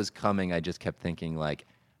as it was coming, I just kept thinking like,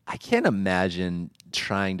 I can't imagine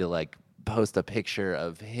trying to like post a picture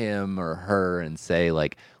of him or her and say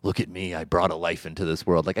like, look at me, I brought a life into this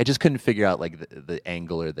world. Like I just couldn't figure out like the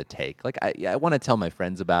angle or the take. Like I want to tell my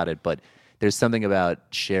friends about it, but there's something about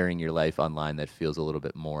sharing your life online that feels a little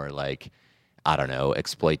bit more like, I don't know,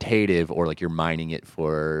 exploitative, or like you're mining it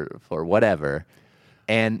for whatever.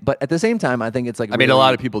 But at the same time, I think it's like I mean, a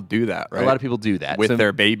lot of people do that, right? A lot of people do that with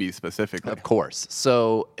their babies specifically, of course.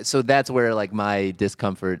 So that's where like my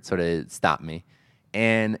discomfort sort of stopped me,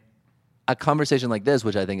 and a conversation like this,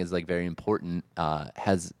 which I think is like very important,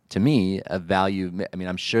 has to me a value. I mean,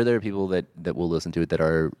 I'm sure there are people that will listen to it that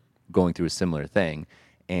are going through a similar thing.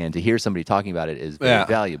 And to hear somebody talking about it is very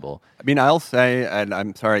valuable. I mean, I'll say, and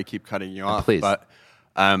I'm sorry I keep cutting you off, please. But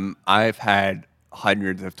I've had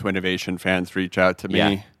hundreds of Twinnovation fans reach out to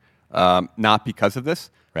me, not because of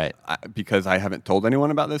this, right? Because I haven't told anyone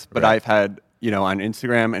about this, but I've had, on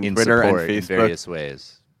Instagram and Twitter and Facebook. In various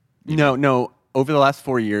ways. No. Over the last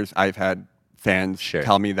 4 years, I've had fans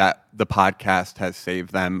tell me that the podcast has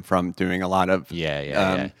saved them from doing a lot of...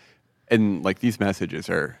 And like these messages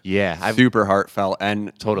are super heartfelt,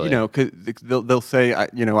 and totally, because they'll say,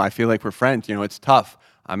 I feel like we're friends. It's tough.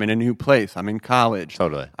 I'm in a new place. I'm in college.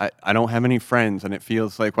 Totally. I don't have any friends, and it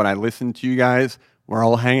feels like when I listen to you guys, we're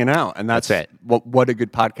all hanging out, and that's right. what a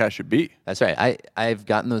good podcast should be. That's right. I've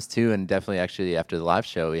gotten those too, and definitely actually after the live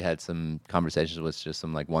show, we had some conversations with just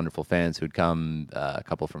some like wonderful fans who'd come, a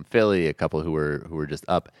couple from Philly, a couple who were just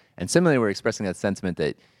up, and similarly, we're expressing that sentiment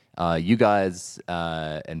that. You guys,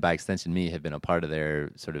 and by extension me, have been a part of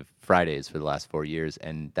their sort of Fridays for the last 4 years,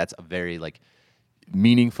 and that's a very like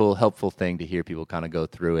meaningful, helpful thing to hear people kind of go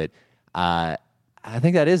through it. I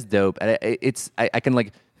think that is dope, and I can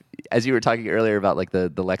like, as you were talking earlier about like the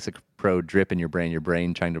Lexapro drip in your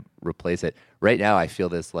brain trying to replace it. Right now, I feel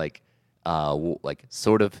this like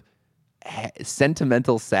sort of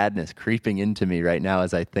sentimental sadness creeping into me right now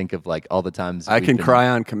as I think of like all the times I can cry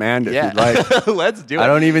on command if you'd like. Let's do it. I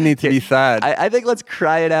don't even need to be sad. I think let's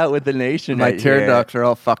cry it out with the nation. My tear ducts are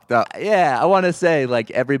all fucked up. Yeah, I want to say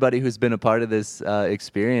like everybody who's been a part of this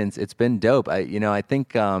experience, it's been dope. I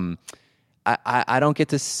think I don't get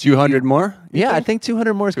to see 200 more. Yeah, I think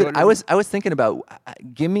 200 more is good. I was thinking about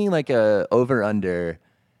give me like a over under.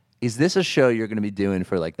 Is this a show you're going to be doing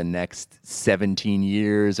for like the next 17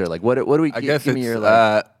 years, or like what do we? I guess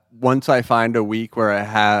it's once I find a week where I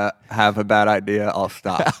have a bad idea, I'll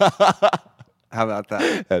stop. How about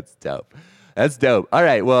that? That's dope. That's dope. All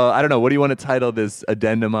right. Well, I don't know. What do you want to title this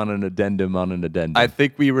addendum on an addendum on an addendum? I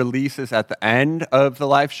think we release this at the end of the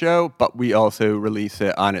live show, but we also release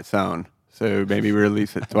it on its own. So maybe we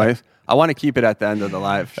release it twice. I want to keep it at the end of the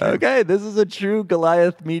live show. Okay, this is a true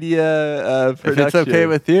Goliath Media production. If it's okay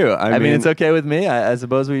with you. I mean, it's okay with me. I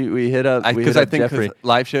suppose we hit up because I think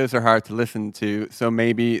live shows are hard to listen to, so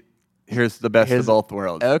maybe here's the best of both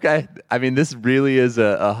worlds. Okay. I mean, this really is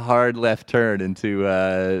a hard left turn into...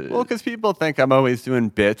 Well, because people think I'm always doing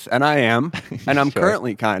bits, and I am, and I'm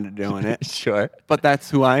currently kind of doing it. Sure. But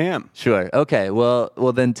that's who I am. Sure. Okay,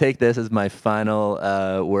 well then take this as my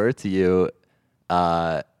final word to you.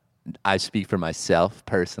 I speak for myself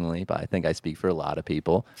personally, but I think I speak for a lot of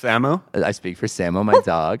people. Samo? I speak for Samo, my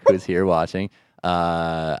dog, who's here watching.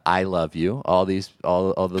 I love you. All the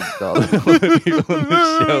people in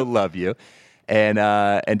the show love you. And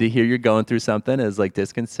to hear you're going through something is like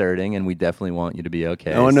disconcerting, and we definitely want you to be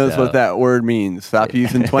okay. No one knows what that word means. Stop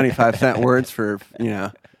using 25-cent words for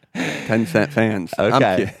 10-cent fans.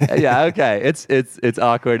 Okay. Yeah. Okay. It's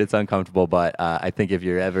awkward. It's uncomfortable. But I think if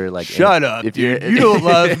you're ever like, shut up. If you don't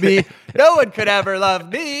love me, no one could ever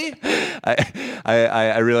love me.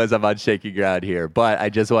 I realize I'm on shaky ground here, but I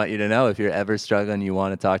just want you to know if you're ever struggling, you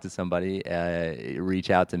want to talk to somebody, reach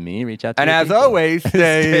out to me. Reach out to. And as people. Always,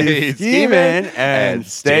 stay scheming and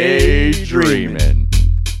stay dreaming.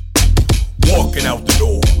 Walking out the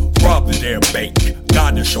door, robbing their bank,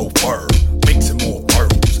 got the chauffeur, mixing more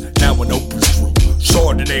pearls. Now an Oprah's crew,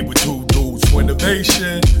 Chardonnay with 2 dudes,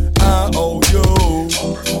 Twinnovation, I owe you.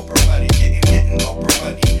 Oprah money, getting Oprah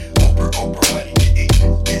money, Oprah money, getting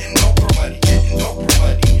Oprah money, getting Oprah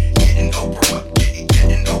money, getting Oprah money,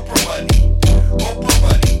 getting Oprah money, Oprah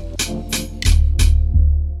money.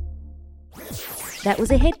 That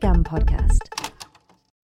was a HeadGum podcast.